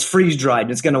 Oh, it's freeze-dried,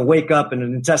 and it's going to wake up in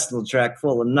an intestinal tract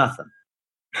full of nothing.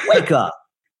 Wake up.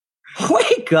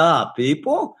 Wake up,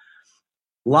 people.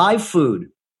 Live food.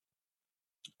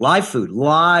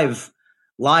 Live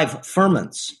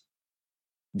ferments,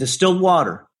 distilled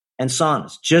water, and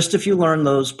saunas. Just if you learn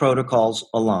those protocols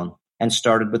alone and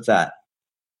started with that.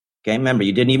 Okay, remember,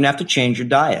 you didn't even have to change your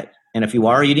diet. And if you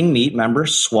are eating meat, remember,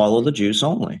 swallow the juice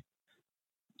only.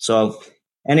 So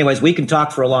anyways, we can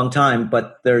talk for a long time,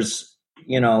 but there's,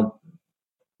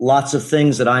 lots of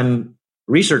things that I'm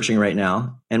researching right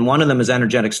now. And one of them is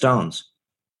energetic stones.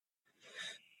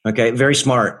 Okay, very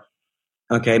smart.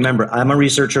 Okay, remember, I'm a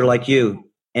researcher like you.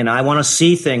 And I want to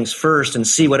see things first and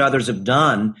see what others have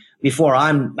done before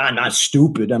I'm not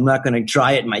stupid. I'm not going to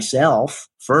try it myself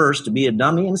first to be a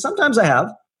dummy. And sometimes I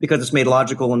have because it's made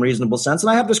logical and reasonable sense. And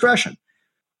I have discretion.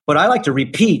 But I like to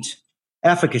repeat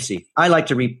efficacy. I like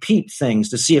to repeat things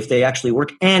to see if they actually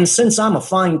work. And since I'm a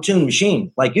fine-tuned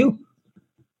machine like you,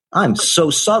 I'm so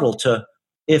subtle to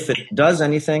if it does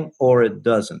anything or it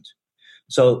doesn't.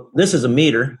 So this is a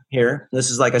meter here. This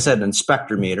is, like I said, an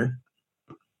inspector meter.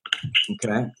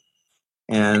 Okay.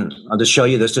 And I'll just show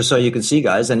you this just so you can see,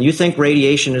 guys. And you think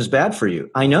radiation is bad for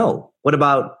you. I know. What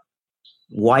about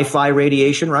Wi-Fi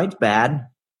radiation, right? Bad.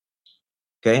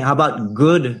 Okay. How about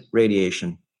good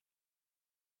radiation?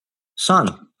 Sun.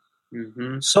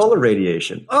 Mm-hmm. Solar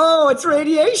radiation. Oh, it's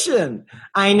radiation.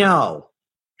 I know.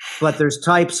 But there's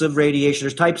types of radiation.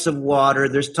 There's types of water.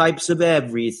 There's types of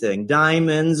everything.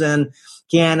 Diamonds and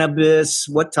cannabis.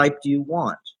 What type do you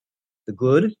want? The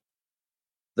good,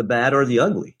 the bad, or the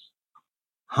ugly?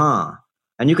 Huh.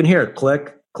 And you can hear it.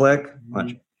 Click, click,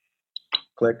 watch.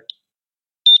 Click.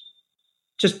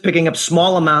 Just picking up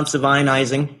small amounts of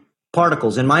ionizing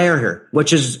particles in my air here,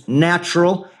 which is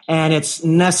natural and it's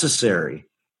necessary.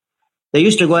 They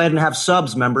used to go ahead and have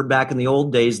subs, remember, back in the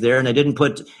old days there, and they didn't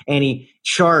put any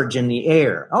charge in the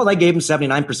air. Oh, they gave them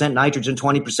 79% nitrogen,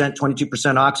 20%,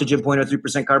 22% oxygen,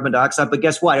 0.03% carbon dioxide. But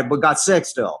guess what? Everybody got sick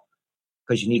still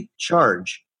because you need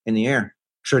charge in the air.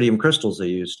 Tritium crystals they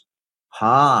used.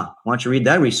 Why don't you read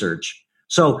that research?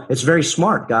 So it's very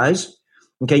smart, guys.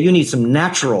 Okay, you need some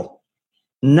natural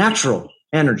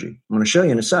energy. I'm going to show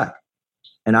you in a sec.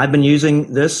 And I've been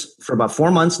using this for about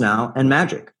 4 months now, and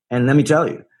magic. And let me tell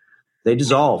you, they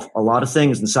dissolve a lot of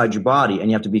things inside your body, and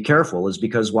you have to be careful. Is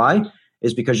because why?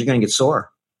 Is because you're going to get sore.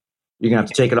 You're going to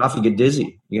have to take it off and get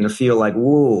dizzy. You're going to feel like,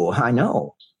 whoa, I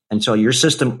know. And so your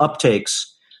system uptakes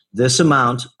this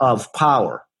amount of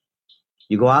power.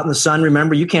 You go out in the sun,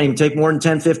 remember, you can't even take more than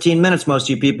 10, 15 minutes, most of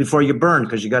you people, before you burn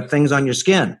because you got things on your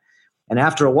skin. And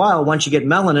after a while, once you get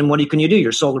melanin, what can you do?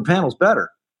 Your solar panel's better.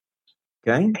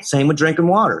 Okay? Same with drinking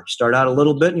water. Start out a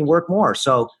little bit and you work more.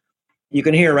 So you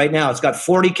can hear right now, it's got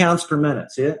 40 counts per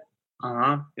minute. See it?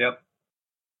 Yep.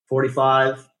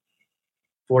 45,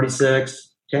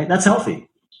 46. Okay? That's healthy.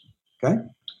 Okay?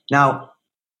 Now,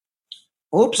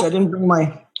 oops, I didn't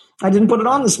put it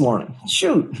on this morning.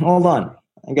 Shoot. Hold on.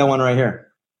 I got one right here.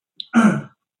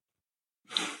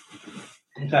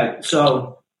 Okay,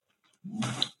 so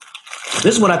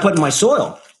this is what I put in my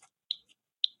soil.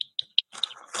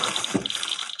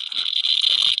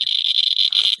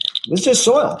 This is just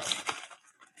soil.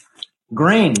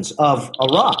 Grains of a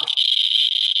rock.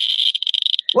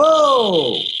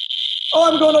 Whoa!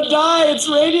 Oh, I'm going to die. It's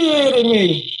radiating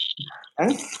me.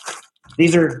 Okay?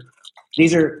 These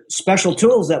are special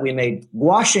tools that we made,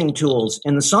 washing tools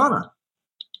in the sauna.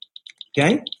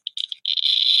 Okay?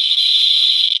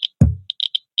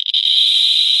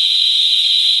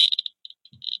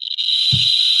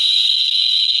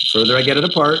 Further I get it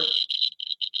apart.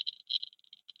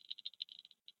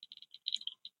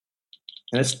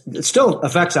 And it still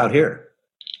affects out here.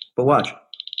 But watch.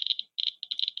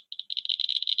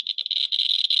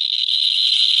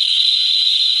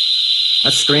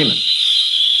 That's screaming.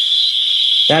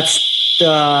 That's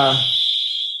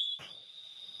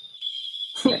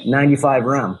 95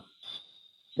 rem.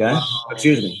 Okay? Wow.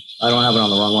 Excuse me. I don't have it on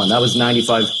the wrong one. That was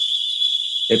 95.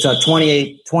 It's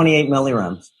 28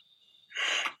 millirems.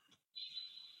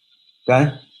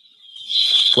 Okay?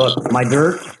 Look, my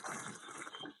dirt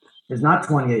is not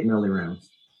 28 millirems.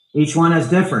 Each one is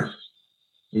different.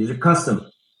 These are custom.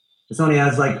 This only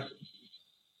has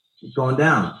going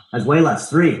down. Has way less,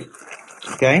 3.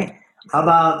 Okay? How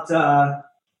about,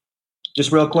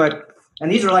 just real quick,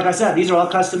 and these are, like I said, these are all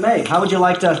custom made. How would you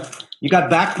like to, you got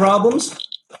back problems?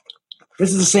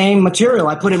 This is the same material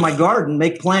I put in my garden,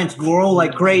 make plants grow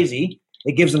like crazy.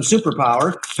 It gives them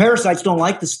superpower. Parasites don't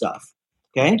like this stuff.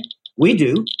 Okay? We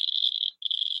do.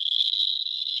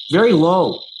 Very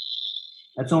low.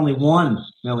 That's only 1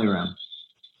 millirem.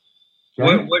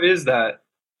 Okay? What is that?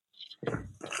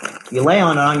 You lay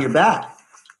on your back.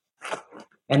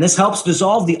 And this helps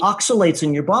dissolve the oxalates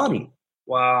in your body.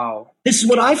 Wow. This is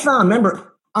what I found.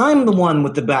 Remember, I'm the one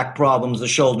with the back problems, the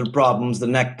shoulder problems, the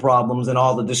neck problems, and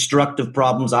all the destructive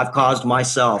problems I've caused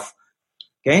myself.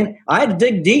 Okay? I had to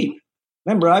dig deep.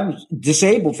 Remember, I was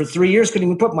disabled for 3 years, couldn't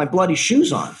even put my bloody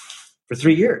shoes on for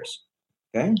 3 years.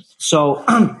 Okay? So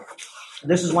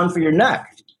this is one for your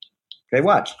neck. Okay,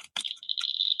 watch.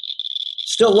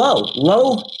 Still low.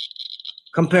 Low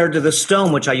compared to the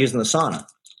stone, which I use in the sauna.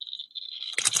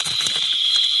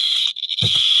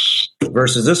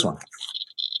 Versus this one.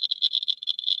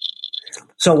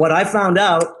 So what I found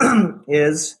out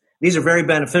is these are very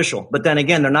beneficial. But then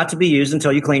again, they're not to be used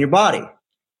until you clean your body.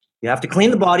 You have to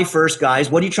clean the body first,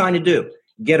 guys. What are you trying to do?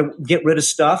 Get rid of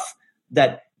stuff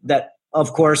that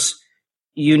of course,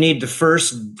 you need to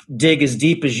first dig as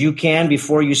deep as you can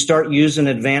before you start using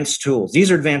advanced tools.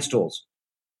 These are advanced tools.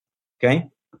 Okay?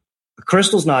 The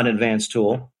crystal's not an advanced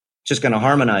tool. It's just going to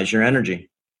harmonize your energy.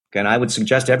 Okay? And I would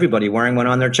suggest everybody wearing one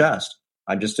on their chest.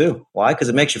 I just do. Why? Because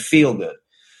it makes you feel good.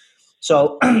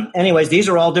 So anyways, these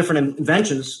are all different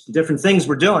inventions, different things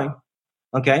we're doing.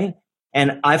 Okay?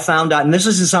 And I found out, and this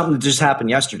isn't something that just happened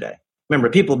yesterday. Remember,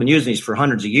 people have been using these for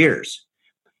hundreds of years.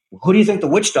 Who do you think the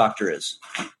witch doctor is?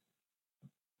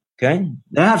 Okay?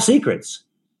 They have secrets.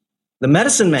 The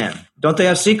medicine man, don't they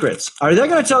have secrets? Are they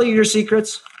going to tell you your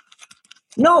secrets?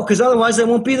 No, because otherwise they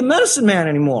won't be the medicine man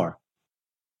anymore.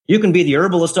 You can be the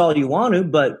herbalist all you want to,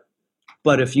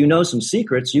 but if you know some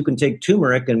secrets, you can take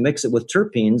turmeric and mix it with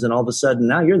terpenes, and all of a sudden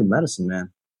now you're the medicine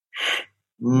man.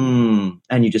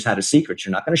 And you just had a secret.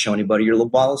 You're not going to show anybody your little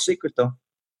bottle of secret, though.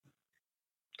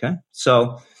 Okay?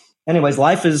 So, anyways,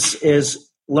 life is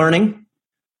learning.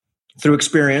 through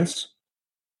experience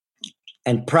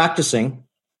and practicing,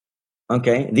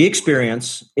 okay, the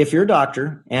experience, if you're a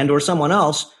doctor and or someone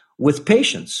else, with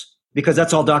patience, because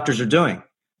that's all doctors are doing.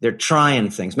 They're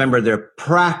trying things. Remember, they're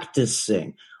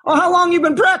practicing. Oh, how long have you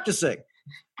been practicing?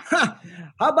 How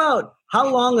about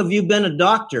how long have you been a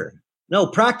doctor? No,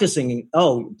 practicing.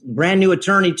 Oh, brand new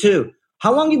attorney too.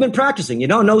 How long have you been practicing? You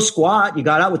don't know squat. You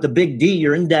got out with the big D.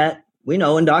 You're in debt. We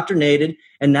know, indoctrinated.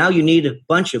 And now you need a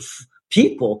bunch of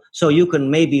people so you can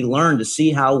maybe learn to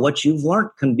see how what you've learned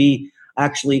can be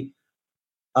actually,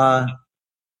 I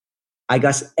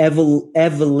guess,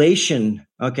 evolution,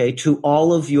 okay, to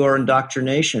all of your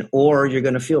indoctrination, or you're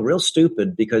going to feel real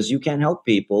stupid because you can't help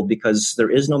people because there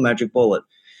is no magic bullet.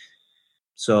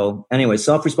 So anyway,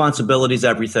 self-responsibility is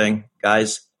everything,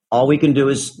 guys. All we can do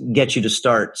is get you to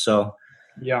start. So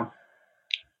yeah.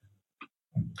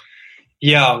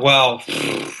 Well,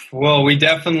 we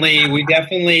definitely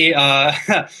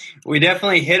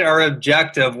hit our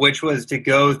objective, which was to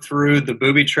go through the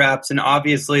booby traps. And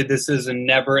obviously this is a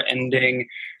never ending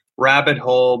rabbit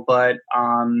hole, but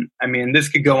I mean, this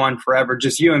could go on forever.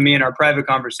 Just you and me in our private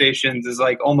conversations is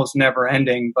like almost never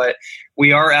ending, but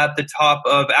we are at the top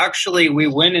of, actually we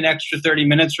went an extra 30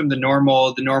 minutes from the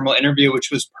normal interview, which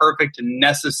was perfect and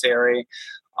necessary.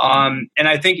 And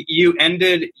I think you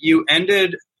ended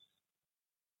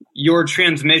your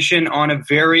transmission on a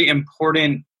very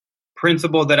important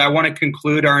principle that I want to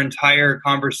conclude our entire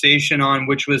conversation on,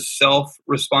 which was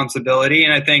self-responsibility.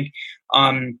 And I think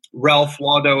Ralph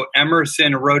Waldo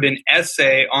Emerson wrote an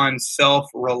essay on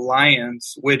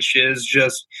self-reliance, which is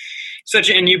just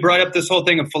and you brought up this whole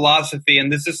thing of philosophy,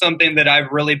 and this is something that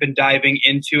I've really been diving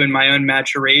into in my own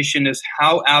maturation, is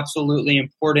how absolutely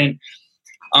important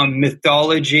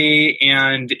mythology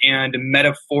and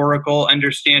metaphorical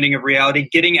understanding of reality,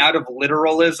 getting out of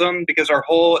literalism, because our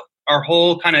whole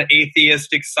kind of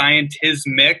atheistic,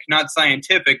 scientismic, not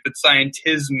scientific, but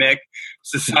scientismic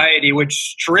society, which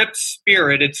strips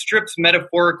spirit, it strips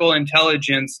metaphorical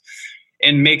intelligence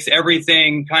and makes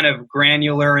everything kind of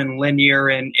granular and linear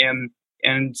and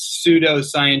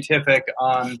pseudo-scientific.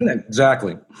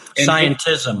 Exactly.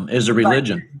 Scientism is a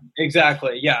religion.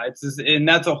 Exactly. Yeah. And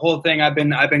that's a whole thing I've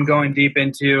been going deep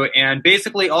into. And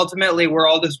basically, ultimately, where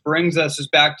all this brings us is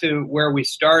back to where we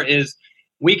start, is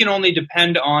we can only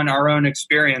depend on our own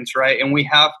experience, right? And we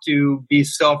have to be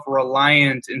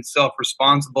self-reliant and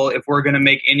self-responsible if we're going to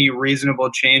make any reasonable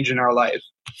change in our life.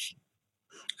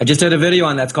 I just did a video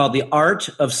on that's called The Art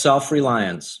of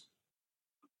Self-Reliance.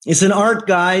 It's an art,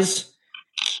 guys.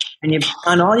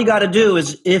 And all you got to do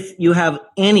is, if you have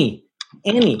any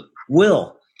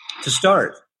will to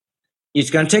start,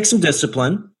 it's going to take some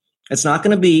discipline. It's not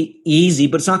going to be easy,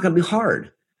 but it's not going to be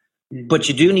hard. But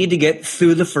you do need to get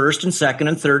through the first and second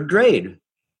and third grade,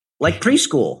 like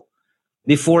preschool,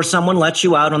 before someone lets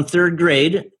you out on third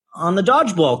grade on the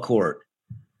dodgeball court.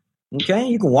 Okay?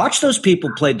 You can watch those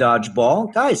people play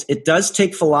dodgeball. Guys, it does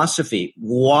take philosophy.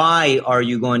 Why are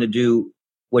you going to do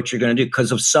what you're going to do?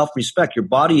 Because of self-respect. Your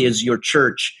body is your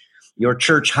church. Your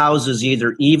church houses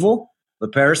either evil, the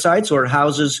parasites, or it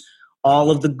houses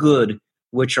all of the good,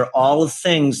 which are all of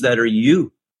things that are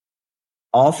you.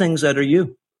 All things that are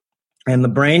you. And the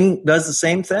brain does the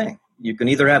same thing. You can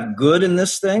either have good in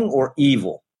this thing or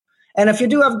evil. And if you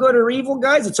do have good or evil,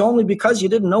 guys, it's only because you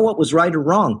didn't know what was right or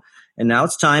wrong. And now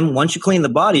it's time, once you clean the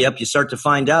body up, you start to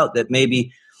find out that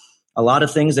maybe a lot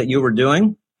of things that you were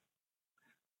doing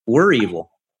were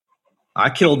evil. I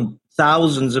killed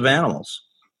thousands of animals.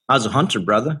 I was a hunter,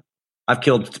 brother. I've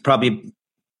killed probably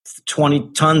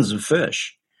 20 tons of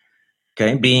fish.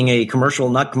 Okay, being a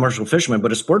not commercial fisherman,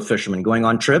 but a sport fisherman, going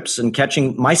on trips and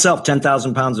catching myself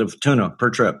 10,000 pounds of tuna per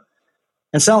trip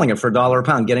and selling it for $1 a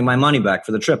pound, getting my money back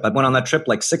for the trip. I went on that trip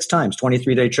like 6 times,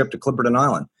 23-day trip to Clipperton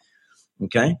Island.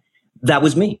 Okay, that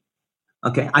was me.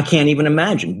 Okay, I can't even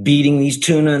imagine beating these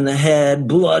tuna in the head,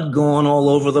 blood going all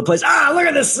over the place. Ah, look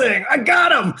at this thing. I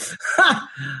got him.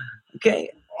 Okay,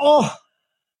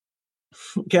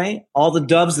 okay, all the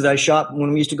doves that I shot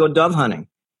when we used to go dove hunting.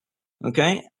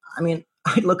 Okay, I mean,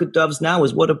 I look at doves now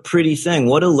as what a pretty thing.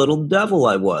 What a little devil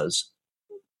I was.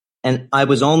 And I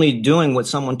was only doing what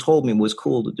someone told me was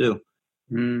cool to do.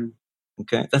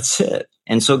 Okay, that's it.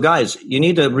 And so, guys, you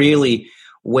need to really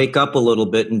wake up a little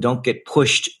bit and don't get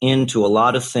pushed into a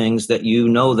lot of things that you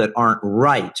know that aren't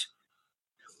right.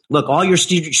 Look, all your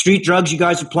street drugs you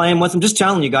guys are playing with, I'm just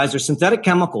telling you guys, they're synthetic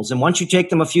chemicals. And once you take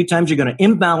them a few times, you're going to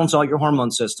imbalance all your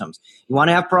hormone systems. You want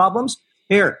to have problems?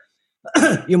 Here.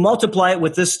 You multiply it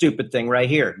with this stupid thing right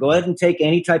here. Go ahead and take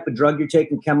any type of drug you're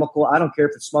taking, chemical. I don't care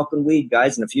if it's smoking weed,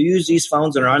 guys. And if you use these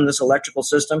phones and are on this electrical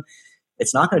system,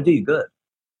 it's not going to do you good.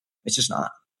 It's just not.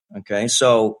 Okay.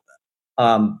 So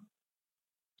But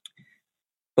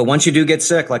once you do get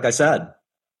sick, like I said,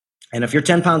 and if you're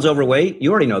 10 pounds overweight,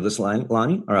 you already know this,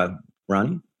 Ronnie, you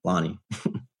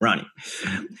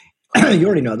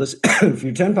already know this. If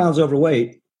you're 10 pounds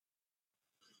overweight,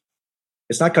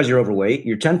 it's not because you're overweight.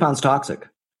 You're 10 pounds toxic.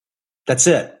 That's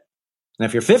it. And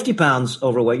if you're 50 pounds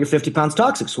overweight, you're 50 pounds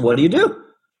toxic. So what do?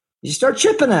 You start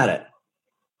chipping at it.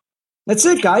 That's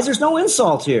it, guys. There's no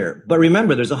insult here. But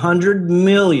remember, there's 100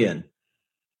 million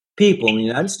people in the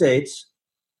United States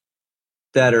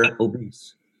that are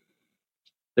obese.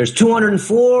 There's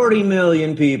 240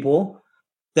 million people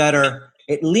that are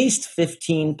at least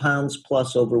 15 pounds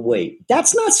plus overweight.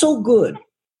 That's not so good.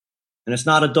 And it's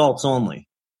not adults only.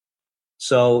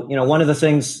 So, one of the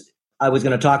things I was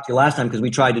going to talk to you last time, because we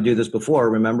tried to do this before,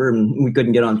 remember, and we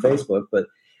couldn't get on Facebook, but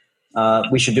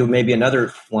we should do maybe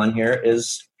another one here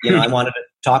is, I wanted to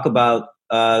talk about,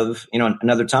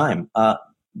 another time,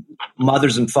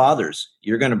 mothers and fathers.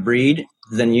 You're going to breed,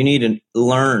 then you need to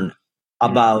learn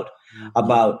about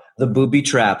the booby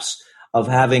traps of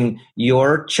having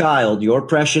your child, your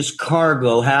precious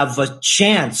cargo, have a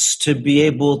chance to be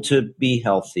able to be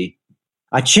healthy.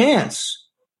 A chance.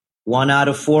 1 out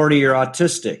of 40 are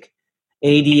autistic.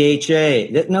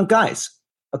 ADHD. No, guys,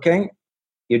 okay?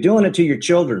 You're doing it to your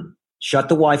children. Shut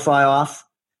the Wi-Fi off.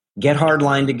 Get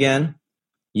hardlined again.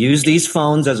 Use these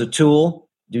phones as a tool.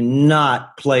 Do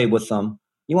not play with them.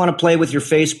 You want to play with your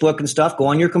Facebook and stuff? Go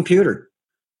on your computer.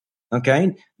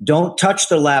 Okay? Don't touch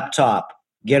the laptop.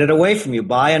 Get it away from you.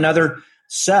 Buy another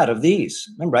set of these.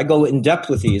 Remember, I go in depth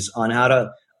with these on how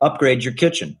to upgrade your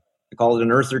kitchen. I call it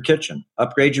an earther kitchen.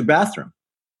 Upgrade your bathroom.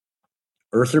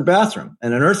 Earther bathroom.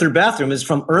 And an earther bathroom is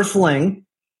from earthling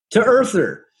to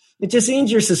earther. It just means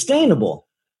you're sustainable.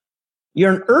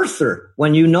 You're an earther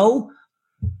when you're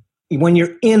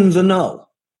in the know.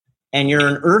 And you're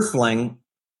an earthling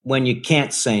when you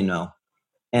can't say no.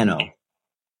 N-O.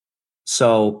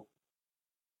 So,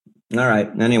 all right.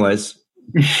 Anyways.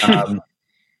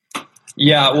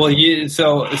 Yeah, well,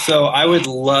 so I would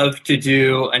love to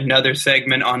do another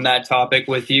segment on that topic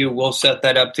with you. We'll set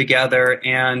that up together.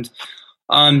 And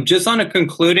just on a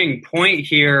concluding point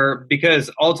here, because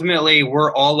ultimately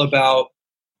we're all about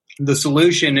the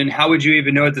solution, and how would you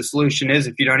even know what the solution is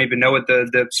if you don't even know what the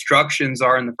obstructions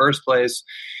are in the first place?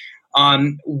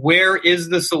 Where is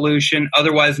the solution,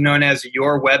 otherwise known as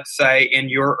your website and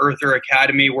your Earther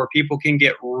Academy, where people can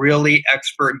get really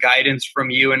expert guidance from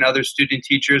you and other student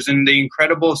teachers, and the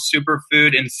incredible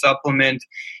superfood and supplement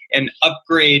and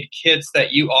upgrade kits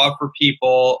that you offer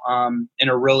people in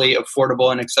a really affordable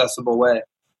and accessible way?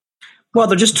 Well,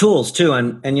 they're just tools too.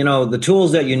 And the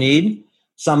tools that you need,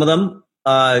 some of them,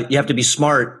 you have to be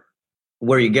smart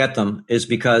where you get them, is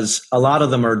because a lot of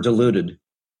them are diluted.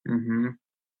 Mm-hmm.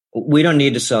 We don't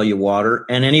need to sell you water.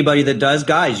 And anybody that does,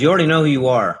 guys, you already know who you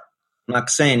are. I'm not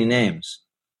saying any names.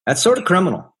 That's sort of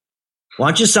criminal. Why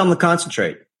don't you sell them the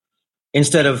concentrate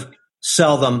instead of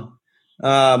sell them,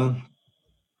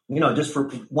 just for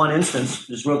one instance,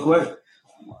 just real quick.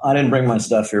 I didn't bring my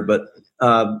stuff here, but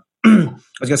I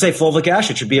was going to say fulvic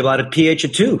acid should be about a pH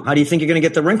of 2. How do you think you're going to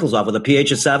get the wrinkles off with a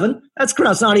pH of 7? That's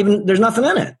gross. Not even, there's nothing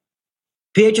in it.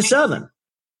 pH of 7.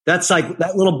 That's like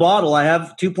that little bottle I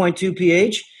have, 2.2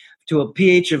 pH to a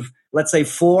pH of, let's say,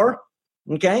 4.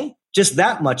 Okay? Just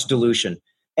that much dilution.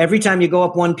 Every time you go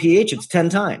up 1 pH, it's 10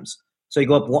 times. So you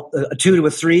go up a 2 to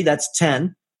a 3, that's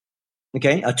 10.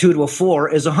 Okay? A 2 to a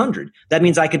 4 is 100. That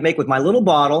means I could make with my little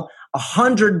bottle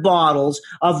 100 bottles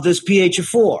of this pH of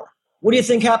 4. What do you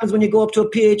think happens when you go up to a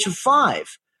pH of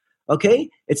 5? Okay?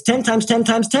 It's 10 times 10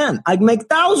 times 10. I can make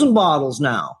 1,000 bottles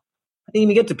now. I didn't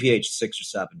even get to pH 6 or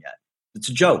 7 yet. It's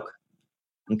a joke.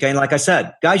 Okay? And like I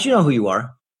said, guys, you know who you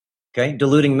are. Okay?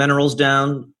 Diluting minerals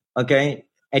down. Okay?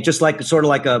 And just like sort of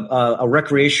like a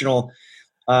recreational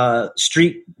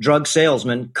street drug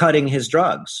salesman cutting his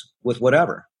drugs with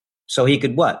whatever. So he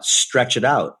could what? Stretch it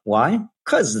out. Why?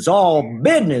 Because it's all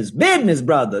business. Business,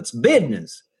 brother. It's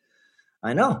business.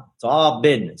 I know. It's all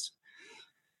business.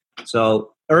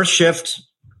 So Earthshift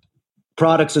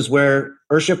Products is where,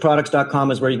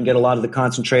 earthshiftproducts.com is where you can get a lot of the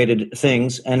concentrated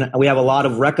things. And we have a lot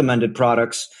of recommended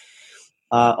products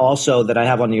also that I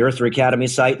have on the Earther Academy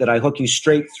site that I hook you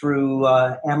straight through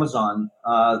Amazon.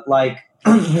 Like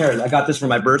here, I got this for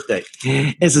my birthday.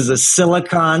 This is a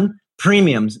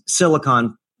premium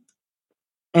silicon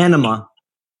enema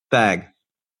bag.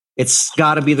 It's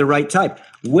got to be the right type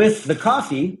with the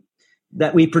coffee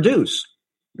that we produce.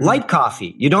 Light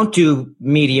coffee. You don't do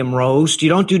medium roast. You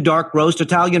don't do dark roast,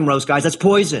 Italian roast, guys. That's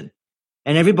poison.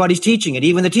 And everybody's teaching it,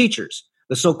 even the teachers,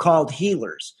 the so-called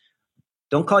healers.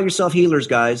 Don't call yourself healers,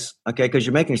 guys, okay, because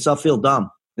you're making yourself feel dumb.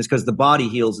 It's because the body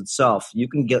heals itself.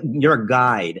 You're a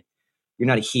guide. You're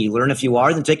not a healer. And if you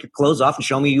are, then take your clothes off and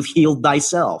show me you've healed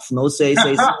thyself. No say,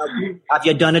 have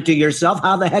you done it to yourself?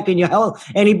 How the heck can you help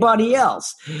anybody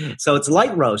else? So it's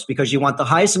light roast because you want the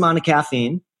highest amount of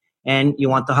caffeine and you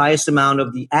want the highest amount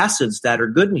of the acids that are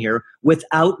good in here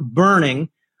without burning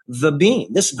the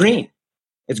bean. This is green.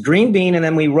 It's green bean, and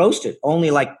then we roast it only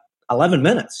like 11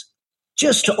 minutes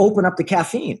just to open up the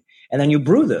caffeine. And then you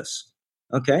brew this.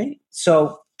 Okay?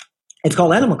 So it's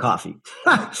called enema coffee.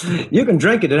 You can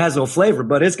drink it. It has no flavor,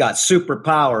 but it's got super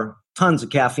power, tons of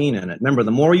caffeine in it. Remember,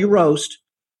 the more you roast,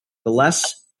 the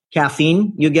less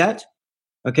caffeine you get.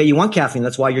 Okay, you want caffeine.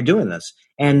 That's why you're doing this.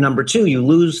 And number two, you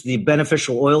lose the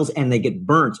beneficial oils and they get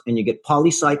burnt and you get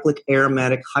polycyclic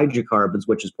aromatic hydrocarbons,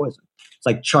 which is poison. It's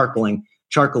like charcoaling,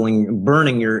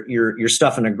 burning your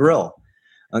stuff in a grill.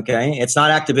 Okay, it's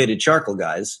not activated charcoal,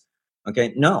 guys.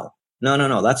 Okay, no.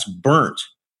 That's burnt.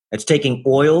 It's taking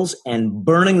oils and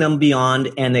burning them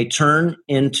beyond, and they turn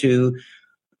into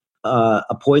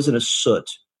a poisonous soot.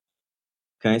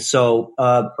 Okay, so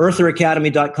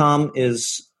eartheracademy.com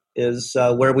is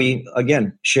where we,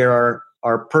 again, share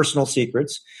our personal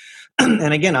secrets.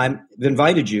 And again, I've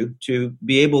invited you to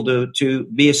be able to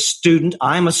be a student.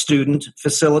 I'm a student,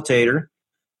 facilitator,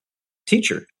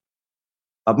 teacher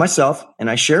of myself, and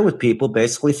I share with people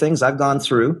basically things I've gone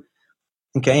through.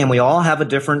 Okay, and we all have a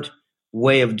different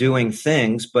way of doing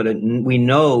things, but we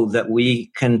know that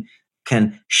we can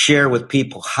share with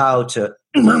people how to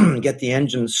get the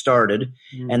engine started,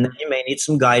 and then you may need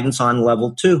some guidance on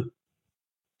level 2,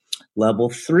 level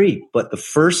 3. But the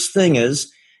first thing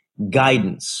is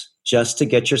guidance, just to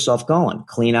get yourself going.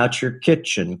 Clean out your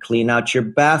kitchen, clean out your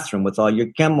bathroom with all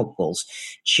your chemicals,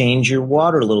 change your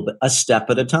water a little bit, a step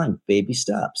at a time, baby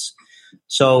steps.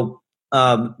 So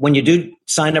when you do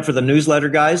sign up for the newsletter,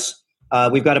 guys,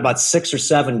 we've got about 6 or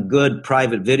 7 good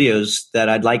private videos that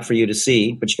I'd like for you to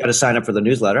see, but you got to sign up for the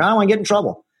newsletter. I don't want to get in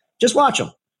trouble. Just watch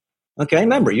them. Okay.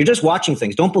 Remember, you're just watching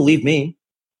things. Don't believe me,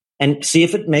 and see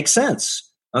if it makes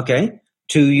sense. Okay.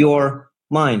 To your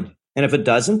mind. And if it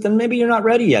doesn't, then maybe you're not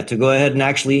ready yet to go ahead and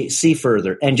actually see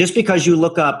further. And just because you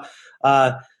look up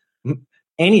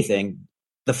anything,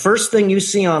 the first thing you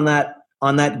see on that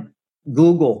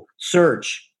Google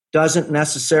search doesn't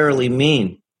necessarily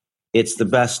mean it's the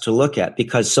best to look at,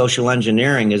 because social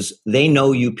engineering is, they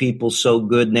know you people so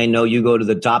good and they know you go to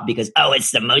the top because, oh,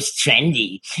 it's the most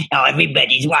trendy. Oh,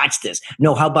 everybody's watched this.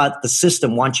 No, how about the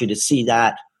system wants you to see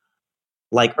that,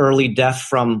 like early death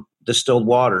from distilled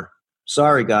water?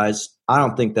 Sorry, guys. I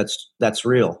don't think that's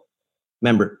real.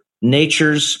 Remember,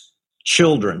 nature's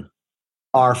children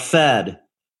are fed,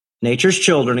 nature's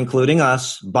children, including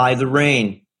us, by the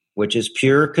rain, which is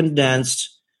pure condensed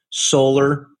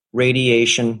solar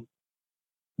radiation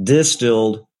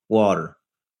distilled water.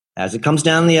 As it comes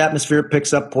down in the atmosphere, it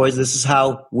picks up poison. This is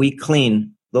how we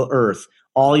clean the earth.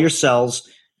 All your cells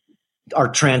are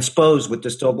transposed with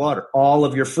distilled water. All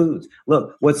of your foods.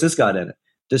 Look, what's this got in it?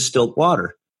 Distilled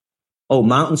water. Oh,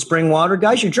 mountain spring water?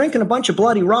 Guys, you're drinking a bunch of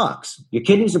bloody rocks. Your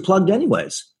kidneys are plugged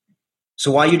anyways.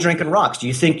 So why are you drinking rocks? Do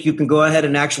you think you can go ahead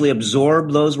and actually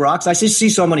absorb those rocks? I see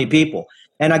so many people.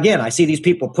 And again, I see these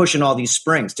people pushing all these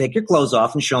springs. Take your clothes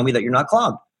off and show me that you're not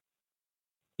clogged.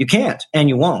 You can't, and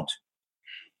you won't.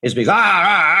 It's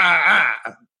because,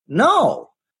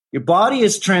 No, your body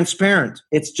is transparent.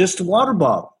 It's just a water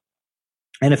bottle.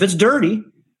 And if it's dirty,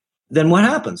 then what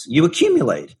happens? You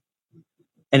accumulate.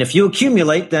 And if you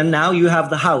accumulate, then now you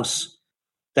have the house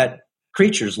that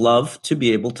creatures love to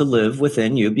be able to live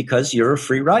within you, because you're a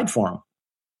free ride for them.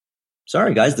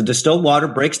 Sorry, guys. The distilled water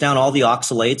breaks down all the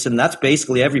oxalates, and that's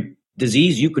basically every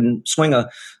disease you can swing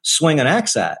an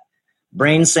axe at.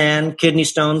 Brain sand, kidney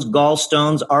stones,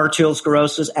 gallstones,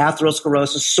 arteriosclerosis,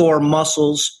 atherosclerosis, sore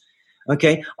muscles.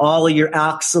 Okay, all of your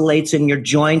oxalates in your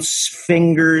joints,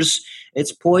 fingers.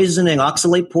 It's poisoning,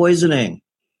 oxalate poisoning.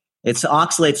 It's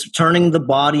oxalates turning the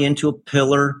body into a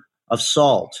pillar of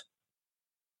salt.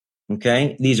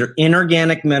 Okay, these are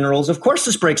inorganic minerals. Of course,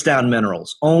 this breaks down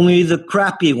minerals. Only the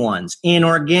crappy ones,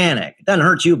 inorganic. It doesn't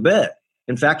hurt you a bit.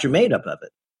 In fact, you're made up of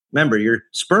it. Remember, your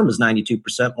sperm is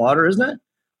 92% water, isn't it?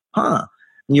 Huh.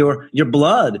 Your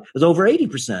blood is over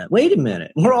 80%. Wait a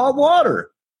minute. We're all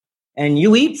water. And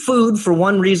you eat food for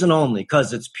one reason only,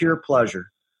 because it's pure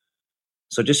pleasure.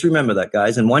 So just remember that,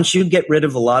 guys. And once you get rid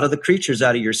of a lot of the creatures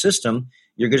out of your system,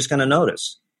 you're just going to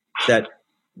notice that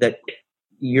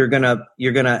you're gonna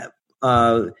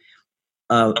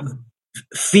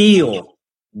feel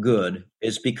good.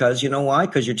 Is because, you know why?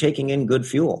 Because you're taking in good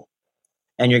fuel,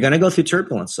 and you're going to go through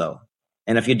turbulence.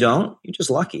 And if you don't, you're just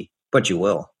lucky, but you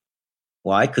will.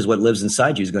 Why? Because what lives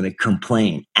inside you is going to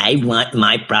complain. I want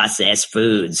my processed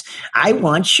foods. I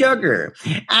want sugar.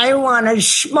 I want to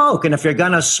smoke. And if you're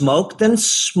going to smoke, then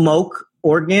smoke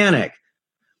organic.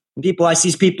 I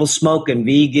see people smoking,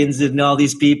 vegans and all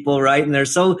these people, right? And they're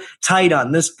so tight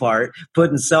on this part,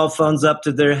 putting cell phones up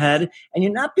to their head, and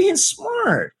you're not being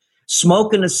smart.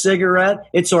 Smoking a cigarette,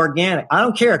 it's organic. I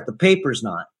don't care if the paper's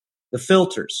not, the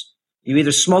filters. You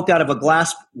either smoke out of a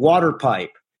glass water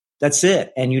pipe. That's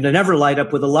it. And you never light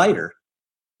up with a lighter.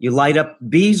 You light up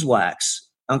beeswax,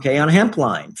 okay, on hemp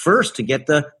line first to get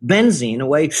the benzene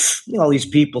away. All these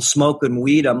people smoking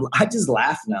weed. I just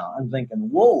laugh now. I'm thinking,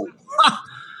 whoa,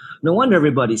 no wonder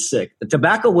everybody's sick. The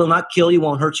tobacco will not kill you,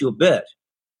 won't hurt you a bit.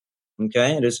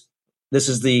 Okay, this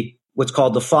is what's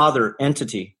called the father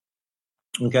entity.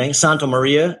 Okay, Santa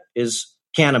Maria is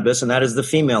cannabis, and that is the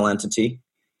female entity.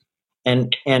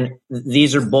 And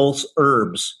these are both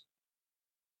herbs.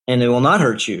 And they will not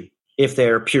hurt you if they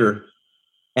are pure.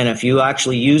 And if you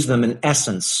actually use them in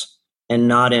essence and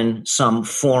not in some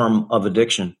form of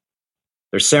addiction.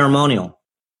 They're ceremonial.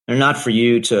 They're not for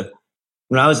you to.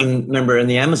 When I was remember in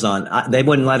the Amazon, they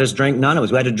wouldn't let us drink none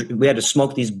of it. We had to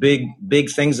smoke these big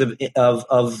things of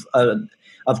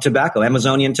tobacco,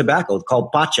 Amazonian tobacco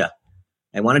called pacha.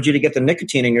 They wanted you to get the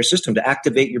nicotine in your system to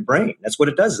activate your brain. That's what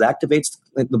it does. It activates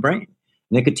the brain.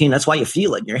 Nicotine, that's why you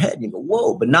feel it in your head. You go,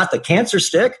 whoa, but not the cancer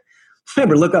stick.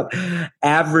 Remember, look up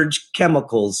average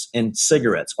chemicals in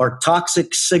cigarettes or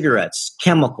toxic cigarettes,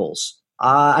 chemicals.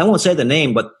 I won't say the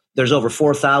name, but there's over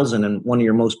 4,000 in one of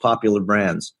your most popular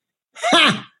brands.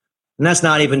 Ha! And that's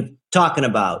not even talking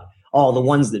about all the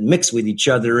ones that mix with each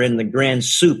other in the grand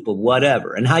soup of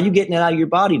whatever. And how you getting it out of your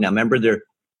body now? Remember, they're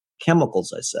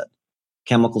chemicals, I said.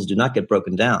 Chemicals do not get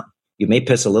broken down. You may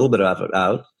piss a little bit of it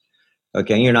out.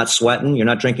 Okay, you're not sweating, you're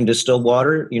not drinking distilled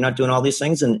water, you're not doing all these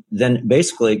things. And then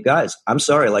basically, guys, I'm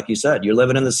sorry, like you said, you're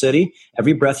living in the city,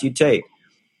 every breath you take,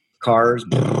 cars,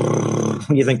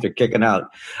 you think they're kicking out.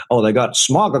 Oh, they got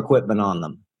smog equipment on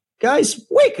them. Guys,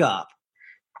 wake up.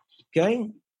 Okay,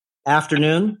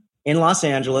 afternoon in Los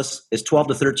Angeles is 12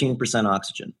 to 13%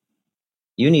 oxygen.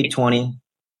 You need 20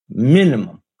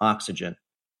 minimum oxygen.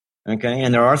 Okay,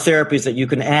 and there are therapies that you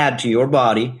can add to your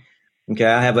body. Okay,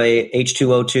 I have a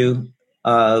H2O2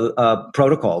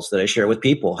 protocols that I share with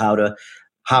people, how to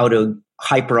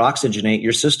hyperoxygenate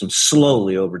your system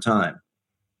slowly over time.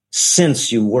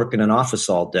 Since you work in an office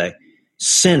all day,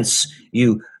 since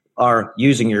you are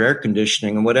using your air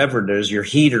conditioning and whatever it is, your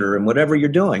heater and whatever you're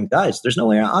doing, guys, there's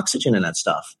no oxygen in that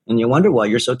stuff. And you wonder why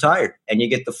you're so tired and you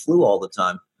get the flu all the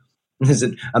time. Is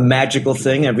it a magical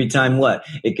thing every time what?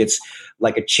 It gets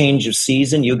like a change of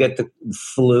season, you get the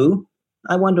flu?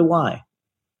 I wonder why.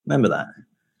 Remember that,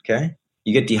 okay?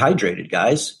 You get dehydrated,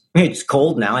 guys. It's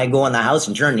cold now. I go in the house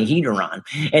and turn the heater on.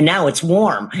 And now it's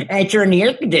warm. I turn the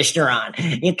air conditioner on.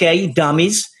 Okay, you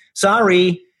dummies.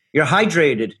 Sorry, you're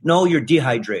hydrated. No, you're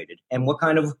dehydrated. And what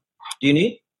kind of do you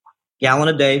need? Gallon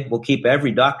a day will keep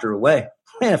every doctor away.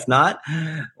 If not,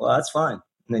 well, that's fine.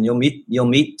 And then you'll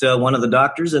meet one of the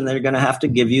doctors, and they're going to have to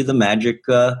give you the magic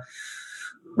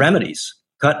remedies.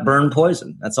 Cut, burn,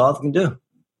 poison. That's all they can do.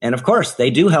 And of course,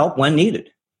 they do help when needed.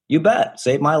 You bet.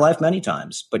 Saved my life many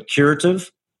times. But curative,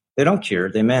 they don't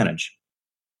cure, they manage.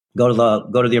 Go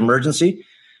to the emergency.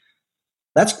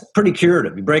 That's pretty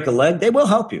curative. You break a leg, they will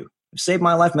help you. You've saved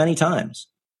my life many times.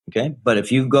 Okay? But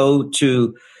if you go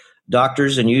to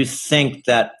doctors and you think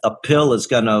that a pill is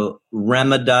going to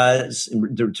remedy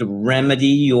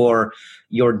your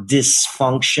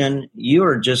dysfunction, you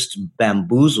are just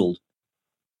bamboozled.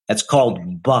 That's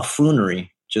called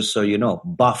buffoonery. Just so you know,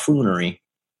 buffoonery.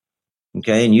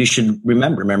 Okay, and you should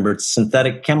remember, it's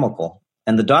synthetic chemical.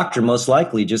 And the doctor most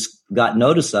likely just got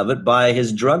notice of it by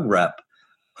his drug rep.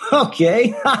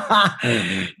 Okay,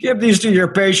 give these to your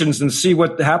patients and see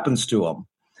what happens to them.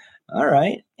 All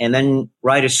right, and then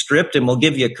write a script and we'll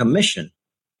give you a commission.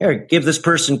 Here, give this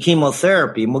person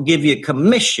chemotherapy and we'll give you a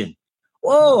commission.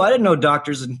 Whoa, I didn't know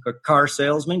doctors and car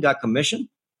salesmen got commission.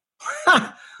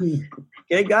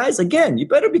 Okay, guys, again, you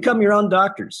better become your own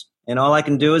doctors. And all I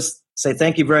can do is say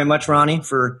thank you very much, Ronnie,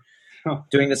 for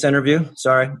doing this interview.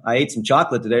 Sorry, I ate some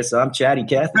chocolate today, so I'm chatty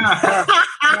Cathy.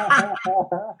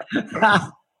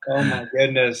 Oh my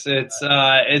goodness,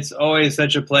 it's always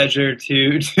such a pleasure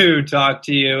to talk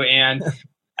to you, and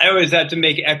I always have to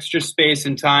make extra space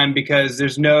and time because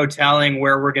there's no telling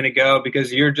where we're going to go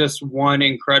because you're just one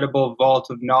incredible vault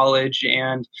of knowledge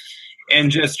and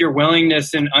just your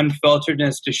willingness and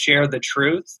unfilteredness to share the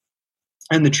truth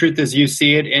and the truth as you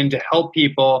see it and to help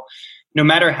people no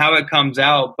matter how it comes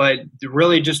out, but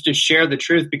really just to share the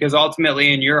truth because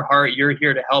ultimately in your heart, you're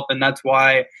here to help. And that's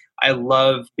why I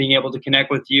love being able to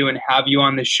connect with you and have you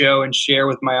on the show and share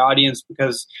with my audience,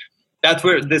 because that's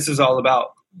what this is all about.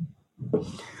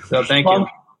 So thank you.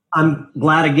 I'm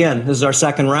glad, again, this is our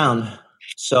second round.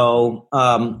 So,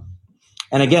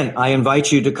 and again, I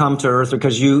invite you to come to Earth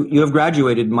because you have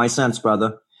graduated, in my sense,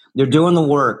 brother. You're doing the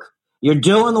work. You're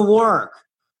doing the work.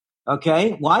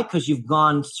 Okay? Why? Because you've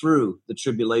gone through the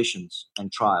tribulations and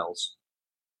trials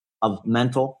of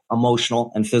mental,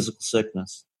 emotional, and physical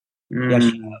sickness. Yes,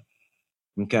 you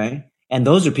have. Okay? And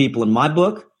those are people in my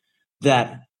book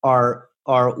that are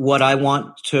what I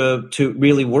want to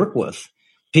really work with.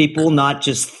 People not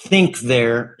just think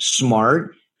they're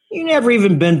smart. You never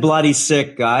even been bloody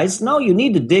sick, guys. No, you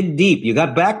need to dig deep. You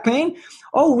got back pain?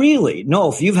 Oh, really?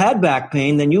 No, if you've had back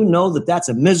pain, then you know that that's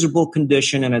a miserable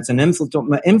condition and it's an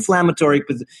inflammatory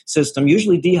system,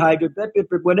 usually dehydrated,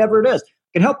 whatever it is.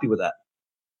 It can help you with that.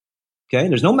 Okay?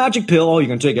 There's no magic pill. Oh, you're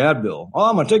going to take Advil. Oh,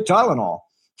 I'm going to take Tylenol.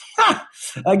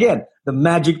 Again, the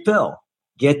magic pill.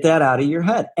 Get that out of your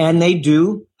head. And they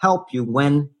do help you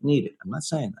when needed. I'm not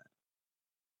saying that.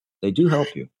 They do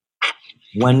help you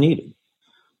when needed.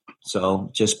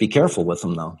 So just be careful with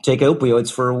them, though. Take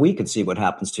opioids for a week and see what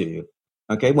happens to you.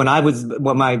 Okay.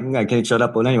 I can't shut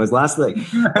up. But anyways, last thing,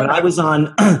 when I was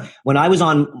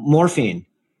on morphine,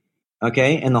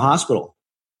 okay, in the hospital,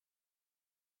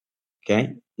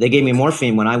 okay, they gave me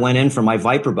morphine when I went in for my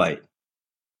viper bite.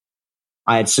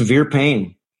 I had severe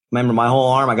pain. Remember, my whole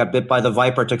arm, I got bit by the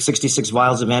viper. I took 66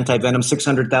 vials of antivenom,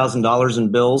 $600,000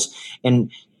 in bills,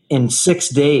 in 6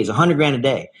 days, $100,000 a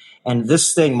day. And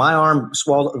this thing, my arm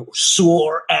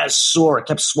sore. It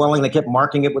kept swelling. They kept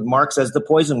marking it with marks as the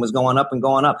poison was going up and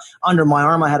going up. Under my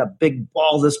arm, I had a big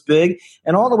ball this big,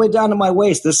 and all the way down to my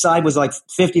waist. This side was like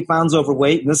 50 pounds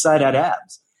overweight, and this side had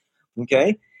abs.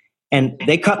 Okay? And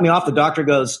they cut me off. The doctor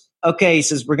goes, okay, he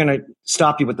says, we're going to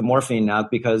stop you with the morphine now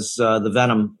because the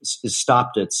venom is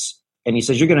stopped its. And he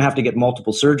says, you're going to have to get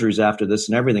multiple surgeries after this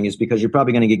and everything, is because you're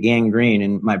probably going to get gangrene.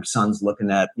 And my son's looking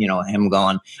at, him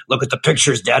going, look at the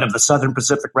pictures, Dad, of the Southern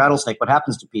Pacific rattlesnake. What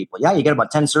happens to people? Yeah, you get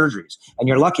about 10 surgeries. And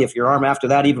you're lucky if your arm after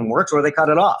that even works or they cut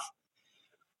it off.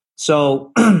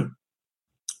 So, what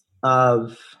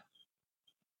was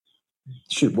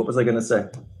I going to say?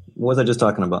 What was I just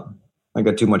talking about? I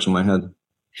got too much in my head.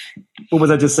 What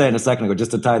was I just saying a second ago, just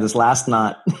to tie this last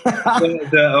knot?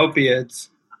 The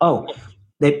opiates. Oh,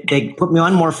 they put me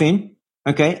on morphine,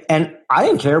 okay? And I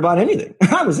didn't care about anything.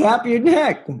 I was happy as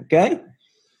heck, okay?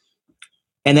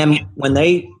 And then when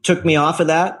they took me off of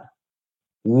that,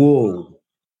 whoa,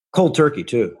 cold turkey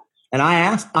too. And I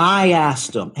asked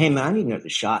them, hey, man, I need another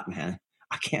shot, man.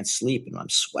 I can't sleep and I'm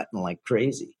sweating like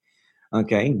crazy.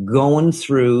 Okay, going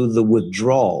through the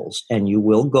withdrawals, and you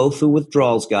will go through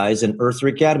withdrawals, guys, and Earth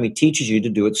Academy teaches you to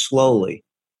do it slowly.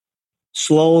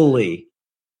 Slowly.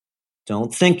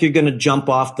 Don't think you're going to jump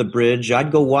off the bridge.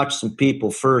 I'd go watch some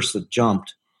people first that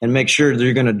jumped and make sure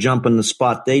they're going to jump in the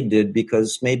spot they did,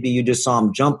 because maybe you just saw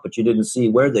them jump, but you didn't see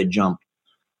where they jumped.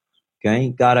 Okay,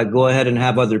 got to go ahead and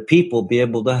have other people be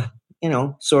able to,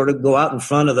 sort of go out in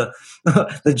front of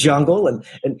the jungle and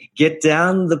get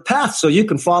down the path so you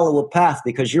can follow a path,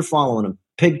 because you're following a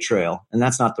pig trail, and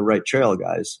that's not the right trail,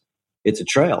 guys. It's a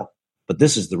trail, but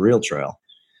this is the real trail.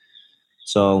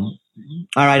 So,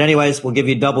 all right. Anyways, we'll give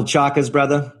you double chakas,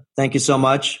 brother. Thank you so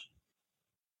much.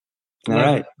 All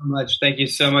right. Thank you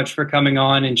so much for coming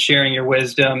on and sharing your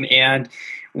wisdom. And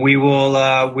we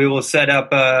will set up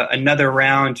another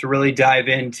round to really dive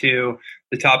into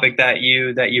the topic that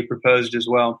you proposed as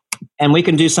well. And we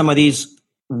can do some of these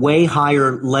way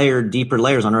higher layered, deeper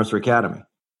layers on Earth Academy.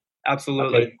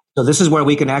 Absolutely. Okay. So this is where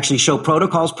we can actually show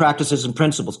protocols, practices, and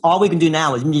principles. All we can do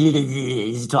now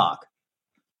is talk.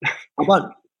 How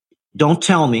about don't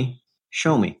tell me,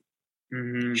 show me.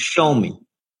 Mm-hmm. Show me.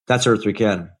 That's Earth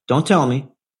Academy. Don't tell me,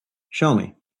 show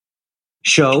me.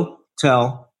 Show,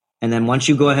 tell, and then once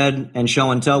you go ahead and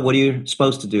show and tell, what are you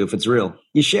supposed to do if it's real?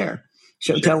 You share.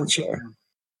 Show, tell, and share.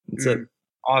 That's it.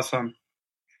 Awesome.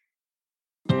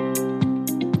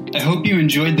 I hope you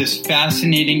enjoyed this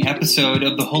fascinating episode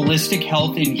of the Holistic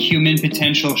Health and Human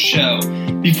Potential Show.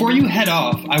 Before you head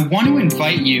off, I want to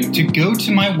invite you to go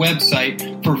to my website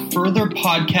for further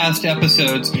podcast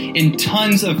episodes and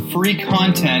tons of free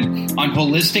content on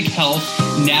holistic health,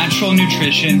 natural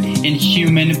nutrition, and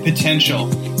human potential.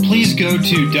 Please go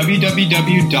to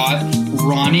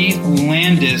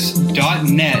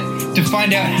www.ronnielandis.net to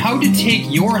find out how to take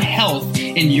your health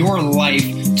and your life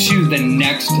to the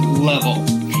next level.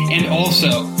 And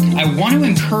also, I want to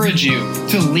encourage you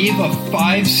to leave a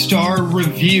 5-star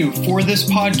review for this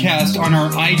podcast on our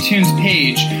iTunes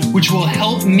page, which will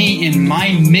help me in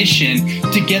my mission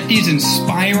to get these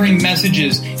inspiring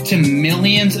messages to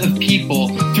millions of people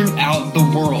throughout the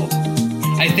world.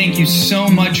 I thank you so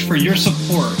much for your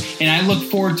support, and I look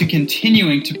forward to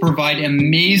continuing to provide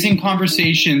amazing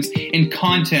conversations and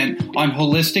content on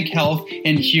holistic health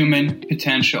and human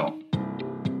potential.